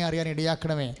അങ്ങേ അറിയാൻ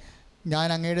ഇടയാക്കണമേ. ഞാൻ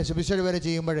അങ്ങയുടെ സുവിശേഷം വരെ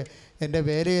ചെയ്യുമ്പോൾ എൻ്റെ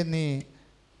വേലയെ നീ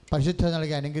പരിശുദ്ധ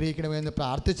നൽകി അനുഗ്രഹിക്കണമേ എന്ന്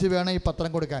പ്രാർത്ഥിച്ച് വേണം ഈ പത്രം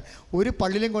കൊടുക്കാൻ. ഒരു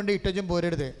പള്ളിയിലും കൊണ്ട് ഇട്ടും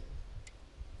പോരരുത്.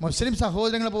 മുസ്ലിം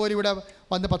സഹോദരങ്ങൾ പോലും ഇവിടെ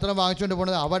വന്ന് പത്രം വാങ്ങിച്ചുകൊണ്ട്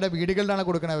പോകുന്നത് അവരുടെ വീടുകളിലാണ്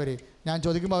കൊടുക്കണവർ. ഞാൻ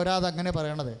ചോദിക്കുമ്പോൾ അവരത് അങ്ങനെ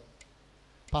പറയണത്.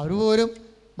 അപ്പം അവർ പോലും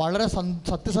വളരെ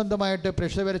സത്യസന്ധമായിട്ട്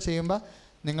പ്രേക്ഷകർ വരെ ചെയ്യുമ്പോൾ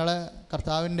നിങ്ങൾ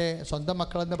കർത്താവിൻ്റെ സ്വന്തം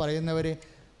മക്കളെന്ന് പറയുന്നവർ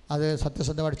അത്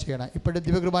സത്യസന്ധമായിട്ട് ചെയ്യണം. ഇപ്പോഴത്തെ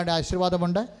ദിവ്യകൃപയുടെ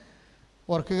ആശീർവാദമുണ്ട്.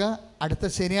 ഓർക്കുക, അടുത്ത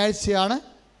ശനിയാഴ്ചയാണ്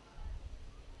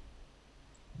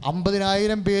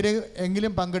 50,000 പേര്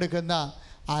എങ്കിലും പങ്കെടുക്കുന്ന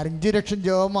 5 ലക്ഷം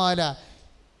ജപമാല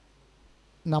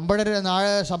നമ്മുടെ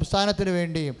സംസ്ഥാനത്തിന്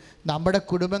വേണ്ടിയും നമ്മുടെ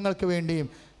കുടുംബങ്ങൾക്ക് വേണ്ടിയും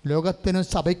ലോകത്തിനും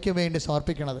സഭയ്ക്കും വേണ്ടി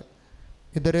സമർപ്പിക്കുന്നത്.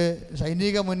 ഇതൊരു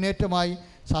സൈനിക മുന്നേറ്റമായി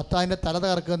സാത്താൻ്റെ തല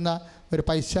തകർക്കുന്ന ഒരു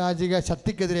പൈശാചിക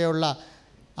ശക്തിക്കെതിരെയുള്ള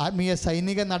ആത്മീയ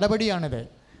സൈനിക നടപടിയാണിത്.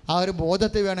 ആ ഒരു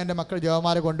ബോധത്തിൽ വേണം എൻ്റെ മക്കൾ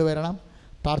ജപമാല കൊണ്ടുവരണം,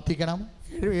 പ്രാർത്ഥിക്കണം.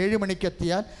 7 മണിക്ക്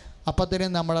എത്തിയാൽ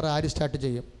അപ്പത്തേനും നമ്മൾ റാലി സ്റ്റാർട്ട്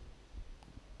ചെയ്യും.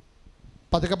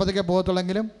 പതുക്കെ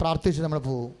പോകത്തുള്ളെങ്കിലും പ്രാർത്ഥിച്ച് നമ്മൾ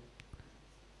പോകും.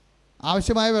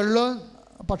 ആവശ്യമായ വെള്ളവും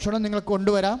ഭക്ഷണവും നിങ്ങൾക്ക്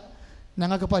കൊണ്ടുവരാം.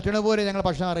 ഞങ്ങൾക്ക് പറ്റണ പോലെ ഞങ്ങൾ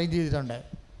ഭക്ഷണം അറേഞ്ച് ചെയ്തിട്ടുണ്ട്.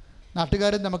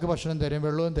 നാട്ടുകാരും നമുക്ക് ഭക്ഷണം തരും,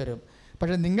 വെള്ളവും തരും.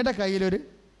 പക്ഷേ നിങ്ങളുടെ കയ്യിലൊരു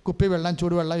കുപ്പി വെള്ളം,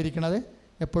 ചൂടുവെള്ളം ഇരിക്കണത്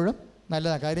എപ്പോഴും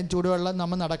നല്ലതാണ്. കാര്യം ചൂടുവെള്ളം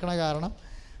നമ്മൾ നടക്കണ കാരണം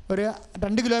ഒരു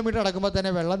 2 കിലോമീറ്റർ നടക്കുമ്പോൾ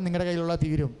തന്നെ വെള്ളം നിങ്ങളുടെ കയ്യിലുള്ള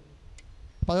തീരും.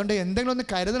 അപ്പോൾ അതുകൊണ്ട് എന്തെങ്കിലും ഒന്ന്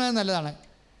കരുതണത് നല്ലതാണ്.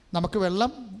 നമുക്ക്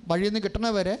വെള്ളം വഴിയിൽ നിന്ന്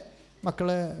കിട്ടണവരെ മക്കൾ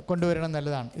കൊണ്ടുവരണം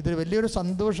നല്ലതാണ്. ഇതൊരു വലിയൊരു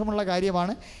സന്തോഷമുള്ള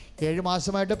കാര്യമാണ്. 7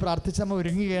 മാസമായിട്ട് പ്രാർത്ഥിച്ച് നമ്മൾ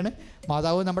ഒരുങ്ങുകയാണ്.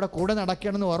 മാതാവ് നമ്മുടെ കൂടെ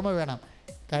നടക്കുകയാണെന്ന് ഓർമ്മ വേണം.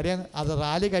 കാര്യം അത്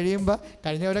റാലി കഴിയുമ്പോൾ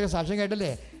കഴിഞ്ഞവരൊക്കെ സാക്ഷ്യം കേട്ടല്ലേ,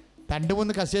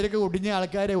 2-3 കസേരയൊക്കെ ഒടിഞ്ഞ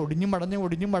ആൾക്കാരെ ഒടിഞ്ഞും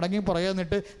മടങ്ങി പുറകെ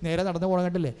നിന്നിട്ട് നേരെ നടന്നു പോകണം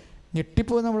കേട്ടില്ലേ.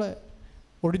 ഞെട്ടിപ്പോയി നമ്മൾ.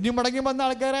 ഒടിഞ്ഞും മടങ്ങി വന്ന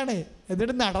ആൾക്കാരാണ്,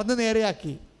 എന്നിട്ട് നടന്ന്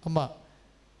നേരെയാക്കി അമ്മ.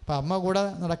 അപ്പം അമ്മ കൂടെ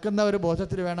നടക്കുന്ന ഒരു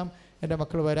ബോധത്തിൽ വേണം എൻ്റെ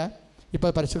മക്കൾ വരാൻ. ഇപ്പോൾ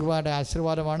പരിശുദ്ധമായ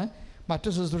ആശീർവാദമാണ്. മറ്റു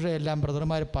ശുശ്രൂഷ എല്ലാം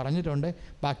ബ്രദർമാർ പറഞ്ഞിട്ടുണ്ട്.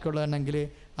 ബാക്കിയുള്ളതെങ്കിൽ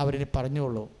അവരിനി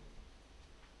പറഞ്ഞോളൂ.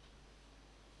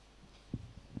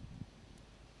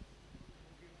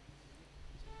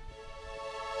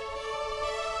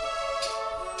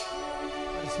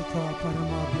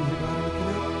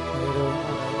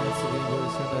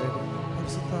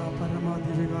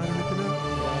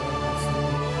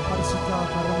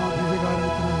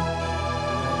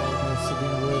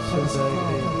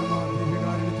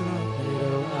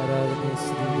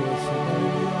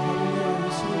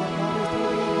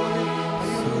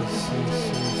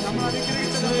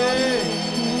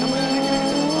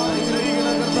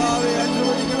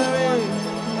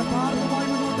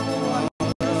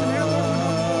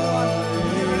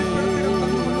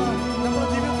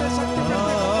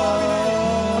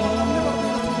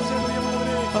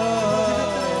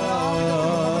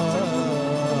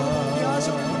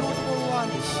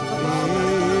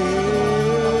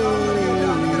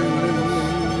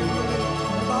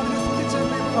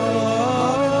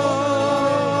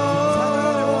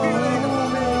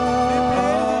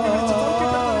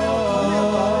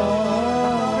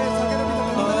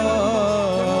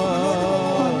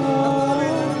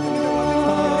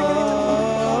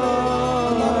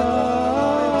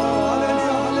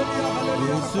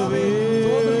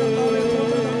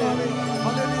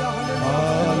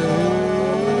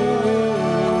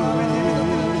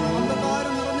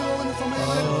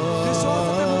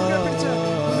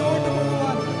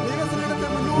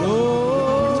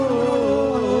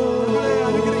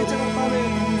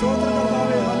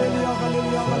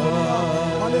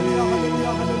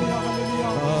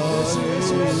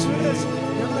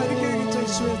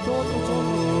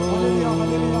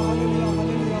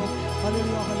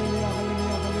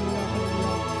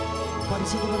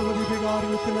 പരിശുദ്ധ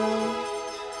പരമദിവ്യകാരുണ്യത്തിന്,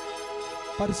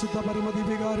 പരിശുദ്ധ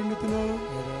പരമദിവ്യകാരുണ്യത്തിന്,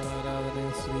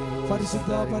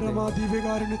 പരിശുദ്ധ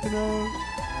പരമദിവ്യകാരുണ്യത്തിന്,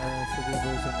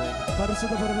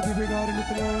 പരിശുദ്ധ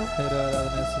പരമദിവ്യകാരുണ്യത്തിന്.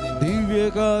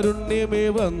 ദിവ്യകാരുണ്യമേ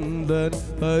വന്ദൻ,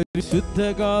 പരിശുദ്ധ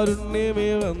കാരുണ്യമേ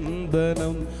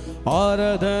വന്ദനം.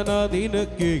 ആരാധന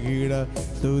നിനക്ക് കീഴ,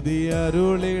 സ്തുതി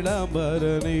അരുളിടാം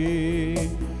പരനേ.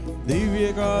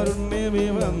 ദിവ്യകാരുണ്യമേ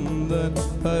വന്ദൻ,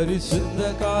 പരിശുദ്ധ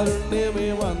കാരുണ്യമേ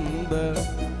വന്ദൻ.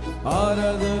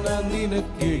 ആരാധന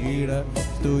നിനക്ക് കീഴ,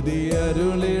 സ്തുതി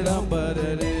അരുളിടാം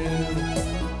പരനേ.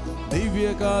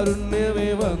 ദിവ്യകാരുണ്യമേ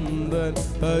വന്ദൻ,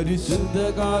 പരിശുദ്ധ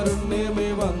കാരുണ്യമേ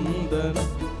വന്ദൻ.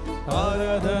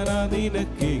 ആരാധന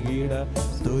നിനക്ക് കീഴ,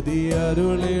 സ്തുതി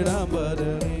അരുളിടാം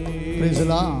പരനേ.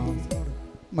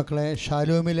 മക്കളെ,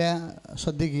 ഷാലോമിലെ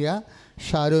ശ്രദ്ധിക്കുക.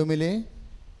 ഷാലോമിലെ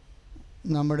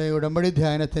നമ്മുടെ ഉടമ്പടി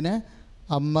ധ്യാനത്തിന്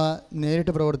അമ്മ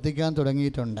നേരിട്ട് പ്രവർത്തിക്കാൻ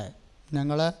തുടങ്ങിയിട്ടുണ്ട്.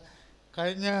 ഞങ്ങൾ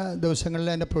കഴിഞ്ഞ ദിവസങ്ങളിൽ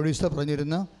എൻ്റെ പ്രൊഡ്യൂസർ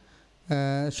പറഞ്ഞിരുന്നു,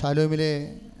 ഷാലോമിലെ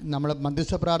നമ്മൾ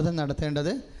മധ്യസ്ഥ പ്രാർത്ഥന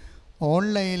നടത്തേണ്ടത്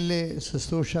ഓൺലൈനിൽ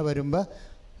ശുശ്രൂഷ വരുമ്പോൾ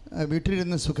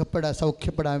വീട്ടിലിരുന്ന്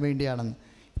സൗഖ്യപ്പെടാൻ വേണ്ടിയാണെന്ന്.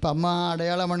 ഇപ്പം അമ്മ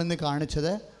അടയാളമാണെന്ന്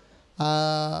കാണിച്ചത്.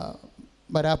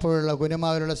 വരാപ്പുഴയുള്ള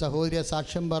കുനമാവിലുള്ള സഹോദരിയെ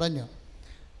സാക്ഷ്യം പറഞ്ഞു.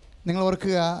 നിങ്ങൾ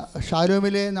ഓർക്കുക,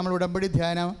 ഷാലോമിലെ നമ്മൾ ഉടമ്പടി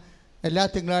ധ്യാനം എല്ലാ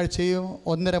തിങ്കളാഴ്ചയും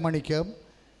 1:30 മണിക്കും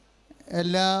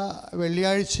എല്ലാ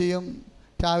വെള്ളിയാഴ്ചയും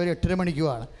രാവിലെ 8:30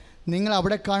 മണിക്കുമാണ്. നിങ്ങൾ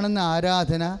അവിടെ കാണുന്ന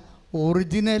ആരാധന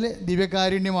ഒറിജിനൽ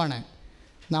ദിവ്യകാരുണ്യമാണ്.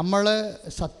 നമ്മൾ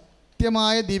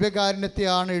സത്യമായ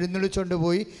ദിവ്യകാരുണ്യത്തെയാണ് എഴുന്നള്ളിച്ചുകൊണ്ട്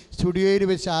പോയി സ്റ്റുഡിയോയിൽ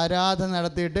വെച്ച് ആരാധന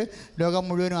നടത്തിയിട്ട് ലോകം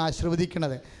മുഴുവനും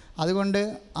ആശീർവദിക്കുന്നത്. അതുകൊണ്ട്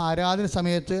ആരാധന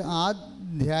സമയത്ത് ആ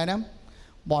ധ്യാനം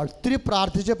ഒത്തിരി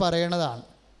പ്രാർത്ഥിച്ച് പറയണതാണ്.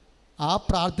 ആ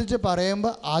പ്രാർത്ഥിച്ച്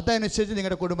പറയുമ്പോൾ അതനുസരിച്ച്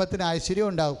നിങ്ങളുടെ കുടുംബത്തിന് ഐശ്വര്യം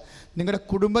ഉണ്ടാകും. നിങ്ങളുടെ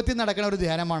കുടുംബത്തിൽ നടക്കുന്ന ഒരു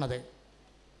ധ്യാനമാണത്.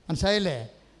 മനസ്സിലായില്ലേ?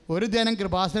 ഒരു ധ്യാനം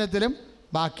കൃപാസനത്തിലും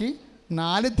ബാക്കി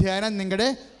 4 ധ്യാനം നിങ്ങളുടെ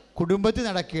കുടുംബത്തിൽ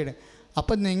നടക്കുകയാണ്.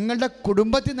 അപ്പം നിങ്ങളുടെ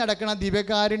കുടുംബത്തിൽ നടക്കുന്ന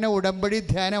ദിവ്യകാരുണ്യ ഉടമ്പടി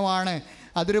ധ്യാനമാണ്.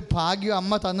 അതൊരു ഭാഗ്യം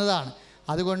അമ്മ തന്നതാണ്.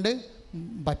 അതുകൊണ്ട്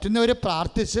പറ്റുന്നവർ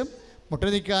പ്രാർത്ഥിച്ചും മുട്ട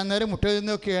നിൽക്കാവുന്നവർ മുട്ട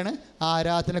നിന്നൊക്കെയാണ് ആ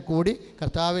ആരാധന കൂടി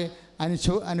കർത്താവ്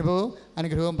അനുഭവവും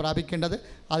അനുഗ്രഹവും പ്രാപിക്കേണ്ടത്.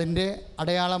 അതിൻ്റെ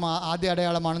ആദ്യ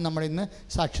അടയാളമാണ് നമ്മൾ ഇന്ന്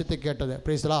സാക്ഷ്യത്തിൽ കേട്ടത്.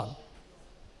 Price the Lord.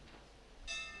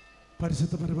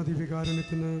 പരിശുദ്ധ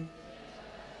പരമദിവ്യകാരുണ്യത്തിന്,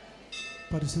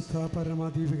 പരിശുദ്ധ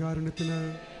പരമദിവ്യകാരുണ്യത്തിന്,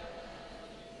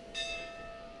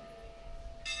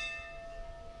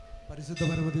 പരിശുദ്ധ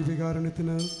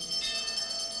പരമദിവ്യകാരുണ്യത്തിന്,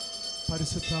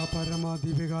 പരിശുദ്ധ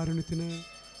പരമദിവ്യകാരുണ്യത്തിന്,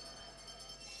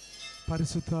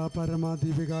 പരിശുദ്ധ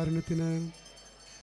പരമദിവ്യകാരുണ്യത്തിന്.